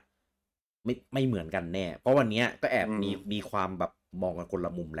นะไม่เหมือนกันแน่เพราะวันนี้ก็แอบมีความแบบมองกันคนล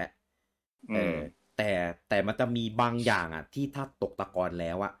ะมุมแล้วแต่มันจะมีบางอย่างอ่ะที่ถ้าตกตะกอนแ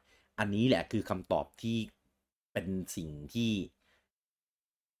ล้วอ่ะอันนี้แหละคือคำตอบที่เป็นสิ่งที่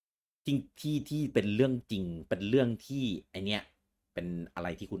เป็นเรื่องจริงเป็นเรื่องที่ไอเนี้ยเป็นอะไร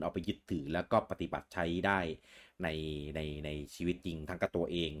ที่คุณเอาไปยึดถือแล้วก็ปฏิบัติใช้ได้ในชีวิตจริงทั้งกับตัว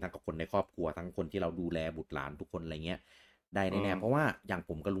เองทั้งกับคนในครอบครัวทั้งคนที่เราดูแลบุตรหลานทุกคนอะไรเงี้ยได้แน่ๆเพราะว่าอย่างผ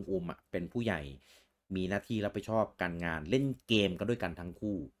มกับลุงอมอ่ะเป็นผู้ใหญ่มีหน้าที่รับผิดชอบการงานเล่นเกมกันด้วยกันทั้ง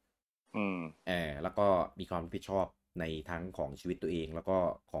คู่แล้วก็มีความรับผิดชอบ ในทั้งของชีวิตตัวเองแล้วก็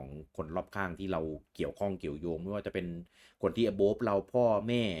ของคนรอบข้างที่เราเกี่ยวข้องเกี่ยวโยงไม่ว่าจะเป็นคนที่ above เราพ่อ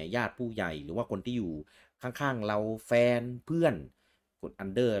แม่ญาติผู้ใหญ่หรือว่าคนที่อยู่ข้างๆเราแฟนเพื่อนคนอัน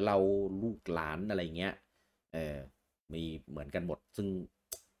เดอร์เราลูกหลานอะไรเงี้ยเออมีเหมือนกันหมดซึ่ง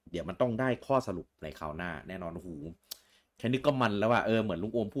เดี๋ยวมันต้องได้ข้อสรุปในคราวหน้าแน่นอนหูแค่นี้ก็มันแล้วว่าเหมือนลุ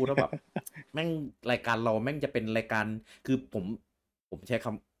งโอมพูดแล้วแบบ แม่งรายการเราแม่งจะเป็นรายการคือผมใช้ค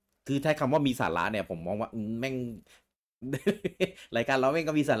ำคือใช้คำว่ามีสาระเนี่ยผมมองว่าแม่ง รายการเราแม่ง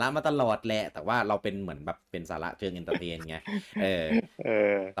ก็มีสาระมาตลอดแหละแต่ว่าเราเป็นเหมือนแบบเป็นสาระเชิงเอนเตอร์เทนไงเอ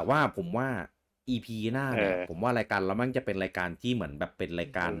อ แต่ว่าผมว่า EP หน้าเนี่ยผมว่ารายการเราแม่งจะเป็นรายการที่เหมือนแบบเป็นราย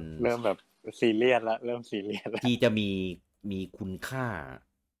การเริ่มแบบซีเรียสแล้วเริ่มซีเรียสแล้วที่จะมีคุณค่า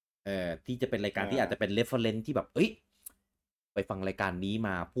ที่จะเป็นรายการที่อาจจะเป็น reference ที่แบบไปฟังรายการนี้ม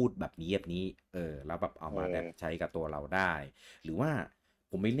าพูดแบบนี้แบบนี้แล้วแบบเอามาแบบใช้กับตัวเราได้ หรือว่า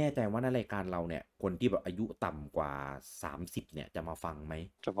ผมไม่แน่ใจว่าในรายการเราเนี่ยคนที่แบบอายุต่ำกว่า30เนี่ยจะมาฟังไหม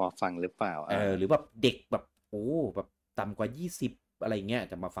จะมาฟังหรือเปล่าหรือแบบเด็กแบบโอ้แบบต่ำกว่า20อะไรเงี้ย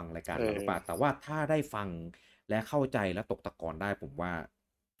จะมาฟังรายการเราหรือเปล่าแต่ว่าถ้าได้ฟังและเข้าใจและตกตะกอนได้ผมว่า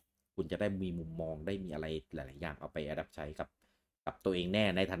คุณจะได้มีมุมมองได้มีอะไรหลายๆอย่างเอาไปอัดใช้กับตัวเองแน่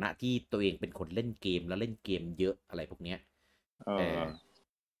ในฐานะที่ตัวเองเป็นคนเล่นเกมแล้วเล่นเกมเยอะอะไรพวกเนี้ย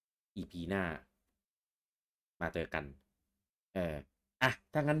EP หน้ามาเจอกัน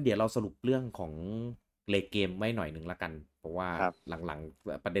ถ้างั้นเดี๋ยวเราสรุปเรื่องของเลดเกมไว้หน่อยหนึ่งละกันเพราะว่าหลัง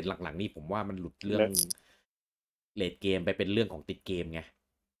ๆประเด็นหลังๆนี่ผมว่ามันหลุดเรื่องเลดเกมไปเป็นเรื่องของติดเกมไง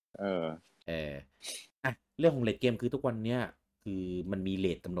เรื่องของเลดเกมคือทุกวันเนี้ยคือมันมีเล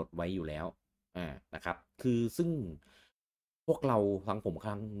ทกำหนดไว้อยู่แล้วนะครับคือซึ่งพวกเราทั้งผม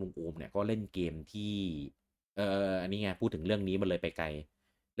ทั้งลุงโอมเนี่ยก็เล่นเกมที่อันนี้ไงพูดถึงเรื่องนี้มันเลยไปไกล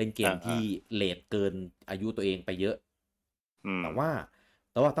เล่นเกมที่เลทเกินอายุตัวเองไปเยอะแต่ว่า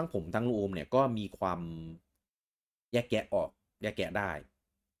ทั้งผมทั้งลุงโอมเนี่ยก็มีความแยกแยะได้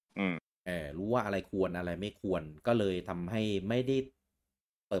รู้ว่าอะไรควรอะไรไม่ควรก็เลยทำให้ไม่ได้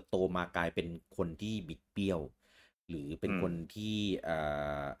เติบโตมากลายเป็นคนที่บิดเบี้ยวหรือเป็นคนที่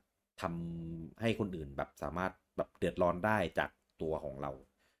ทำให้คนอื่นแบบสามารถแบบเดือดร้อนได้จากตัวของเรา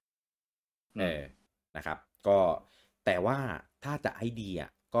นะครับก็แต่ว่าถ้าจะให้ดี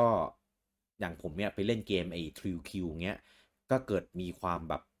ก็อย่างผมเนี่ยไปเล่นเกมไอ้ Trill Q เงี้ยก็เกิดมีความ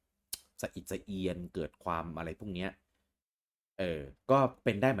แบบสะอิดสะเอียนเกิดความอะไรพวกเนี้ยก็เ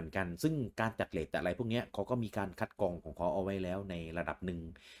ป็นได้เหมือนกันซึ่งการจัดเรทแต่อะไรพวกเนี้ยเขาก็มีการคัดกรองของเขาเอาไว้แล้วในระดับหนึ่ง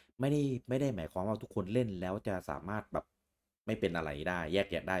ไม่ได้หมายความว่าทุกคนเล่นแล้วจะสามารถแบบไม่เป็นอะไรได้แยก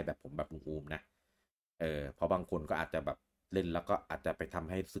แยะได้แบบผมแบบลุงอูมนะเพราะบางคนก็อาจจะแบบเล่นแล้วก็อาจจะไปทำ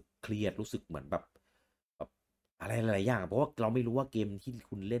ให้รู้สึกเครียดรู้สึกเหมือนแบบอะไรหลายอย่างเพราะว่าเราไม่รู้ว่าเกมที่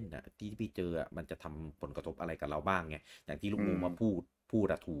คุณเล่นที่พี่เจอมันจะทำผลกระทบอะไรกับเราบ้างไงอย่างที่ลุงอูมมาพูด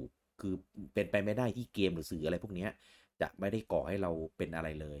ถูกคือเป็นไปไม่ได้ที่เกมหรือสื่ออะไรพวกเนี้ยจะไม่ได้ก่อให้เราเป็นอะไร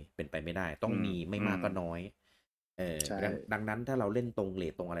เลยเป็นไปไม่ได้ต้องมีไม่มากก็น้อยดังนั้นถ้าเราเล่นตรงเล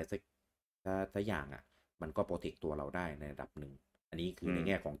ทตรงอะไรสักอย่างมันก็โปรเทคตัวเราได้ในระดับหนึ่งอันนี้คือในแ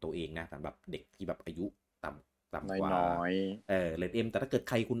ง่ของตัวเองนะสำหรับเด็กที่แบบอายุต่ำกว่าเลทเอ็มแต่ถ้าเกิด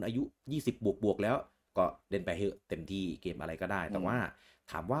ใครคุณอายุ20บวกแล้วก็เล่นไปเถอะเต็มที่เกมอะไรก็ได้แต่ว่า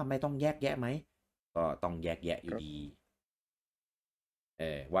ถามว่าไม่ต้องแยกแยะไหมก็ต้องแยกแยะอยู่ดี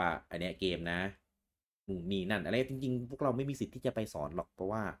ว่าอันเนี้ยเกมนะนี่นั่นอะไรจริงๆพวกเราไม่มีสิทธิ์ที่จะไปสอนหรอกเพราะ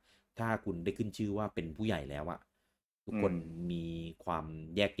ว่าถ้าคุณได้ขึ้นชื่อว่าเป็นผู้ใหญ่แล้วทุกคนมีความ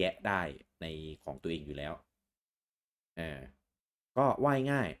แยกแยะได้ในของตัวเองอยู่แล้วก็ว่าย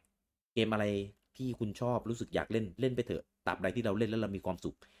ง่ายเกมอะไรที่คุณชอบรู้สึกอยากเล่นเล่นไปเถอะตราบใดที่เราเล่นแล้วเรามีความ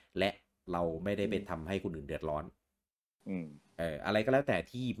สุขและเราไม่ได้ไปทำให้คนอื่นเดือดร้อนอะไรก็แล้วแต่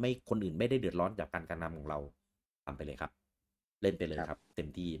ที่ไม่คนอื่นไม่ได้เดือดร้อนจากการกระทำของเราทำไปเลยครับเล่นไปเลยครับเต็ม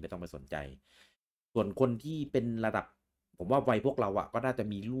ที่ไม่ต้องไปสนใจส่วนคนที่เป็นระดับผมว่าวัยพวกเราก็น่าจะ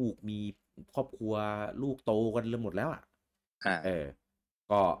มีลูกมีครอบครัวลูกโตกันเริ่มหมดแล้ว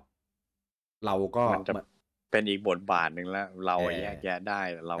ก็เราก็มันจะเป็นอีกบทบาทหนึ่งแล้วเราแยกแยะได้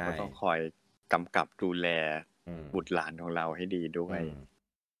เราก็ต้องคอยกำกับดูแลบุตรหลานของเราให้ดีด้วย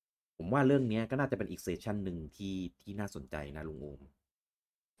ผมว่าเรื่องนี้ก็น่าจะเป็นอีกเซสชันหนึ่งที่น่าสนใจนะลุงโอม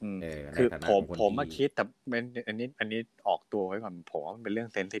คือผมมาคิดแต่อันนี้ออกตัวไว้ก่อนผมว่ามันเป็นเรื่อง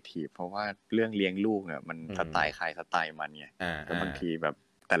เซนซิทีฟเพราะว่าเรื่องเลี้ยงลูกเนี่ยมันสไตล์ใครสไตล์มันไงแล้วบางทีแบบ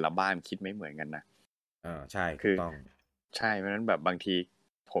แต่ละบ้านคิดไม่เหมือนกันนะใช่ถูกต้องใช่เพราะฉะนั้นแบบบางที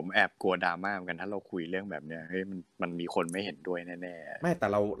ผมแอบกลัวดราม่าเหมือนกันถ้าเราคุยเรื่องแบบเนี้ยเฮ้ยมันมีคนไม่เห็นด้วยแน่ๆไม่แต่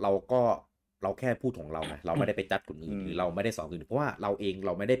เราแค่พูดของเราไงเราไม่ได้ไปจัดคนอื่นหรือเราไม่ได้สอนคนอื่นเพราะว่าเราเองเ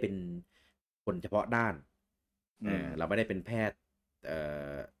ราไม่ได้เป็นคนเฉพาะด้านเราไม่ได้เป็นแพทย์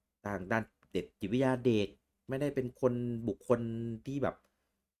ทางด้านเด็กจิตวิทยาเด็กไม่ได้เป็นคนบุคคลที่แบบ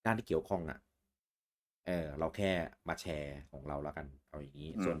ด้านที่เกี่ยวข้อง เราแค่มาแชร์ของเราแล้วกันเอาอย่างนี้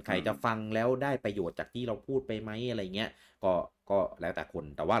ส่วนใครจะฟังแล้วได้ประโยชน์จากที่เราพูดไปไหมอะไรเงี้ยก็แล้วแต่คน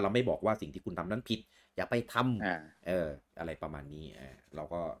แต่ว่าเราไม่บอกว่าสิ่งที่คุณทำนั้นผิดอย่าไปทำอะไรประมาณนี้เรา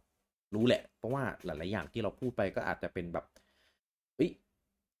ก็รู้แหละเพราะว่าหลายๆอย่างที่เราพูดไปก็อาจจะเป็นแบบเฮ้ย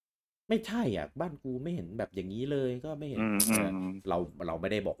ไม่ใช่อ่ะบ้านกูไม่เห็นแบบอย่างนี้เลยก็ไม่เห็นเราไม่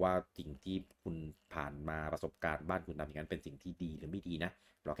ได้บอกว่าสิ่งที่คุณผ่านมาประสบการณ์บ้านคุณทำอย่างนั้นเป็นสิ่งที่ดีหรือไม่ดีนะ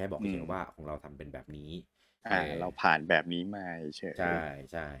เราแค่บอกเฉยๆว่าของเราทำเป็นแบบนี้เราผ่านแบบนี้มาเฉยใช่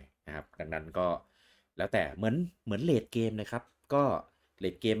ใช่นะครับดังนั้นก็แล้วแต่เหมือนเลดเกมนะครับก็เล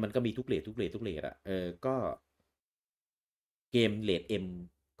ดเกมมันก็มีทุกเลดอ่ะก็เกมเลดเอ็ม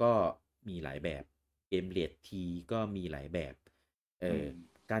ก็มีหลายแบบเกมเลดทีก็มีหลายแบบเออ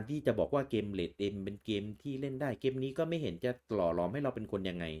การที่จะบอกว่าเกมเลดเอ็มเป็นเกมที่เล่นได้เกมนี้ก็ไม่เห็นจะหล่อหลอมให้เราเป็นคน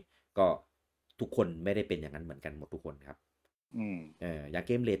ยังไงก็ทุกคนไม่ได้เป็นอย่างนั้นเหมือนกันหมดทุกคนครับอย่างเ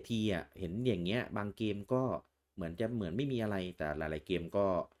กมเลดทีอ่ะเห็นอย่างเงี้ยบางเกมก็เหมือนไม่มีอะไรแต่หลายๆเกมก็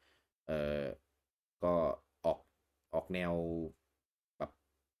เออก็ออกออกแนวแบบ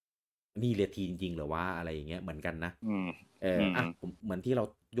นี่เลดทีจริงๆเหรือว่าอะไรอย่างเงี้ยเหมือนกันนะผมเหมือนที่เรา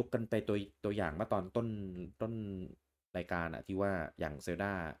ยกกันไปตัวอย่างเมื่อตอนต้นรายการอะที่ว่าอย่างเซลด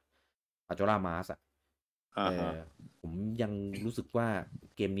าอัลจอรามาสอะผมยังรู้สึกว่า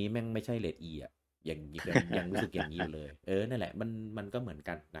เกมนี้แม่งไม่ใช่เรทอีอะยังรู้สึกอย่างนี้อยู่เลยนั่นแหละมันก็เหมือน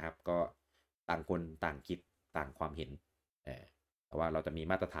กันนะครับก็ต่างคนต่างคิดต่างความเห็นแต่ว่าเราจะมี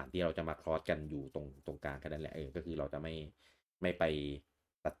มาตรฐานที่เราจะมาคลอสกันอยู่ตรงกลางแค่นั้นแหละก็คือเราจะไม่ไป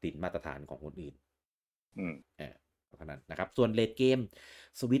ตัดสินมาตรฐานของคนอื่นเพราะฉะนั้นนะครับส่วนเลดเกม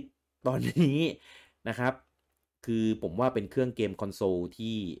สวิตตอนนี้นะครับคือผมว่าเป็นเครื่องเกมคอนโซล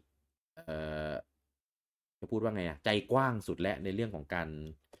ที่จะพูดว่าไงใจกว้างสุดและในเรื่องของการ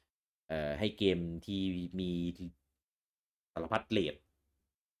ให้เกมที่มีสารพัดเลด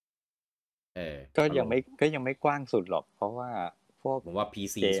ก็ยังไม่กว้างสุดหรอกเพราะว่าพวกผมว่า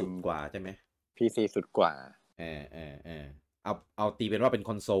PC สุดกว่าใช่ไหม PC สุดกว่าเอาตีเป็นว่าเป็นค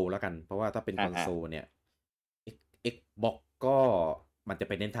อนโซลแล้วกันเพราะว่าถ้าเป็นคอนโซลเนี่ย Xbox ก็มันจะไ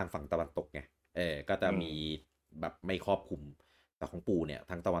ปเน้นทางฝั่งตะวันตกไงก็จะมีแบบไม่ครอบคลุมแต่ของปู่เนี่ย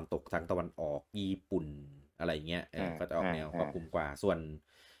ทั้งตะวันตกทั้งตะวันออกญี่ปุ่นอะไรเงี้ยก็จะออกแนวครอบคลุมกว่าส่วน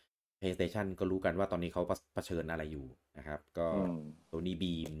PlayStation ก็รู้กันว่าตอนนี้เขาเผชิญอะไรอยู่นะครับก็ตัวนี้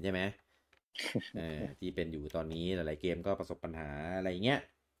บีมใช่ไหมที่เป็นอยู่ตอนนี้หลายๆเกมก็ประสบปัญหาอะไรเงี้ย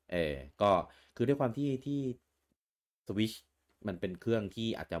ก็คือด้วยความที่ Switch มันเป็นเครื่องที่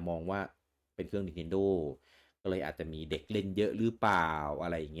อาจจะมองว่าเป็นเครื่อง Nintendo ก็เลยอาจจะมีเด็กเล่นเยอะหรือเปล่าอะ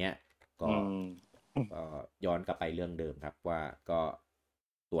ไรอย่างเงี้ยก็ย้อนกลับไปเรื่องเดิมครับว่าก็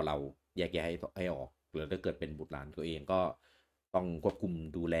ตัวเราแยกแยะให้ออกหรือถ้าเกิดเป็นบุตรหลานตัวเองก็ต้องควบคุม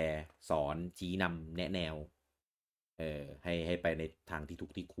ดูแลสอนชี้นำแนะแนวให้ไปในทางที่ถู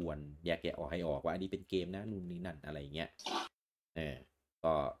กที่ควรแยกแยะออกให้ออกว่าอันนี้เป็นเกมนะนู่นนี่นั่นอะไรเงี้ย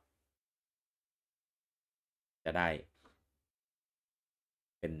ก็จะได้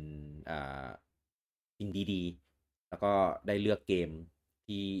เป็นสิ่งดีๆแล้วก็ได้เลือกเกม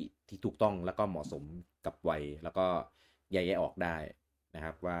ที่ถูกต้องแล้วก็เหมาะสมกับวัยแล้วก็แยกแยะออกได้นะค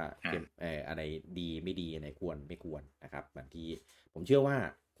รับว่าเกมอะไรดีไม่ดีอะไรควรไม่ควรนะครับเหมือนที่ผมเชื่อว่า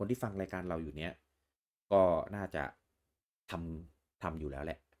คนที่ฟังรายการเราอยู่เนี้ยก็น่าจะทำอยู่แล้วแ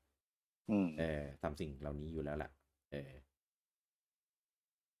หละทำสิ่งเหล่านี้อยู่แล้วแหละ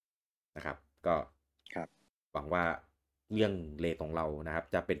นะครับก็หวังว่าเรื่องเลทของเรานะครับ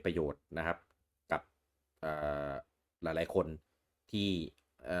จะเป็นประโยชน์นะครับกับหลายๆคนที่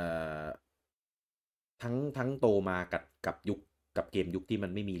ทั้งโตมากับยุคกับเกมยุคที่มั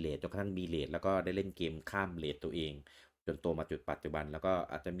นไม่มีเลทจนกระทั่งมีเลทแล้วก็ได้เล่นเกมข้ามเลทตัวเองจนโตมาจุดปัจจุบันแล้วก็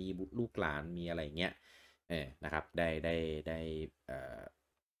อาจจะมีลูกหลานมีอะไรเงี้ยนะครับได้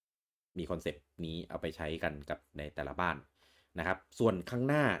มีคอนเซปต์นี้เอาไปใช้กันกับในแต่ละบ้านนะครับส่วนข้าง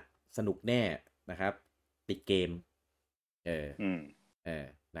หน้าสนุกแน่นะครับติดเกม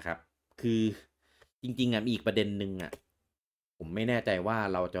นะครับคือจริงๆมีอีกประเด็นหนึ่งผมไม่แน่ใจว่า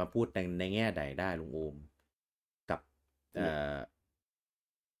เราจะมาพูดในแง่ใดได้ลุงโอมกับ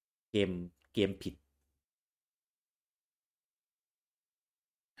เกมผิด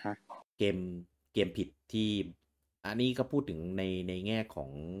เกมผิดที่อันนี้ก็พูดถึงในแง่ขอ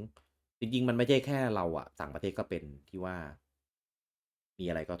งจริงๆมันไม่ใช่แค่เราต่างประเทศก็เป็นที่ว่ามี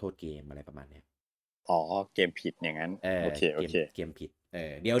อะไรก็โทษเกมอะไรประมาณเนี้ยเกมผิดอย่างนั้นโอเคเกมผิด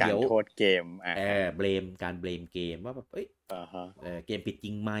เดี๋ยวการโทษเกมเบลมการเบลมเกมว่าแบบเกมผิดจ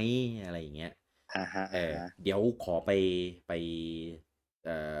ริงไหมอะไรอย่างเงี้ยเดี๋ยวขอไป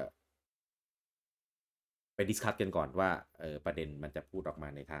ดิสคัสกันก่อนว่าประเด็นมันจะพูดออกมา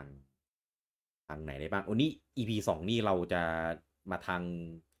ในทางไหนได้บ้างวันนี้ EP 2นี่เราจะมาทาง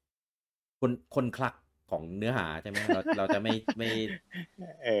คนคลัก ของเนื้อหาใช่ไหมเราจะไม่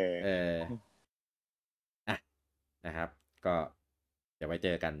เออเอออ่ะนะครับ ก็เดี๋ยวไว้เจ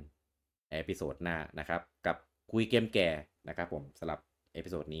อกันในเอพิโซดหน้านะครับ กับคุยเกมแก่นะครับผมสำหรับเอพิ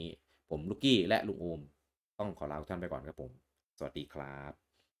โซดนี้ผมลูกกี้และลุงโอมต้องขอลาทุกท่านไปก่อนครับผม สวัสดีครับ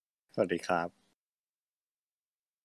สวัสดีครับ